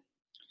Juju.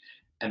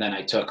 And then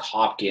I took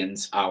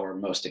Hopkins, our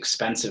most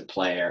expensive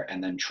player,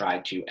 and then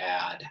tried to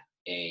add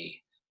a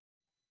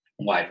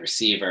wide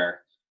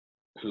receiver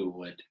who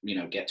would,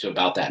 get to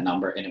about that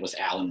number, and it was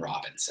Allen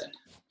Robinson.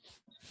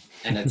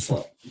 And it's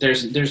like,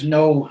 there's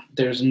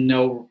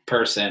no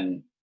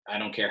person, I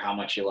don't care how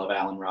much you love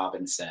Allen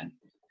Robinson,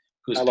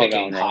 who's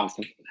picking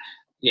Hopkins.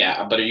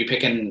 Yeah, but are you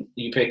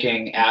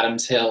picking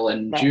Adams, Hill,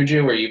 and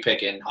Juju, or are you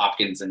picking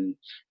Hopkins and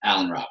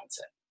Allen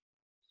Robinson?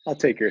 I'll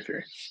take your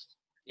three.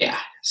 Yeah,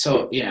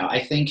 so I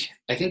think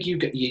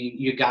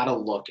you got to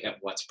look at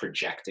what's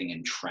projecting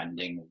and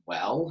trending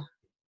well,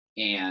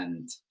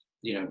 and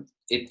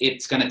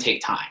it's going to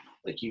take time.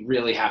 Like, you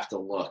really have to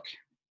look,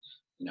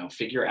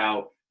 figure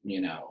out,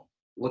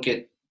 look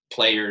at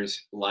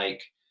players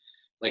like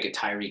a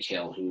Tyreek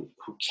Hill who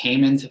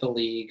came into the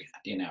league,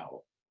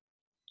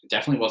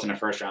 definitely wasn't a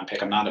first round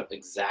pick. I'm not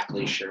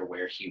exactly sure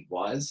where he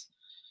was,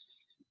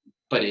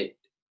 but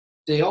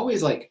they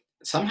always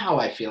somehow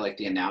I feel like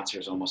the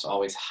announcers almost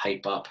always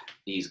hype up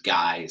these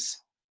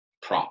guys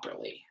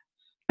properly.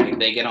 Like,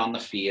 they get on the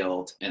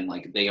field and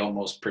they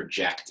almost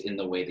project in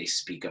the way they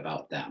speak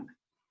about them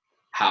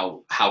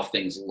how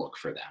things look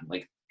for them.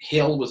 Like,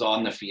 Hill was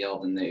on the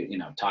field and they,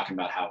 talking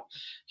about how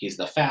he's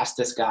the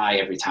fastest guy.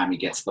 Every time he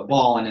gets the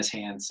ball in his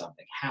hands,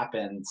 something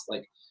happens.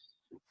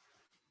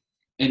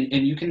 And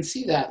you can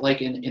see that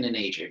in an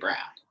A.J. Brown.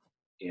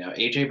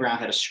 A.J. Brown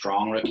had a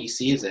strong rookie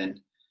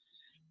season.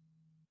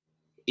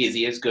 Is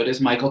he as good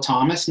as Michael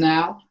Thomas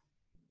now?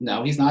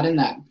 No, he's not in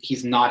that.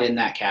 He's not in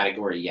that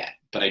category yet.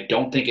 But I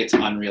don't think it's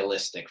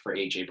unrealistic for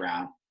A.J.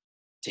 Brown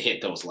to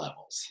hit those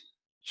levels.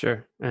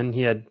 Sure. And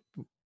he had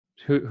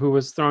who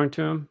was throwing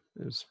to him?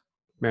 It was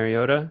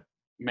Mariota.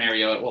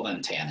 Well,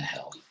 then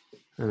Tannehill.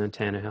 And then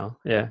Tannehill.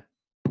 Yeah.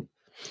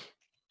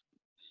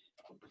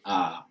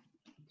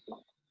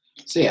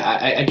 So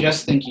yeah, I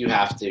just think you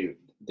have to.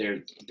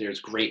 There's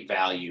great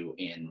value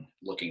in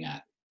looking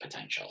at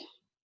potential.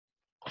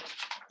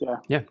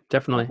 Yeah,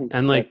 definitely.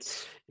 And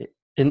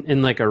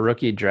in a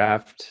rookie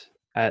draft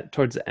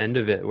towards the end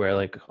of it,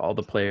 where all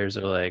the players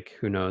are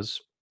who knows,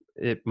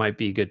 it might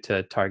be good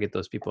to target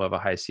those people who have a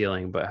high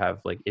ceiling but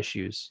have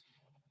issues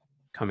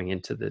coming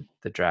into the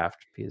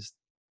draft, because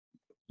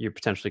you're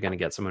potentially going to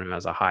get someone who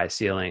has a high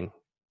ceiling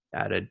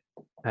at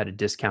a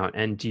discount,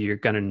 and you're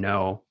going to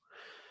know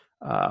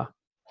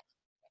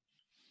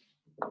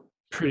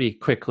pretty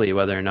quickly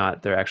whether or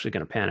not they're actually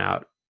going to pan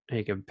out, and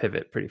you can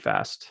pivot pretty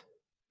fast.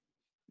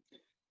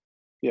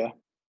 Yeah,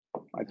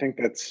 I think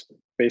that's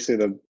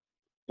basically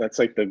that's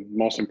like the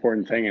most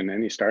important thing in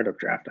any startup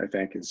draft. I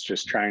think is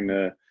just trying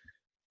to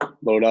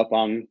load up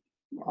on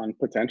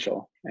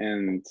potential.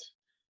 And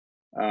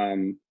I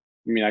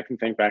mean, I can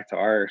think back to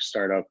our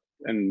startup,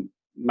 and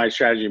my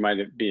strategy might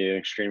be an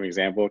extreme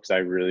example because I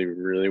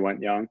really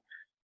went young.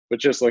 But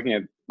just looking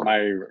at my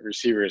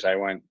receivers, I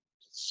went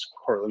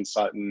Cortland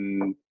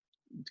Sutton,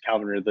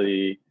 Calvin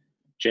Ridley,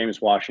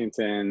 James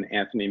Washington,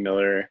 Anthony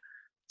Miller.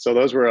 So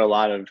those were a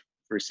lot of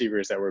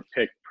receivers that were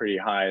picked pretty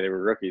high. They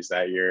were rookies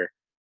that year.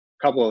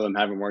 A couple of them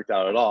haven't worked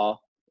out at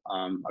all.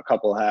 A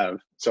couple have.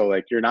 So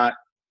like you're not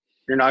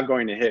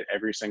going to hit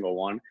every single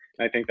one.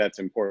 And I think that's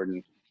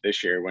important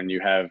this year when you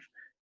have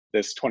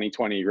this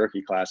 2020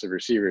 rookie class of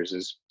receivers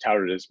is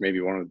touted as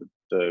maybe one of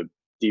the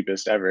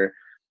deepest ever.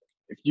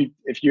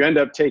 If you end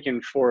up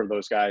taking 4 of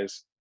those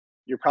guys,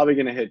 you're probably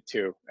going to hit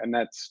 2, and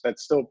that's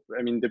still,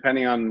 I mean,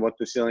 depending on what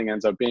the ceiling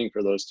ends up being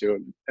for those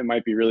 2, it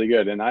might be really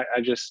good. And I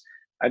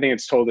think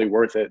it's totally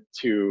worth it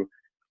to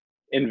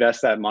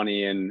invest that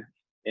money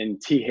in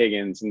T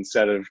Higgins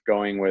instead of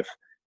going with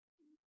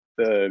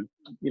the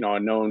a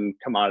known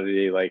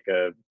commodity like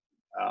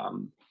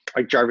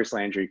Jarvis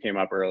Landry came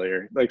up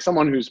earlier, like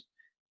someone who's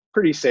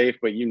pretty safe,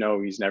 but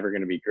he's never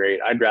going to be great.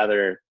 I'd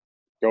rather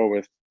go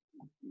with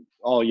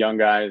all young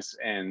guys,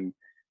 and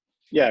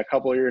a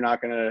couple you're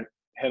not going to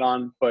hit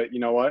on, but you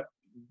know what?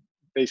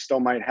 They still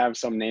might have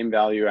some name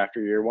value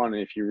after year 1.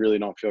 And if you really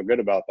don't feel good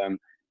about them,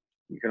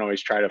 you can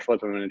always try to flip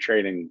them in a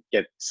trade and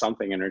get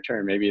something in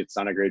return. Maybe it's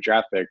not a great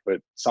draft pick, but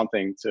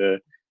something to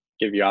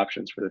give you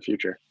options for the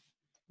future.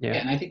 Yeah,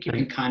 and I think you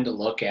can kind of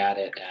look at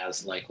it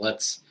as like,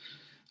 let's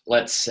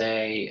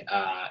say,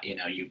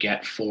 you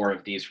get 4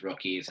 of these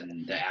rookies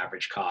and the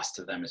average cost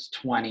of them is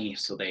 20.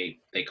 So they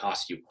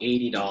cost you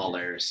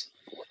 $80.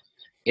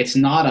 It's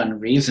not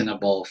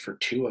unreasonable for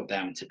 2 of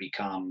them to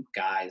become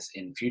guys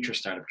in future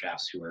startup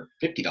drafts who are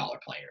 $50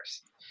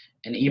 players.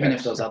 And even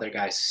if those other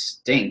guys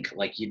stink,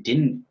 like you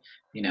didn't,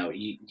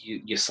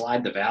 you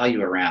slide the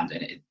value around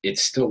and it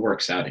still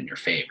works out in your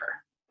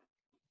favor.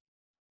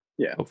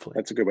 Yeah, hopefully.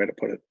 That's a good way to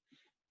put it.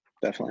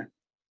 Definitely.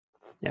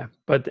 Yeah,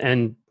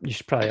 and you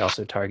should probably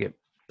also target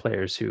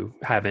players who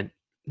haven't,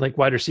 like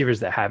wide receivers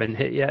that haven't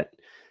hit yet,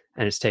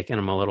 and it's taken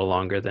them a little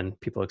longer than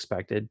people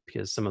expected,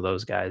 because some of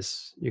those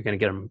guys, you're going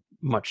to get them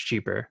much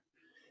cheaper.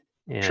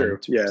 And True.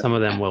 Yeah. Some of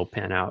them will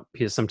pan out,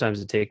 because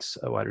sometimes it takes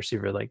a wide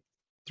receiver like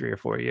 3 or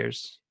 4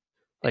 years.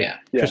 Like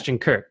Christian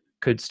Kirk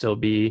could still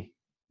be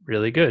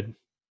really good.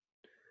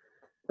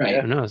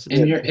 Right. Who knows?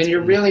 And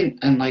you're really,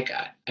 and like,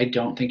 I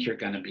don't think you're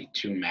going to be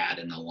too mad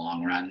in the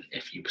long run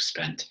if you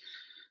spent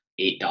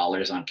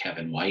 $8 on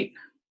Kevin White.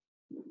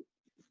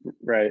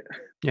 Right.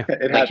 Yeah.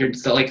 It like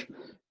happens. you're like,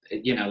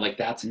 like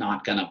that's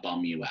not going to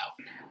bum you out.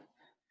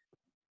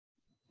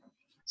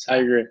 So. I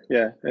agree.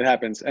 Yeah, it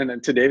happens. And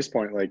then to Dave's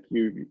point, like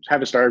you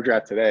have a startup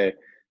draft today.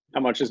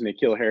 How much is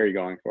N'Keal Harry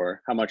going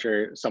for? How much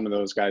are some of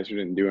those guys who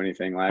didn't do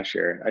anything last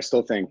year? I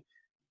still think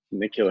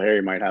N'Keal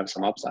Harry might have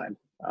some upside.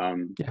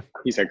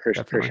 He's had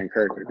Christian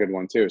Kirk, a good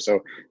one too. So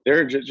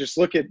there, just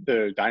look at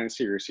the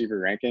Dynasty receiver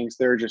rankings.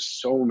 There are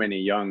just so many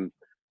young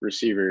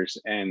receivers,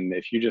 and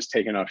if you just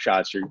take enough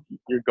shots,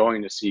 you're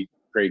going to see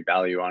great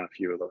value on a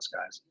few of those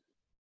guys.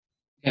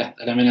 Yeah,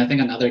 and I mean, I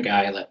think another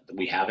guy that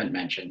we haven't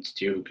mentioned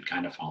too, who could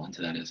kind of fall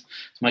into that is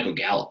Michael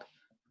Gallup.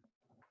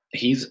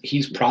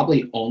 He's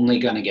probably only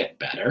going to get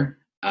better.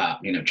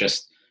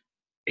 Just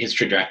his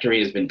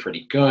trajectory has been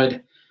pretty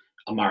good.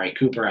 Amari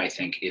Cooper, I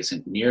think,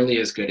 isn't nearly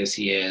as good as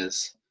he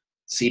is.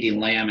 CeeDee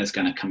Lamb is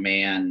going to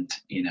command,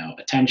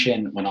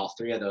 attention when all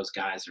 3 of those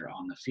guys are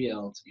on the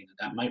field.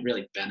 That might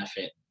really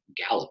benefit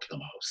Gallup the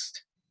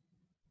most.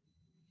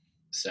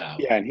 So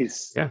yeah,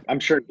 and I'm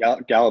sure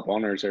Gallup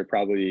owners are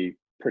probably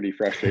pretty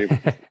frustrated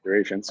with the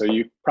situation. So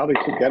you probably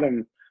could get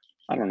him.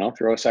 I don't know,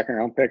 throw a 2nd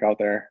round pick out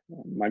there.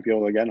 Might be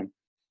able to get him.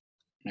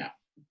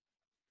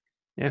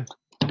 Yeah,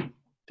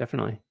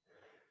 definitely.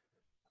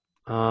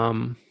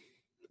 All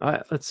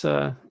right, let's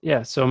so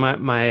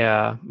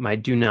my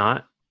do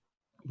not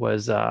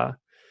was I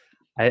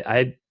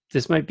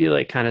this might be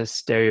like kind of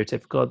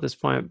stereotypical at this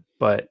point,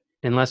 but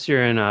unless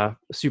you're in a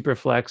super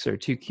flex or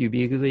 2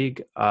 QB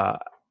league, I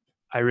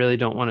really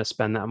don't want to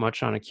spend that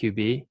much on a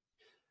QB.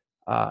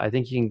 I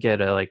think you can get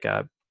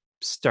a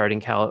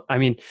starting I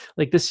mean,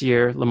 like this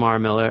year, Lamar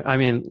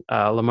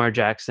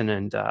Jackson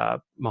and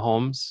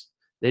Mahomes,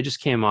 they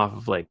just came off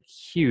of like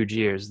huge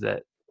years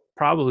that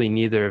probably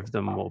neither of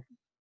them will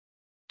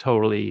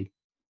totally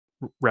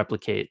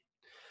replicate.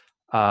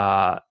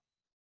 I'm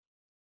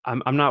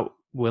not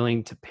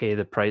willing to pay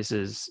the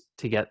prices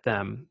to get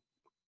them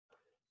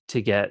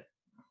to get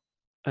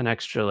an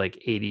extra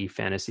like 80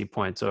 fantasy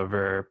points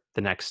over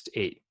the next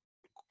 8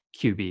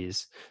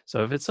 QBs.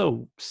 So if it's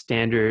a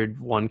standard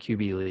 1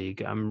 QB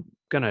league, I'm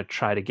going to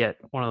try to get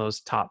one of those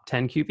top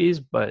 10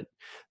 QBs, but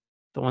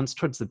the ones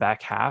towards the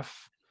back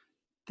half,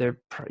 you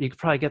could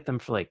probably get them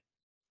for like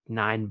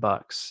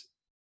 $9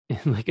 in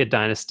like a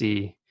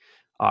Dynasty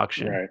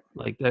auction. Right.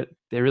 Like that,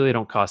 they really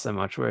don't cost that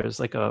much. Whereas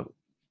like a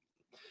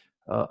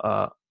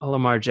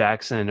Lamar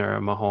Jackson or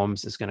a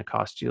Mahomes is going to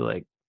cost you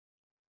like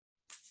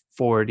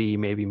 40,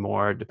 maybe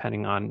more,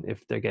 depending on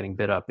if they're getting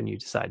bid up and you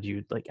decide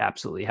you like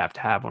absolutely have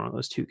to have one of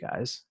those two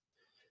guys.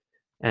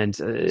 And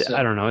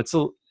I don't know, it's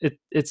a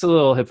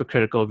little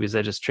hypocritical because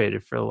I just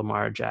traded for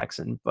Lamar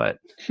Jackson, but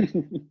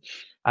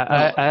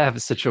I have a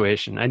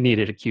situation. I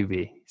needed a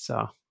QB,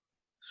 so.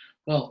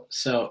 Well,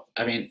 so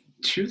I mean,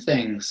 two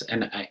things,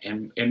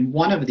 and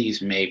one of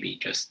these may be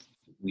just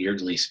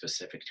weirdly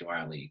specific to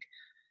our league.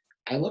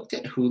 I looked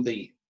at who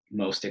the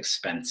most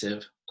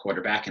expensive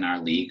quarterback in our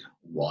league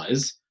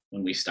was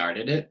when we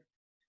started it.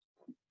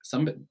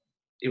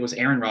 It was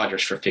Aaron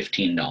Rodgers for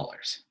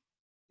 $15.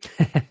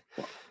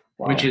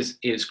 Wow. Which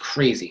is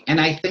crazy.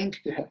 And I think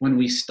when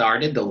we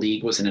started, the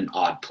league was in an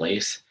odd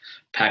place.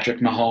 Patrick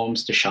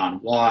Mahomes,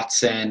 Deshaun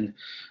Watson,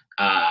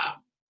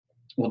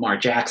 Lamar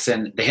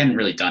Jackson, they hadn't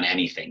really done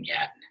anything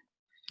yet.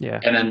 Yeah.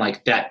 And then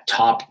like that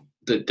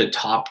the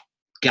top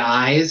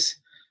guys,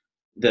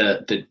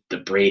 the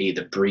Brady,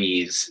 the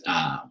Breeze,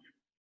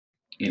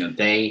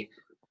 we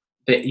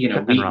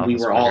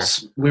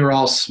were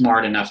all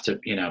smart enough to,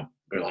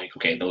 we're like,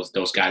 okay,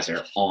 those guys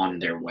are on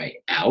their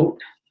way out.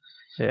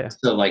 Yeah.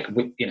 So like,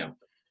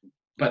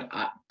 but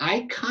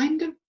I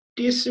kind of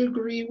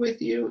disagree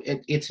with you.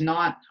 It's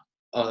not,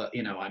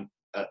 I'm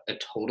a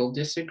total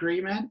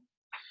disagreement.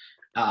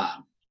 I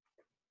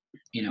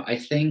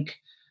think,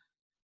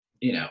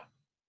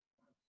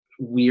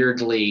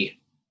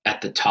 weirdly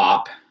at the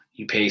top,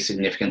 you pay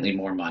significantly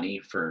more money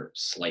for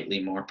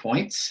slightly more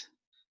points.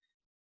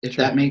 If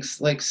Sure. that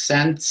makes like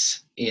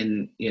sense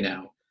you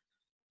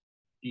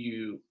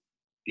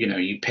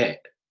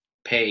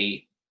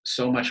pay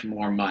so much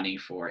more money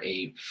for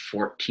a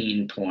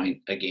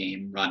 14-point a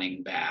game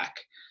running back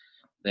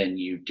than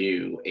you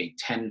do a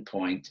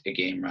 10-point a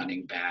game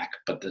running back.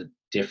 But the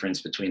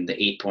difference between the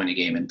 8-point a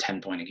game and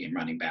 10-point a game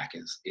running back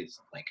is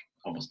like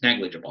almost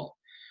negligible.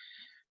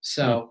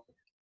 So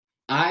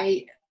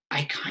I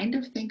kind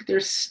of think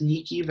there's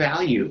sneaky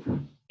value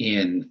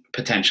in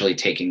potentially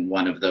taking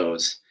one of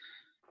those,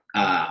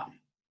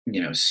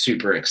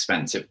 super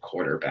expensive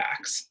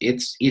quarterbacks.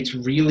 It's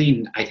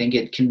really, I think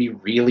it can be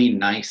really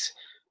nice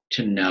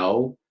to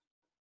know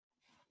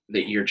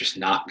that you're just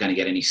not going to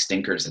get any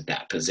stinkers at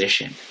that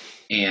position.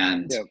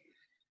 And,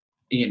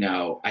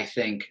 I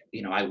think,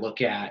 I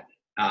look at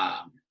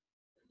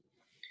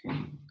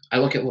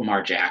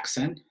Lamar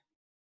Jackson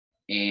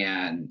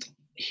and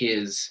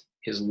his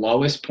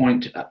lowest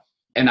point,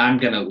 and I'm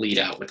going to lead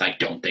out with, I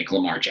don't think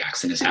Lamar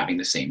Jackson is having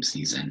the same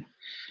season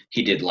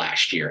he did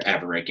last year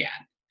ever again.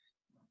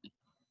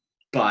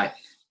 But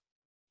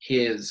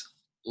his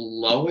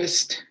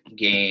lowest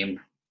game,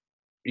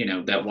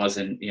 that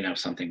wasn't,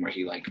 something where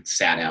he like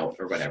sat out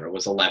or whatever,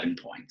 was 11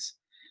 points.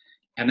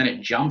 And then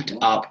it jumped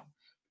up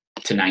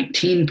to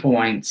 19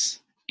 points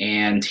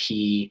and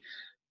he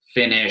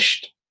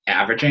finished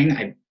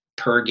averaging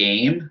per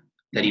game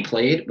that he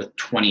played with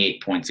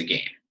 28 points a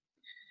game,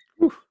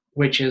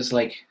 which is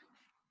like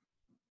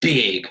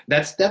big.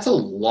 That's a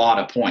lot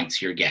of points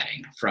you're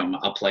getting from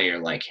a player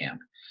like him.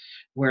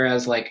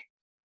 Whereas like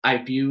I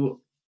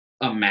view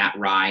a Matt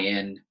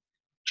Ryan,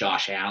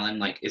 Josh Allen,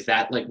 like, is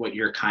that like what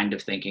you're kind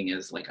of thinking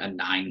is like a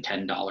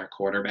 $9-10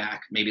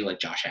 quarterback? Maybe like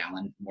Josh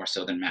Allen more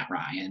so than Matt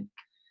Ryan.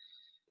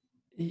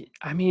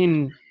 I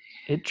mean,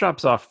 it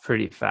drops off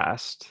pretty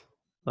fast.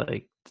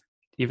 Like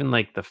even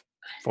like the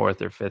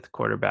fourth or fifth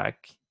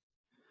quarterback.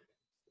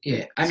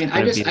 Yeah. I mean,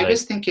 I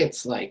just think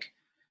it's like,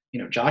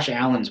 Josh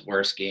Allen's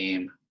worst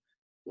game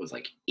was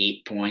like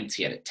 8 points.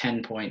 He had a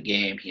 10-point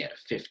game. He had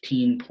a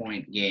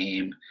 15-point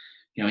game,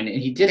 and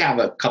he did have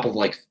a couple of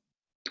like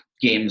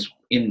games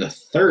in the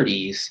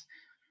 30s,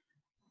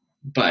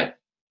 but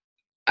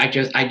I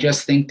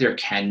just think there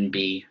can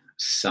be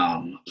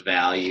some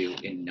value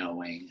in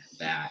knowing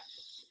that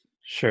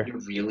sure you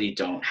really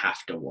don't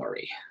have to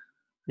worry.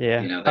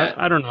 Yeah. That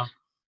I don't know.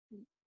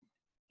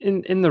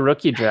 In the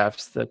rookie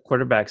drafts, the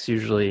quarterbacks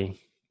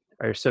usually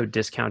are so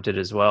discounted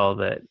as well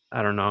that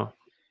I don't know.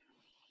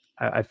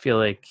 I feel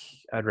like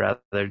I'd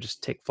rather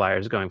just take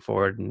flyers going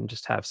forward and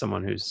just have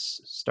someone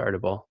who's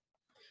startable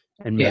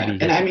and maybe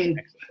and I mean,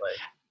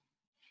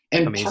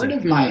 and amazing.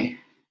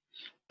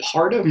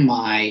 part of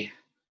my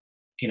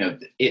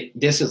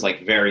this is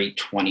like very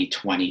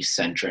 2020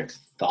 centric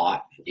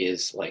thought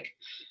is like,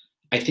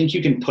 I think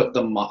you can put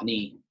the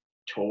money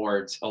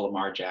towards a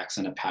Lamar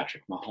Jackson, a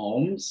Patrick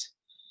Mahomes,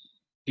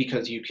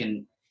 because you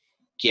can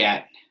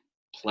get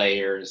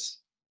players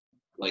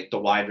like the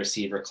wide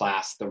receiver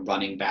class, the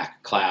running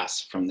back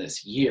class from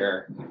this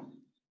year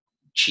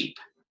cheap.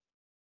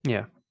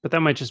 Yeah, but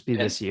that might just be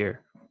this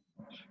year.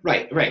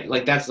 Right.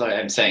 Like that's what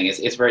I'm saying.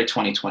 It's very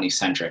 2020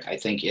 centric. I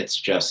think it's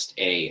just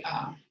a,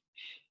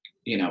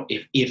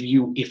 if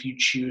you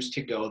choose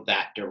to go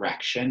that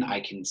direction, I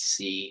can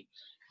see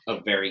a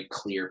very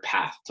clear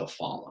path to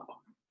follow.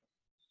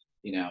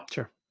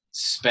 Sure.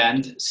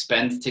 spend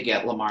to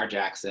get Lamar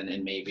Jackson,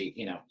 and maybe,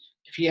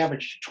 if he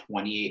averaged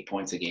 28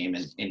 points a game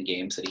in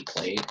games that he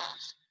played,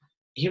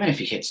 even if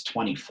he hits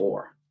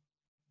 24,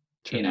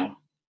 Sure.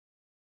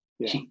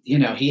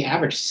 he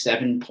averaged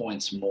 7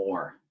 points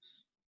more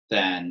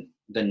than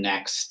the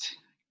next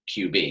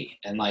QB,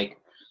 and like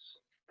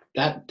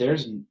that,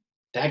 there's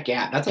that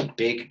gap. That's a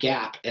big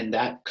gap, and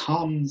that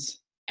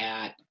comes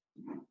at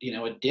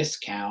a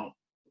discount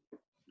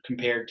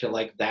compared to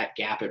like that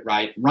gap at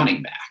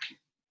running back.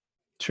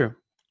 True.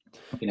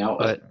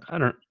 But I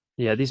don't.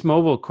 Yeah, these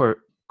mobile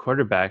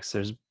quarterbacks,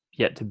 there's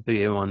yet to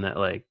be one that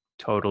like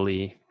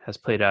totally has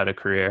played out a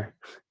career.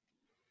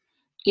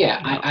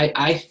 Yeah,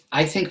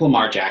 I think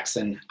Lamar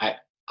Jackson.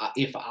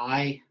 If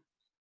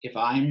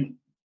I'm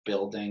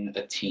building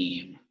a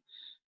team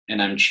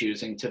and I'm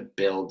choosing to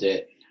build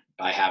it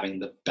by having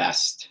the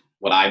best,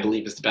 what I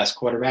believe is the best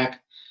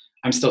quarterback,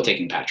 I'm still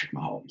taking Patrick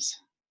Mahomes.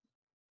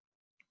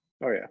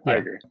 Oh yeah, I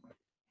agree.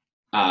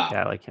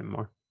 I like him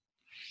more.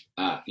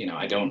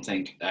 I don't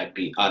think I'd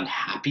be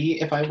unhappy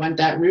if I went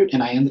that route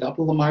and I ended up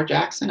with Lamar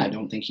Jackson. I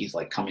don't think he's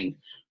like coming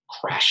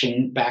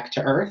crashing back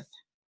to earth.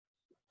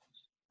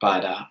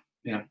 But I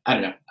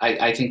don't know.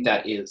 I think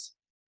that is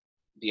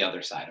the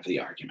other side of the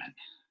argument.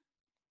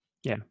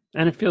 Yeah,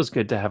 and it feels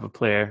good to have a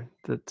player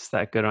that's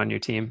that good on your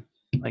team.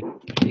 Like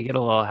you get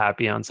a little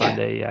happy on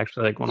Sunday. You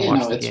actually like want to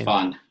watch the it's game.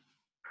 Fun.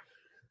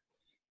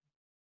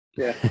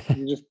 Yeah,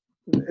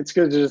 it's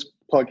good to just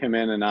plug him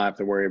in and not have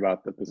to worry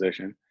about the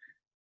position,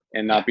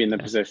 and not be in the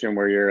position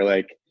where you're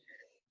like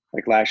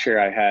last year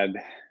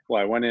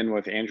I went in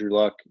with Andrew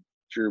Luck,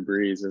 Drew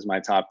Brees as my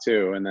top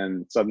two, and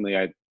then suddenly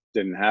I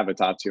didn't have a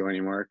top two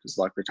anymore because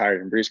Luck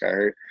retired and Brees got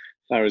hurt.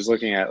 I was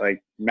looking at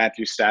like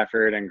Matthew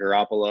Stafford and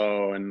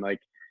Garoppolo, and like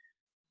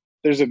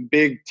there's a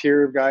big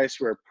tier of guys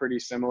who are pretty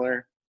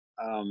similar.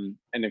 And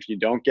if you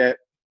don't get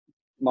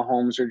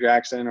Mahomes or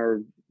Jackson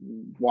or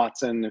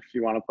Watson, if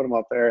you want to put them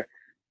up there,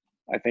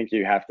 I think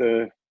you have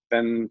to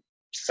then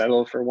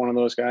settle for one of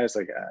those guys.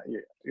 Like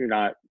you're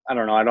not, I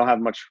don't know. I don't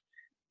know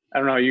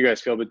how you guys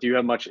feel, but do you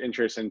have much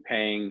interest in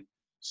paying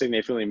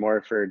significantly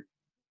more for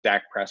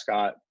Dak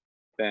Prescott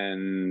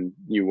than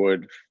you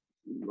would,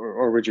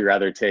 or would you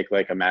rather take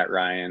like a Matt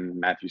Ryan,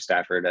 Matthew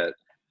Stafford at,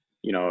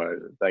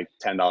 like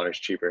 $10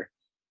 cheaper?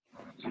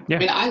 Yeah. I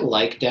mean, I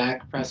like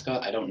Dak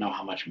Prescott. I don't know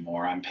how much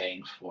more I'm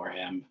paying for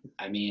him.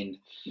 I mean,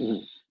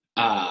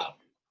 I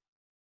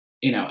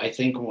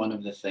think one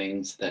of the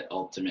things that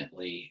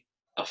ultimately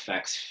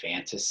affects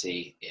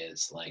fantasy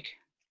is like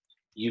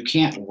you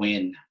can't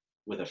win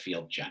with a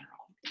field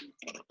general,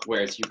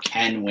 whereas you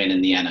can win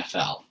in the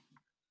NFL.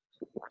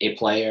 A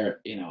player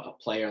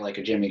like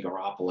a Jimmy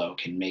Garoppolo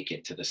can make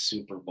it to the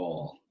Super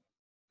Bowl.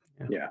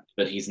 Yeah,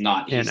 but he's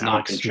not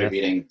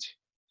contributing.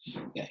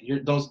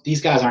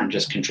 These guys aren't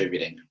just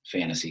contributing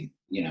fantasy,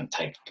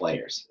 type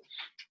players.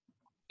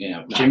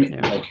 Jimmy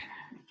like.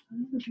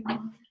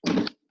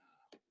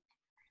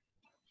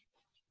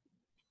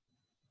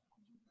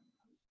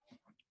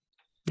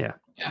 Yeah.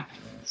 Yeah.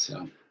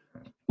 So.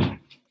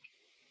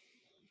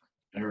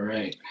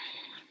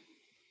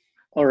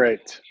 All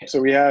right. So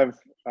we have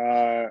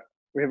a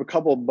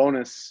couple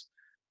bonus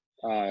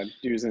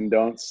do's and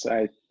don'ts.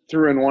 I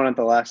threw in one at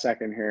the last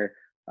second here.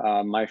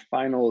 My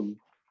final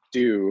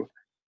do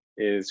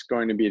is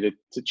going to be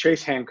to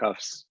chase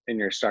handcuffs in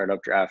your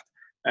startup draft.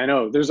 I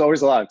know there's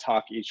always a lot of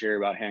talk each year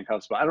about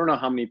handcuffs, but I don't know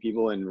how many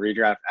people in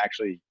redraft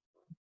actually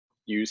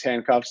use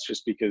handcuffs,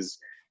 just because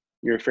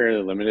you're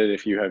fairly limited.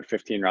 If you have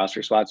 15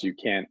 roster spots, you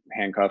can't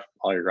handcuff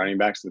all your running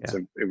backs.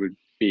 It would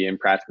be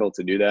impractical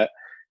to do that.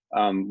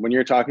 When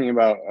you're talking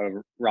about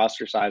a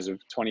roster size of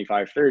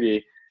 25,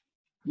 30,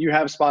 you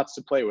have spots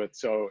to play with.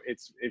 So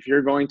if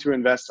you're going to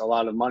invest a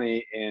lot of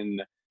money in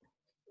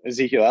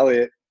Ezekiel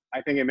Elliott,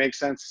 I think it makes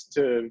sense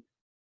to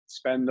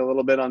spend a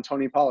little bit on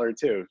Tony Pollard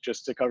too,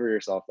 just to cover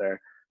yourself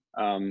there.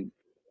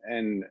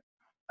 And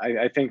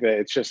I think that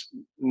it's just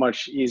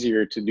much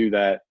easier to do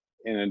that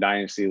in a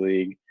dynasty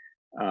league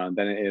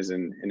than it is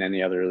in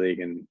any other league.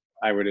 And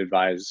I would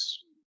advise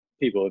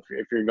people,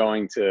 if you're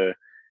going to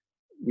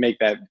make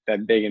that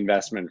big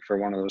investment for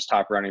one of those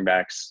top running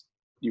backs,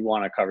 you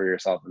want to cover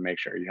yourself and make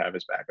sure you have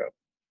his backup.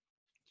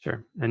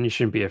 Sure. And you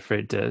shouldn't be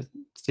afraid to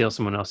steal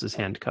someone else's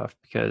handcuff,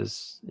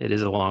 because it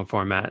is a long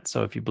format.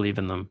 So if you believe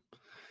in them,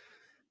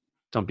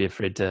 don't be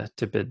afraid to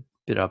bid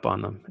up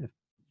on them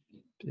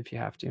if you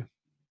have to.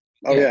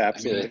 Oh yeah,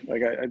 absolutely.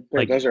 I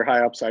think those are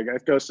high upside.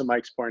 It goes to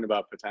Mike's point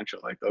about potential.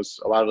 Like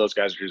a lot of those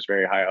guys are just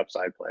very high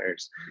upside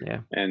players.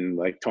 Yeah. And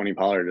like Tony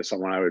Pollard is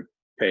someone I would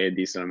pay a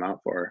decent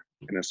amount for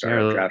in a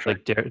startup draft.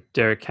 Like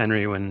Derrick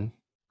Henry when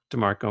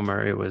DeMarco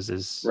Murray was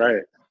his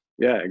right.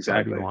 Yeah,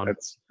 exactly.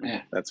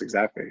 RB1. That's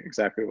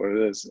exactly what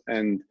it is.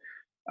 And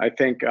I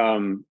think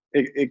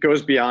it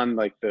goes beyond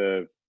like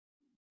the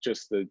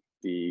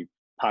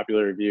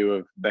popular view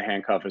of the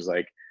handcuff is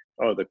like,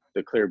 oh,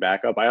 the clear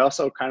backup. I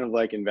also kind of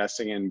like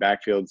investing in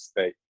backfields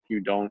that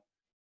you don't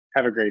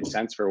have a great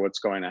sense for what's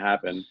going to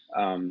happen.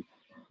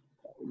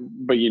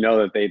 But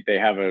that they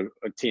have a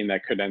team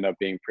that could end up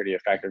being pretty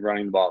effective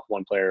running the ball if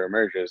one player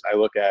emerges. I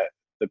look at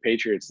the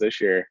Patriots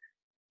this year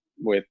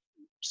with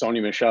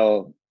Sony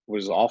Michel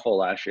was awful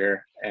last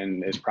year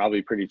and is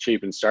probably pretty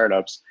cheap in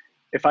startups.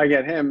 If I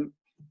get him,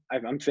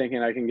 I'm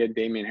thinking I can get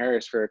Damian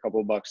Harris for a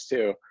couple bucks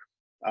too,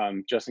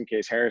 just in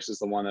case Harris is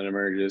the one that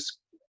emerges.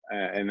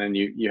 And then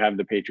you have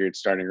the Patriots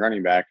starting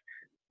running back.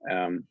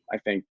 I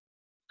think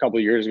a couple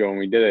of years ago when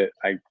we did it,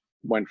 I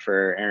went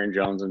for Aaron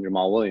Jones and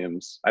Jamal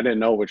Williams. I didn't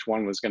know which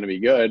one was going to be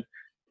good,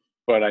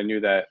 but I knew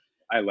that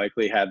I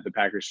likely had the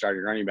Packers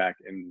starting running back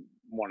in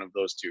one of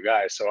those two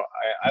guys. So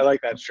I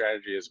like that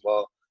strategy as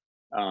well.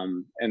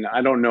 And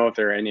I don't know if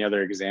there are any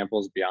other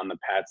examples beyond the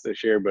Pats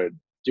this year, but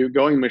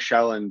going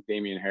Michelle and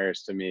Damian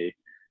Harris to me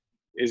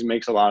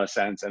makes a lot of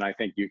sense. And I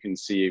think you can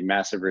see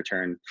massive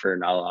return for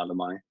not a lot of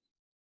money.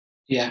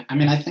 Yeah. I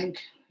mean, I think,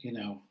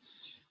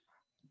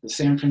 the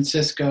San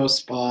Francisco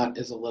spot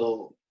is a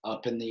little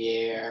up in the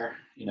air.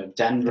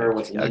 Denver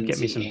with Lindsey get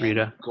me some and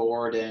Breida.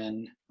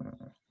 Gordon.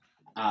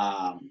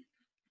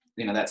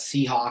 That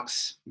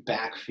Seahawks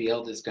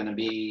backfield is going to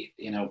be,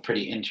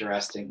 pretty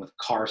interesting with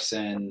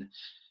Carson,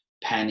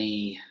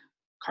 Penny,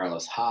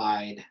 Carlos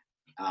Hyde.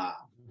 I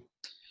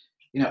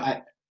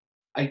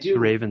do. The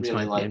Ravens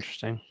really might be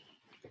interesting.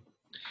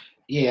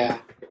 Yeah,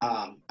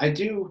 I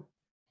do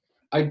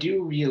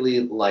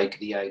really like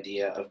the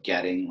idea of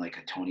getting like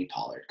a Tony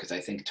Pollard, because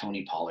I think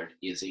Tony Pollard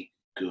is a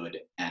good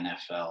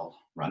NFL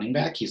running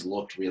back. He's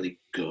looked really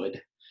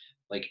good.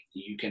 Like,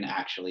 you can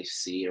actually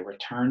see a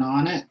return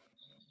on it.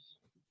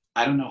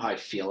 I don't know how I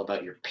feel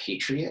about your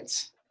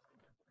Patriots.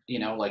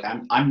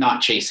 I'm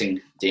not chasing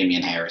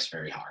Damian Harris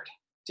very hard.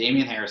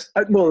 Damian Harris.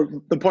 Well,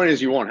 the point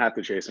is you won't have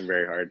to chase him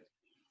very hard.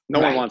 No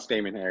Right. one wants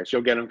Damian Harris.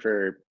 You'll get him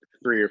for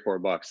 $3 or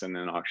 $4 in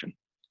an auction.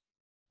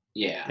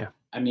 Yeah.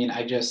 I mean,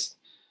 I just,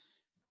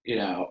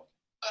 I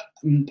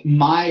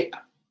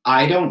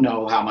don't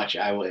know how much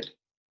I would,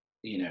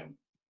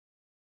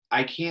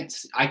 I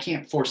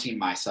can't foresee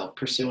myself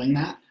pursuing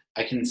that.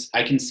 I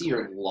can see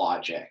your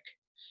logic.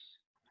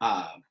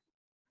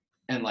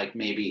 And like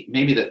maybe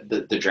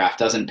the draft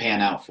doesn't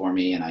pan out for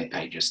me, and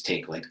I just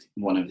take like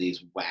one of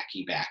these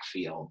wacky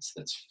backfields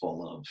that's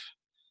full of,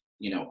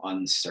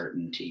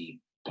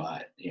 uncertainty.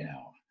 But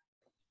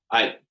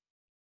I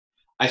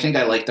think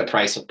I like the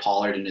price of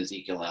Pollard and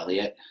Ezekiel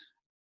Elliott,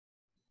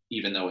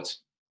 even though it's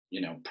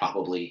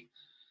probably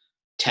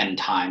 10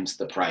 times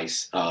the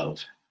price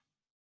of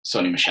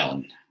Sony Michel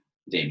and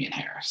Damian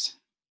Harris.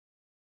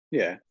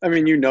 Yeah, I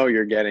mean,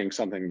 you're getting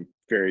something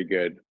very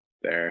good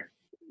there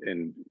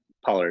in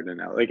Pollard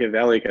and Elliott. Like, if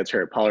Elliott gets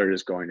hurt, Pollard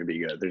is going to be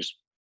good. There's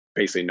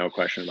basically no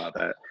question about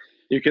that.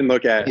 You can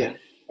look at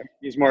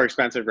he's more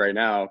expensive right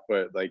now,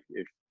 but like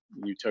if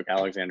you took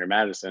Alexander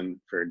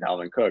Madison for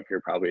Dalvin Cook,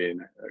 you're probably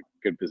in a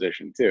good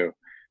position too.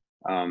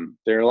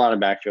 There are a lot of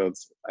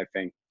backfields, I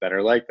think, that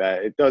are like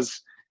that. It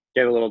does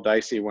get a little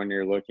dicey when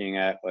you're looking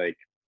at like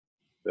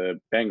the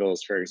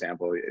Bengals, for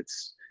example.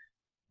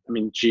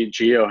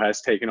 Gio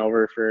has taken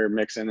over for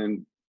Mixon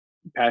in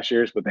past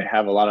years, but they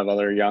have a lot of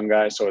other young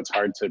guys, so it's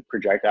hard to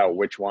project out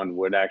which one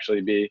would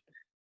actually be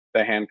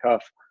the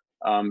handcuff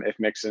if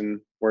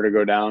Mixon were to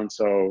go down.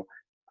 So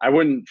I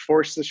wouldn't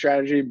force the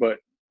strategy, but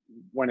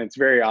when it's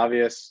very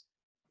obvious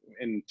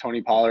in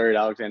Tony Pollard,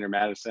 Alexander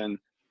Madison,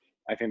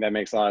 I think that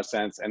makes a lot of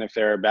sense. And if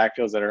there are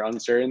backfields that are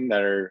uncertain,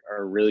 that are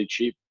really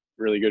cheap,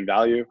 really good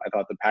value, I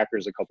thought the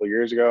Packers a couple of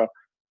years ago,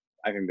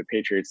 I think the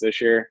Patriots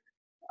this year,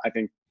 I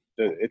think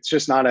it's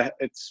just not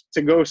it's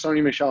to go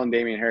Sony Michel and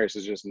Damian Harris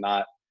is just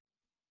not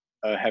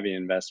a heavy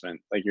investment.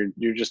 Like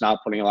you're just not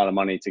putting a lot of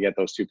money to get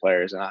those two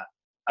players. And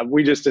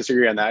we just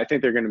disagree on that. I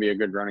think they're going to be a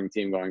good running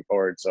team going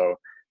forward. So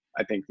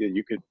I think that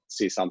you could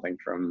see something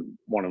from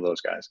one of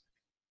those guys.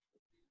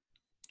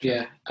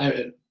 Yeah,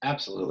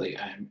 absolutely.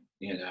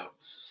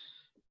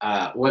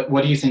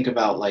 What do you think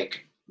about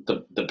like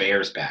the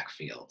Bears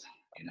backfield?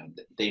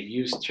 They've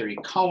used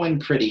Tariq Cohen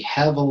pretty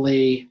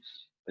heavily,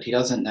 but he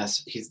doesn't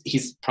necessarily.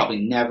 He's probably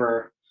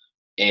never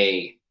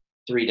a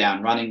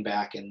 3-down running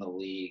back in the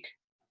league.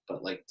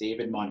 But like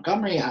David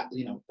Montgomery,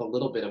 the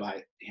little bit of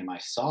him I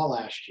saw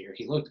last year,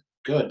 he looked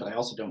good, but I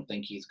also don't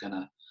think he's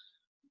gonna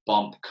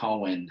bump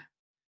Cohen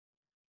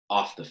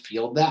off the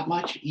field that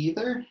much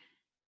either.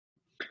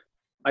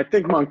 I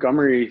think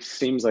Montgomery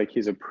seems like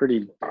he's a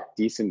pretty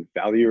decent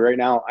value right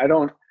now.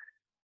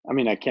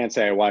 I can't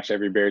say I watched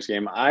every Bears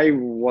game. I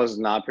was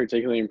not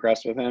particularly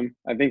impressed with him.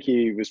 I think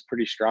he was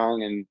pretty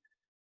strong and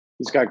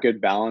he's got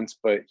good balance,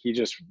 but he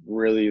just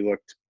really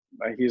looked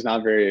like he's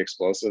not very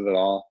explosive at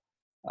all.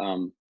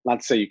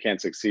 Not to say you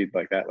can't succeed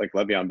like that. Like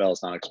Le'Veon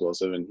Bell's not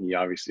explosive, and he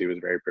obviously was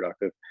very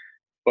productive.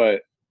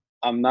 But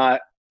I'm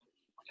not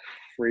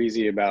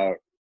crazy about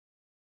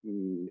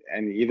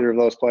either of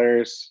those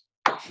players,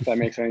 if that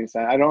makes any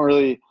sense. I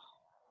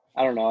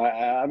don't know.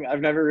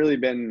 I've never really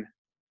been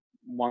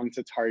one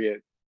to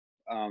target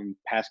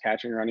pass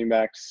catching running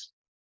backs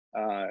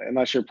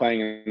unless you're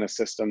playing in a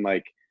system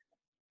like,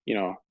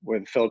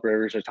 with Phillip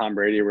Rivers or Tom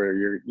Brady,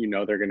 where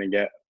they're going to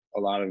get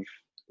a lot of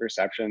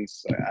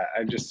receptions.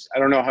 I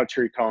don't know how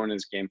Tariq Cohen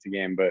is game to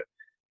game, but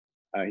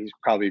he's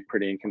probably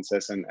pretty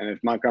inconsistent. And if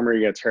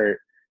Montgomery gets hurt,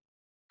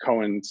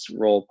 Cohen's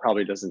role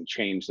probably doesn't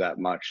change that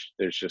much.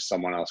 There's just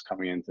someone else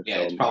coming in to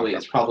fill.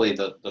 It's probably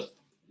the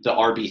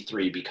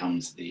RB3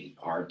 becomes the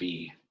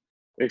RB.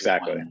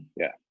 Exactly. One.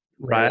 Yeah.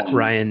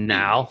 Ryan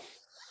Nall.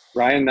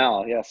 Ryan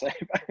Nall, yes.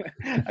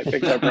 I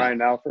picked up Ryan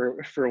Nall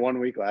for 1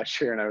 week last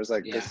year, and I was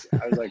like, this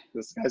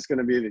is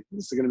gonna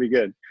be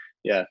good.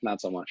 Yeah, not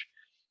so much.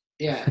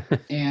 Yeah,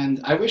 and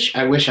I wish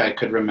I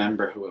could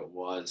remember who it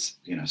was,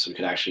 so we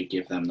could actually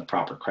give them the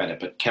proper credit.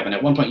 But Kevin,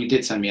 at one point you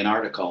did send me an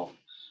article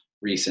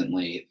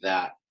recently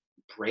that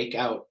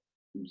breakout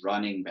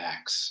running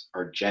backs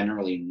are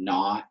generally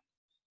not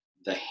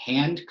the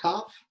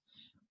handcuff.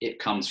 It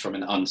comes from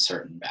an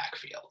uncertain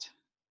backfield.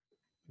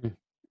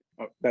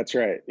 Oh, that's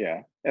right.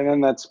 Yeah. And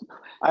then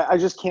I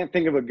just can't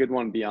think of a good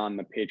one beyond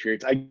the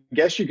Patriots. I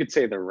guess you could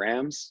say the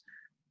Rams,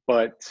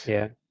 but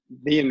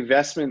the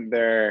investment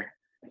there,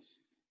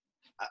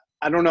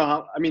 I don't know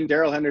how. I mean,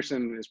 Darrell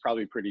Henderson is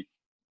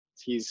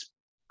he's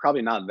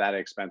probably not that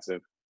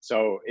expensive.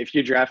 So if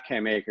you draft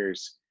Cam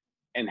Akers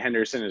and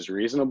Henderson is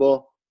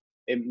reasonable,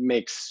 it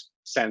makes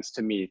sense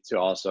to me to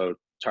also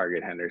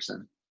target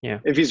Henderson. Yeah,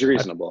 if he's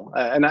reasonable,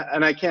 and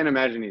I can't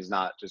imagine he's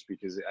not, just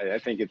because I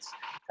think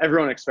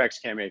everyone expects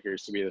Cam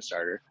Akers to be the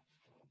starter.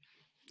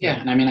 Yeah,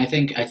 and I mean, I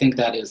think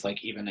that is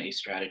like even a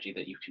strategy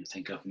that you can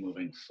think of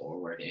moving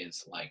forward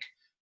is like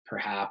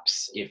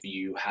perhaps if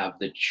you have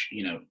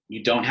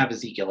you don't have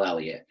Ezekiel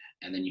Elliott,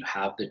 and then you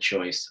have the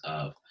choice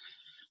of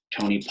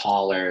Tony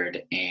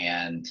Pollard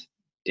and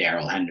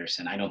Darrell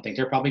Henderson. I don't think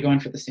they're probably going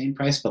for the same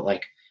price, but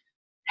like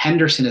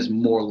Henderson is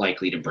more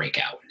likely to break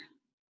out.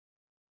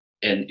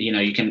 And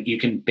you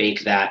can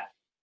bake that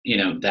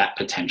that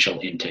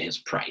potential into his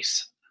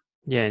price.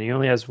 Yeah, and he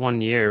only has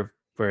 1 year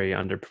where he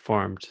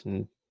underperformed,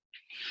 and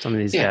some of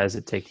these guys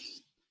it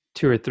takes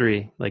 2 or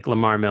 3, like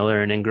Lamar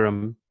Miller and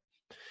Ingram.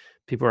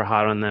 People are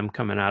hot on them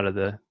coming out of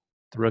the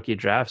rookie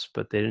drafts,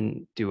 but they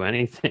didn't do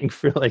anything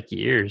for like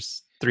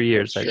years, 3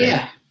 years. I think.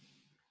 Yeah,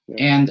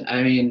 and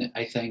I mean,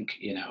 I think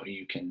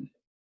you can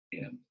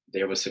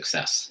there was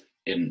success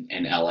in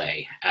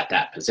LA at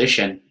that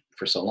position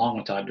for so long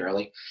with Todd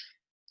Gurley.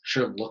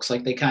 Sure, looks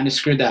like they kind of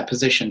screwed that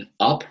position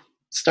up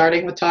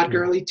starting with Todd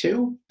Gurley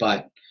too,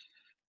 but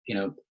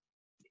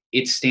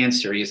it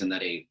stands to reason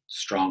that a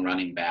strong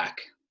running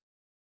back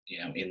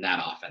in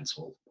that offense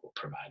will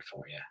provide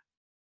for you.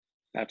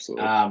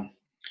 Absolutely.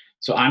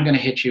 So I'm going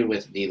to hit you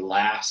with the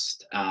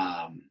last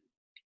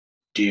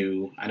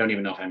do. I don't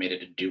even know if I made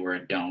it a do or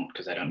a don't,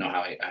 because I don't know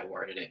how I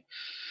worded it,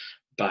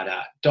 but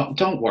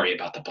don't worry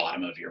about the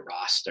bottom of your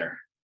roster.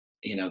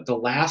 The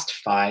last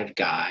 5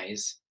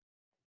 guys.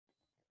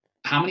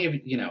 How many of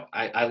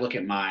I look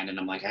at mine and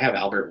I'm like, I have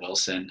Albert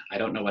Wilson. I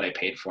don't know what I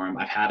paid for him.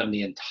 I've had him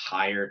the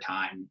entire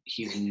time.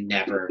 He's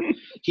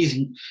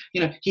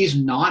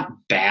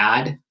not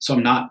bad.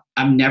 So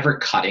I'm never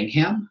cutting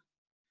him.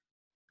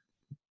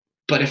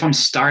 But if I'm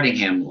starting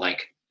him,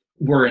 like,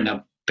 we're in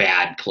a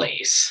bad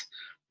place.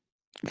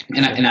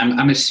 And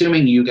I'm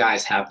assuming you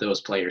guys have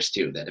those players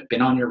too that have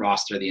been on your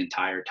roster the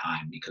entire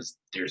time, because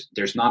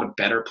there's not a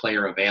better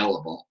player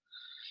available,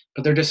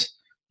 but they're just,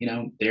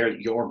 they're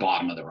your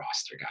bottom of the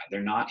roster guy.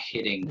 They're not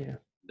hitting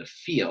the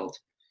field.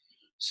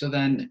 So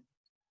then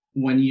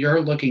when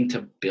you're looking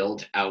to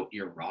build out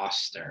your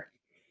roster,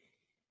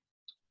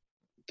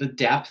 the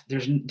depth,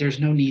 there's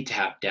no need to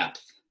have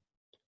depth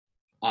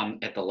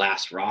at the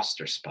last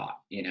roster spot.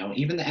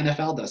 Even the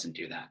NFL doesn't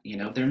do that.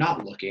 They're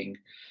not looking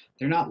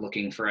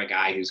for a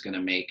guy who's going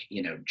to make,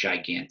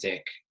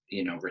 gigantic,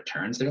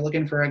 returns. They're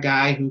looking for a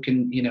guy who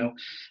can,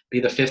 be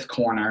the 5th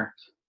corner,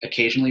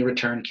 occasionally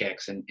return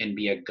kicks, and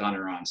be a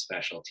gunner on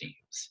special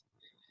teams.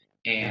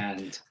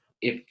 And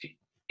if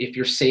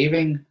you're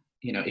saving,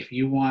 if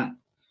you want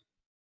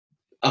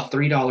a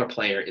 $3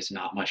 player is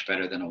not much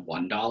better than a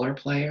 $1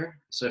 player.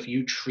 So if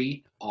you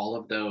treat all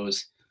of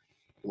those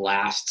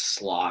last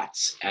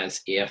slots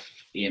as if,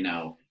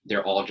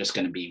 they're all just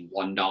going to be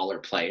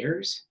 $1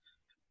 players,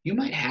 you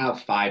might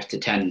have $5 to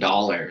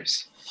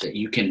 $10 that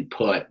you can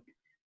put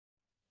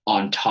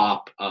on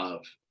top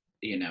of,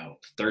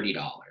 $30.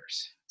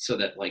 So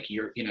that like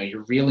you're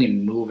really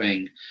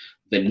moving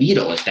the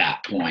needle at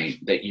that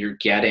point, that you're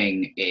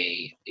getting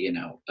a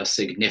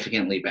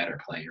significantly better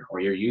player, or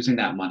you're using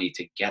that money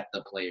to get the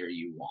player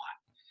you want.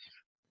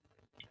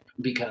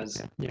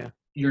 Because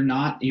you're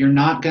not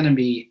going to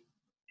be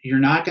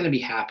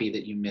happy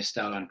that you missed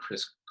out on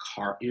Chris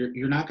Carson.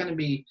 You're going to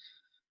be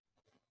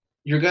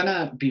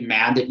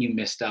mad that you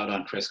missed out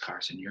on Chris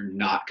Carson. You're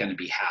not going to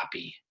be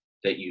happy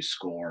that you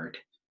scored,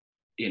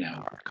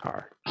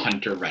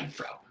 Hunter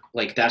Renfrow.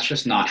 Like, that's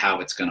just not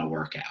how it's going to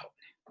work out.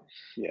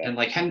 Yeah. And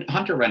like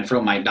Hunter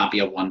Renfrow might not be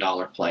a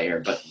 $1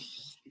 player, but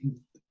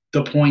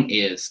the point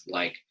is,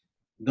 like,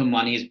 the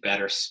money is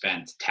better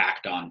spent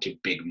tacked on to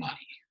big money.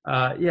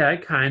 I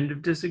kind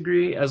of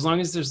disagree. As long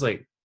as there's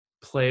like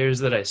players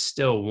that I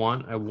still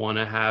want, I want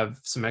to have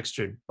some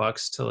extra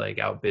bucks to like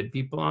outbid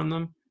people on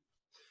them.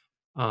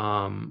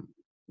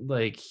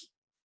 Like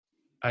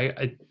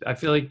I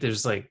feel like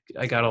there's like,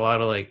 I got a lot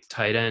of like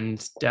tight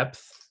end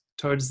depth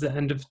towards the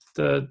end of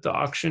the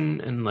auction,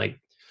 and like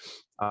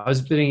I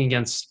was bidding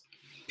against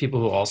people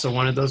who also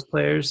wanted those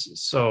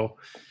players. So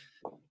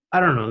I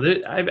don't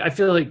know. I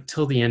feel like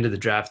till the end of the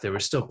draft, there were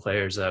still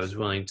players that I was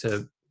willing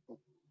to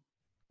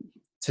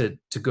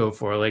go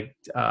for. Like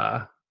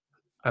I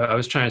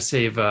was trying to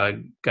save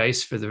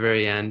Geis for the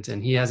very end,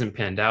 and he hasn't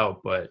panned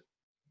out. But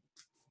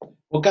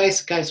well,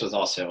 Geis was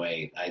also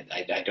I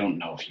don't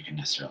know if you can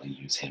necessarily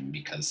use him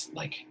because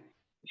like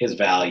his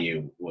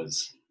value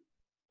was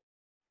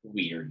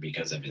weird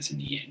because of his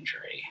knee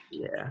injury.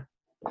 yeah,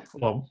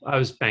 well, I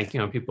was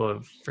banking on people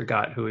who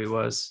forgot who he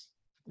was,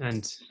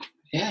 and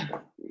yeah,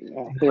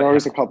 there are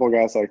always a couple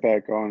guys like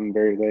that going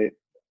very late.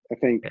 I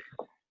think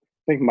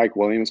Mike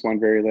Williams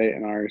went very late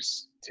in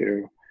ours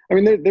too. I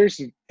mean,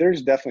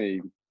 there's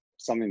definitely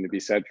something to be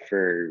said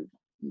for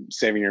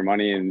saving your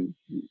money and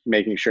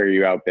making sure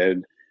you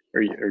outbid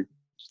or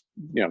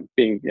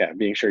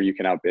being sure you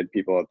can outbid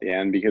people at the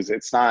end, because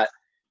it's not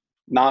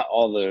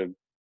all the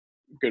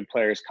good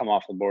players come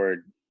off the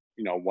board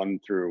 1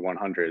 through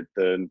 100.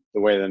 The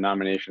way the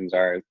nominations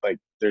are, like,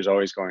 there's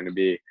always going to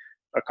be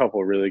a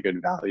couple really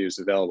good values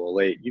available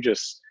late.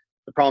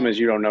 The problem is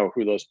you don't know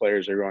who those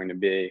players are going to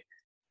be,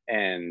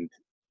 and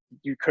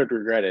you could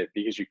regret it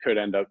because you could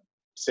end up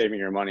saving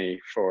your money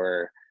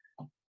for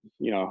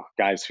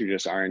guys who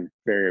just aren't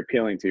very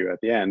appealing to you at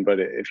the end. But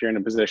if you're in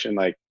a position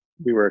like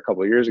we were a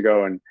couple of years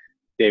ago, and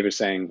Dave was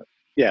saying,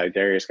 yeah,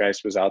 Darius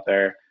Geis was out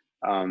there.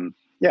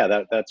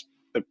 That's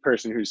the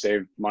person who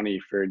saved money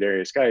for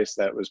Darius Geis.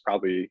 That was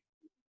probably,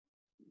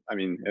 I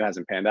mean, it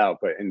hasn't panned out,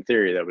 but in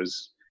theory, that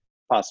was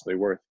possibly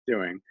worth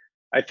doing.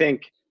 I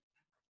think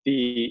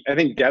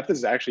depth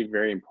is actually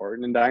very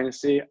important in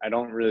Dynasty.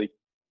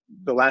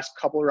 The last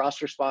couple of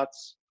roster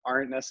spots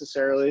aren't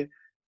necessarily,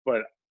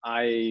 but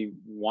I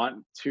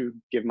want to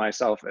give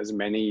myself as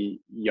many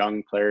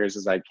young players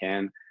as I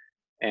can.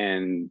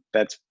 And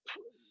that's,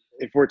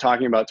 if we're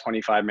talking about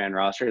 25-man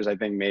rosters, I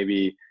think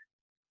maybe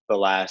the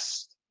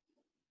last,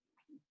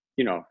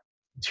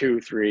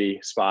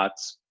 2-3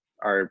 spots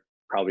are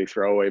probably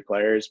throwaway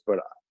players, but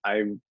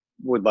I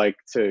would like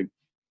to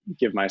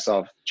give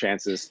myself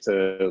chances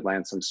to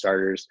land some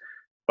starters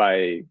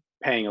by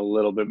paying a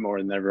little bit more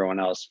than everyone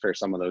else for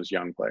some of those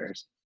young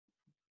players.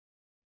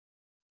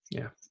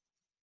 Yeah,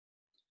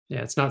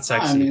 it's not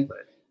sexy,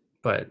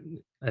 but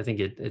I think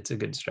it's a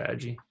good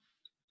strategy.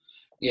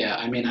 Yeah,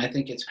 I mean, I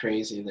think it's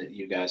crazy that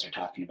you guys are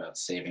talking about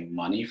saving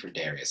money for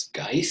Darius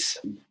Geis,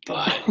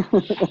 but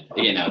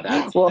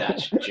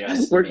that's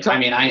just. I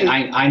mean,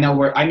 I know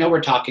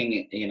we're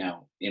talking,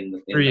 in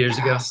the 3 years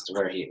past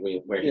ago, where he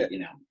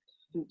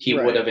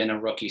Right. would have in a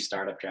rookie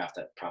startup draft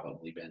that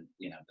probably been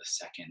the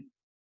second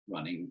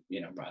running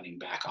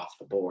back off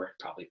the board,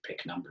 probably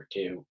pick number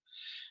 2.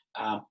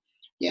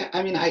 Yeah,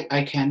 I mean,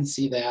 I can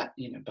see that,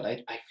 but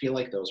I feel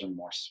like those are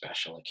more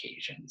special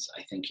occasions.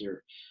 I think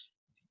you're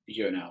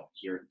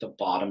the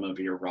bottom of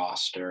your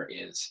roster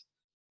is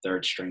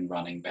third string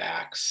running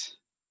backs,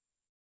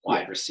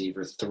 wide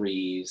receiver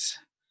 3s,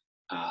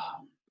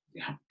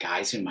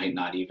 guys who might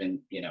not even,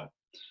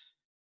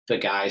 the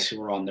guys who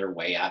are on their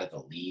way out of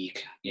the league,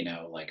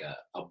 like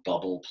a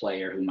bubble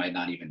player who might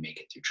not even make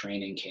it through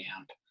training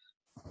camp.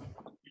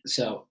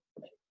 So,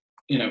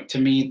 to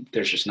me,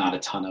 there's just not a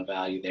ton of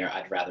value there.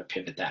 I'd rather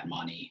pivot that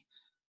money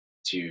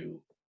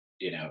to,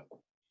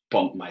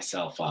 bump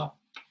myself up,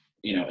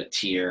 a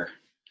tier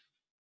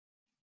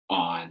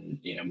on,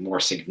 more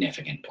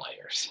significant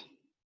players.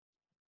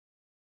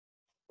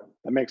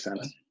 That makes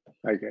sense.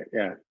 Okay,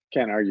 yeah,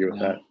 can't argue with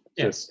that.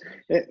 Yeah.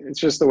 It's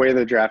just the way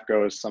the draft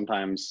goes.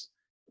 Sometimes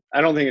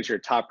I don't think it's your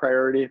top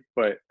priority,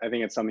 but I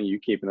think it's something you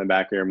keep in the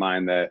back of your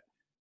mind that,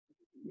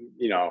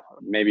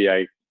 maybe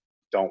I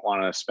don't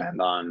want to spend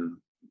on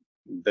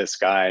this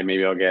guy.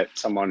 Maybe I'll get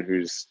someone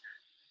who's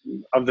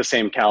of the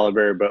same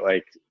caliber, but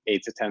like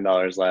 $8 to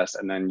 $10 less,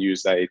 and then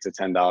use that $8 to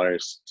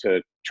 $10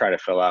 to try to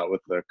fill out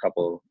with a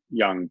couple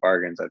young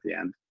bargains at the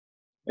end.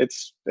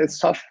 It's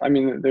tough. I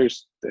mean,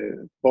 there's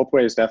both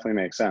ways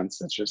definitely make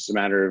sense. It's just a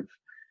matter of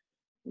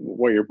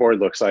what your board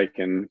looks like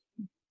and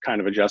kind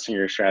of adjusting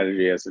your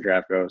strategy as the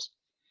draft goes.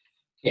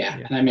 Yeah.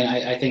 And I mean,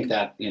 I think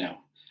that,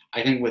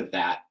 I think with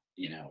that,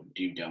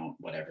 do, don't,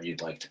 whatever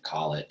you'd like to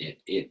call it,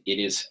 it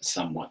is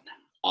somewhat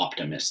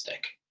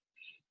optimistic.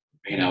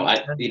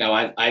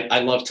 I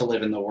love to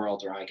live in the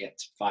world where I get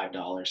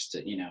 $5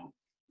 to,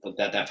 but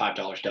that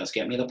 $5 does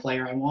get me the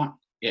player I want.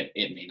 It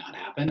may not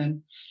happen.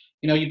 And,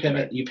 you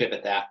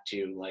pivot that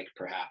to, like,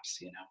 perhaps,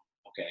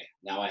 okay,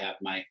 now I have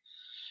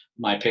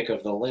my pick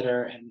of the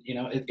litter, and,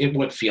 it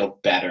would feel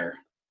better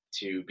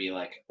to be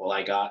like, well,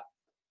 I got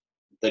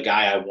the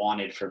guy I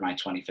wanted for my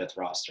 25th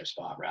roster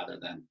spot rather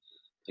than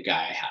the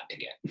guy I had to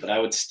get. But I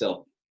would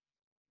still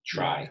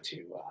try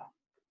to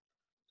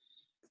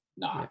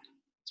not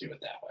do it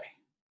that way.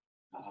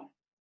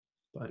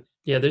 But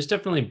yeah, there's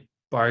definitely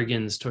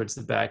bargains towards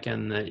the back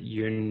end that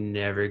you're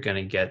never going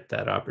to get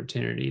that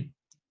opportunity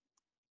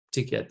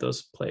to get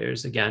those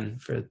players again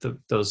for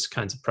those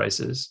kinds of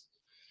prices.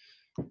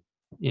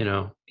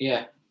 Yeah.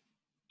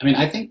 I mean,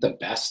 I think the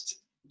best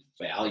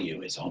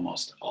value is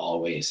almost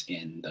always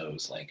in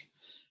those like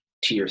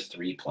tier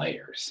 3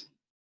 players.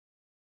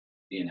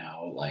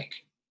 Like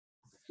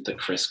the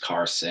Chris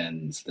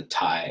Carsons,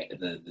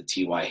 the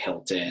T.Y.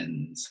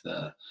 Hiltons,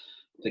 the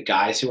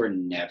guys who are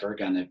never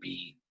going to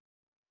be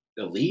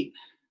elite,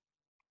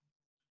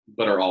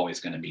 but are always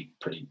going to be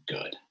pretty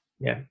good.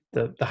 Yeah,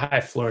 the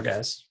high floor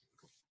guys.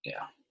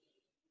 Yeah.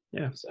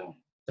 Yeah. So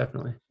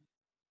definitely.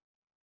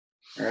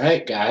 All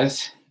right,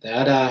 guys.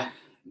 That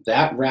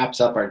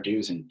wraps up our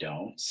do's and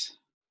don'ts.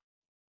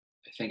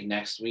 I think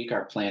next week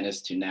our plan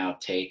is to now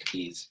take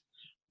these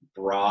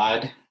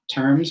broad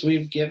terms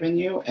we've given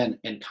you and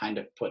kind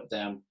of put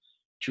them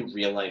to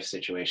real life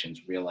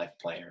situations, real life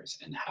players,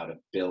 and how to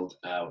build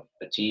out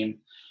a team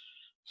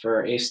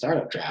for a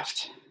startup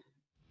draft.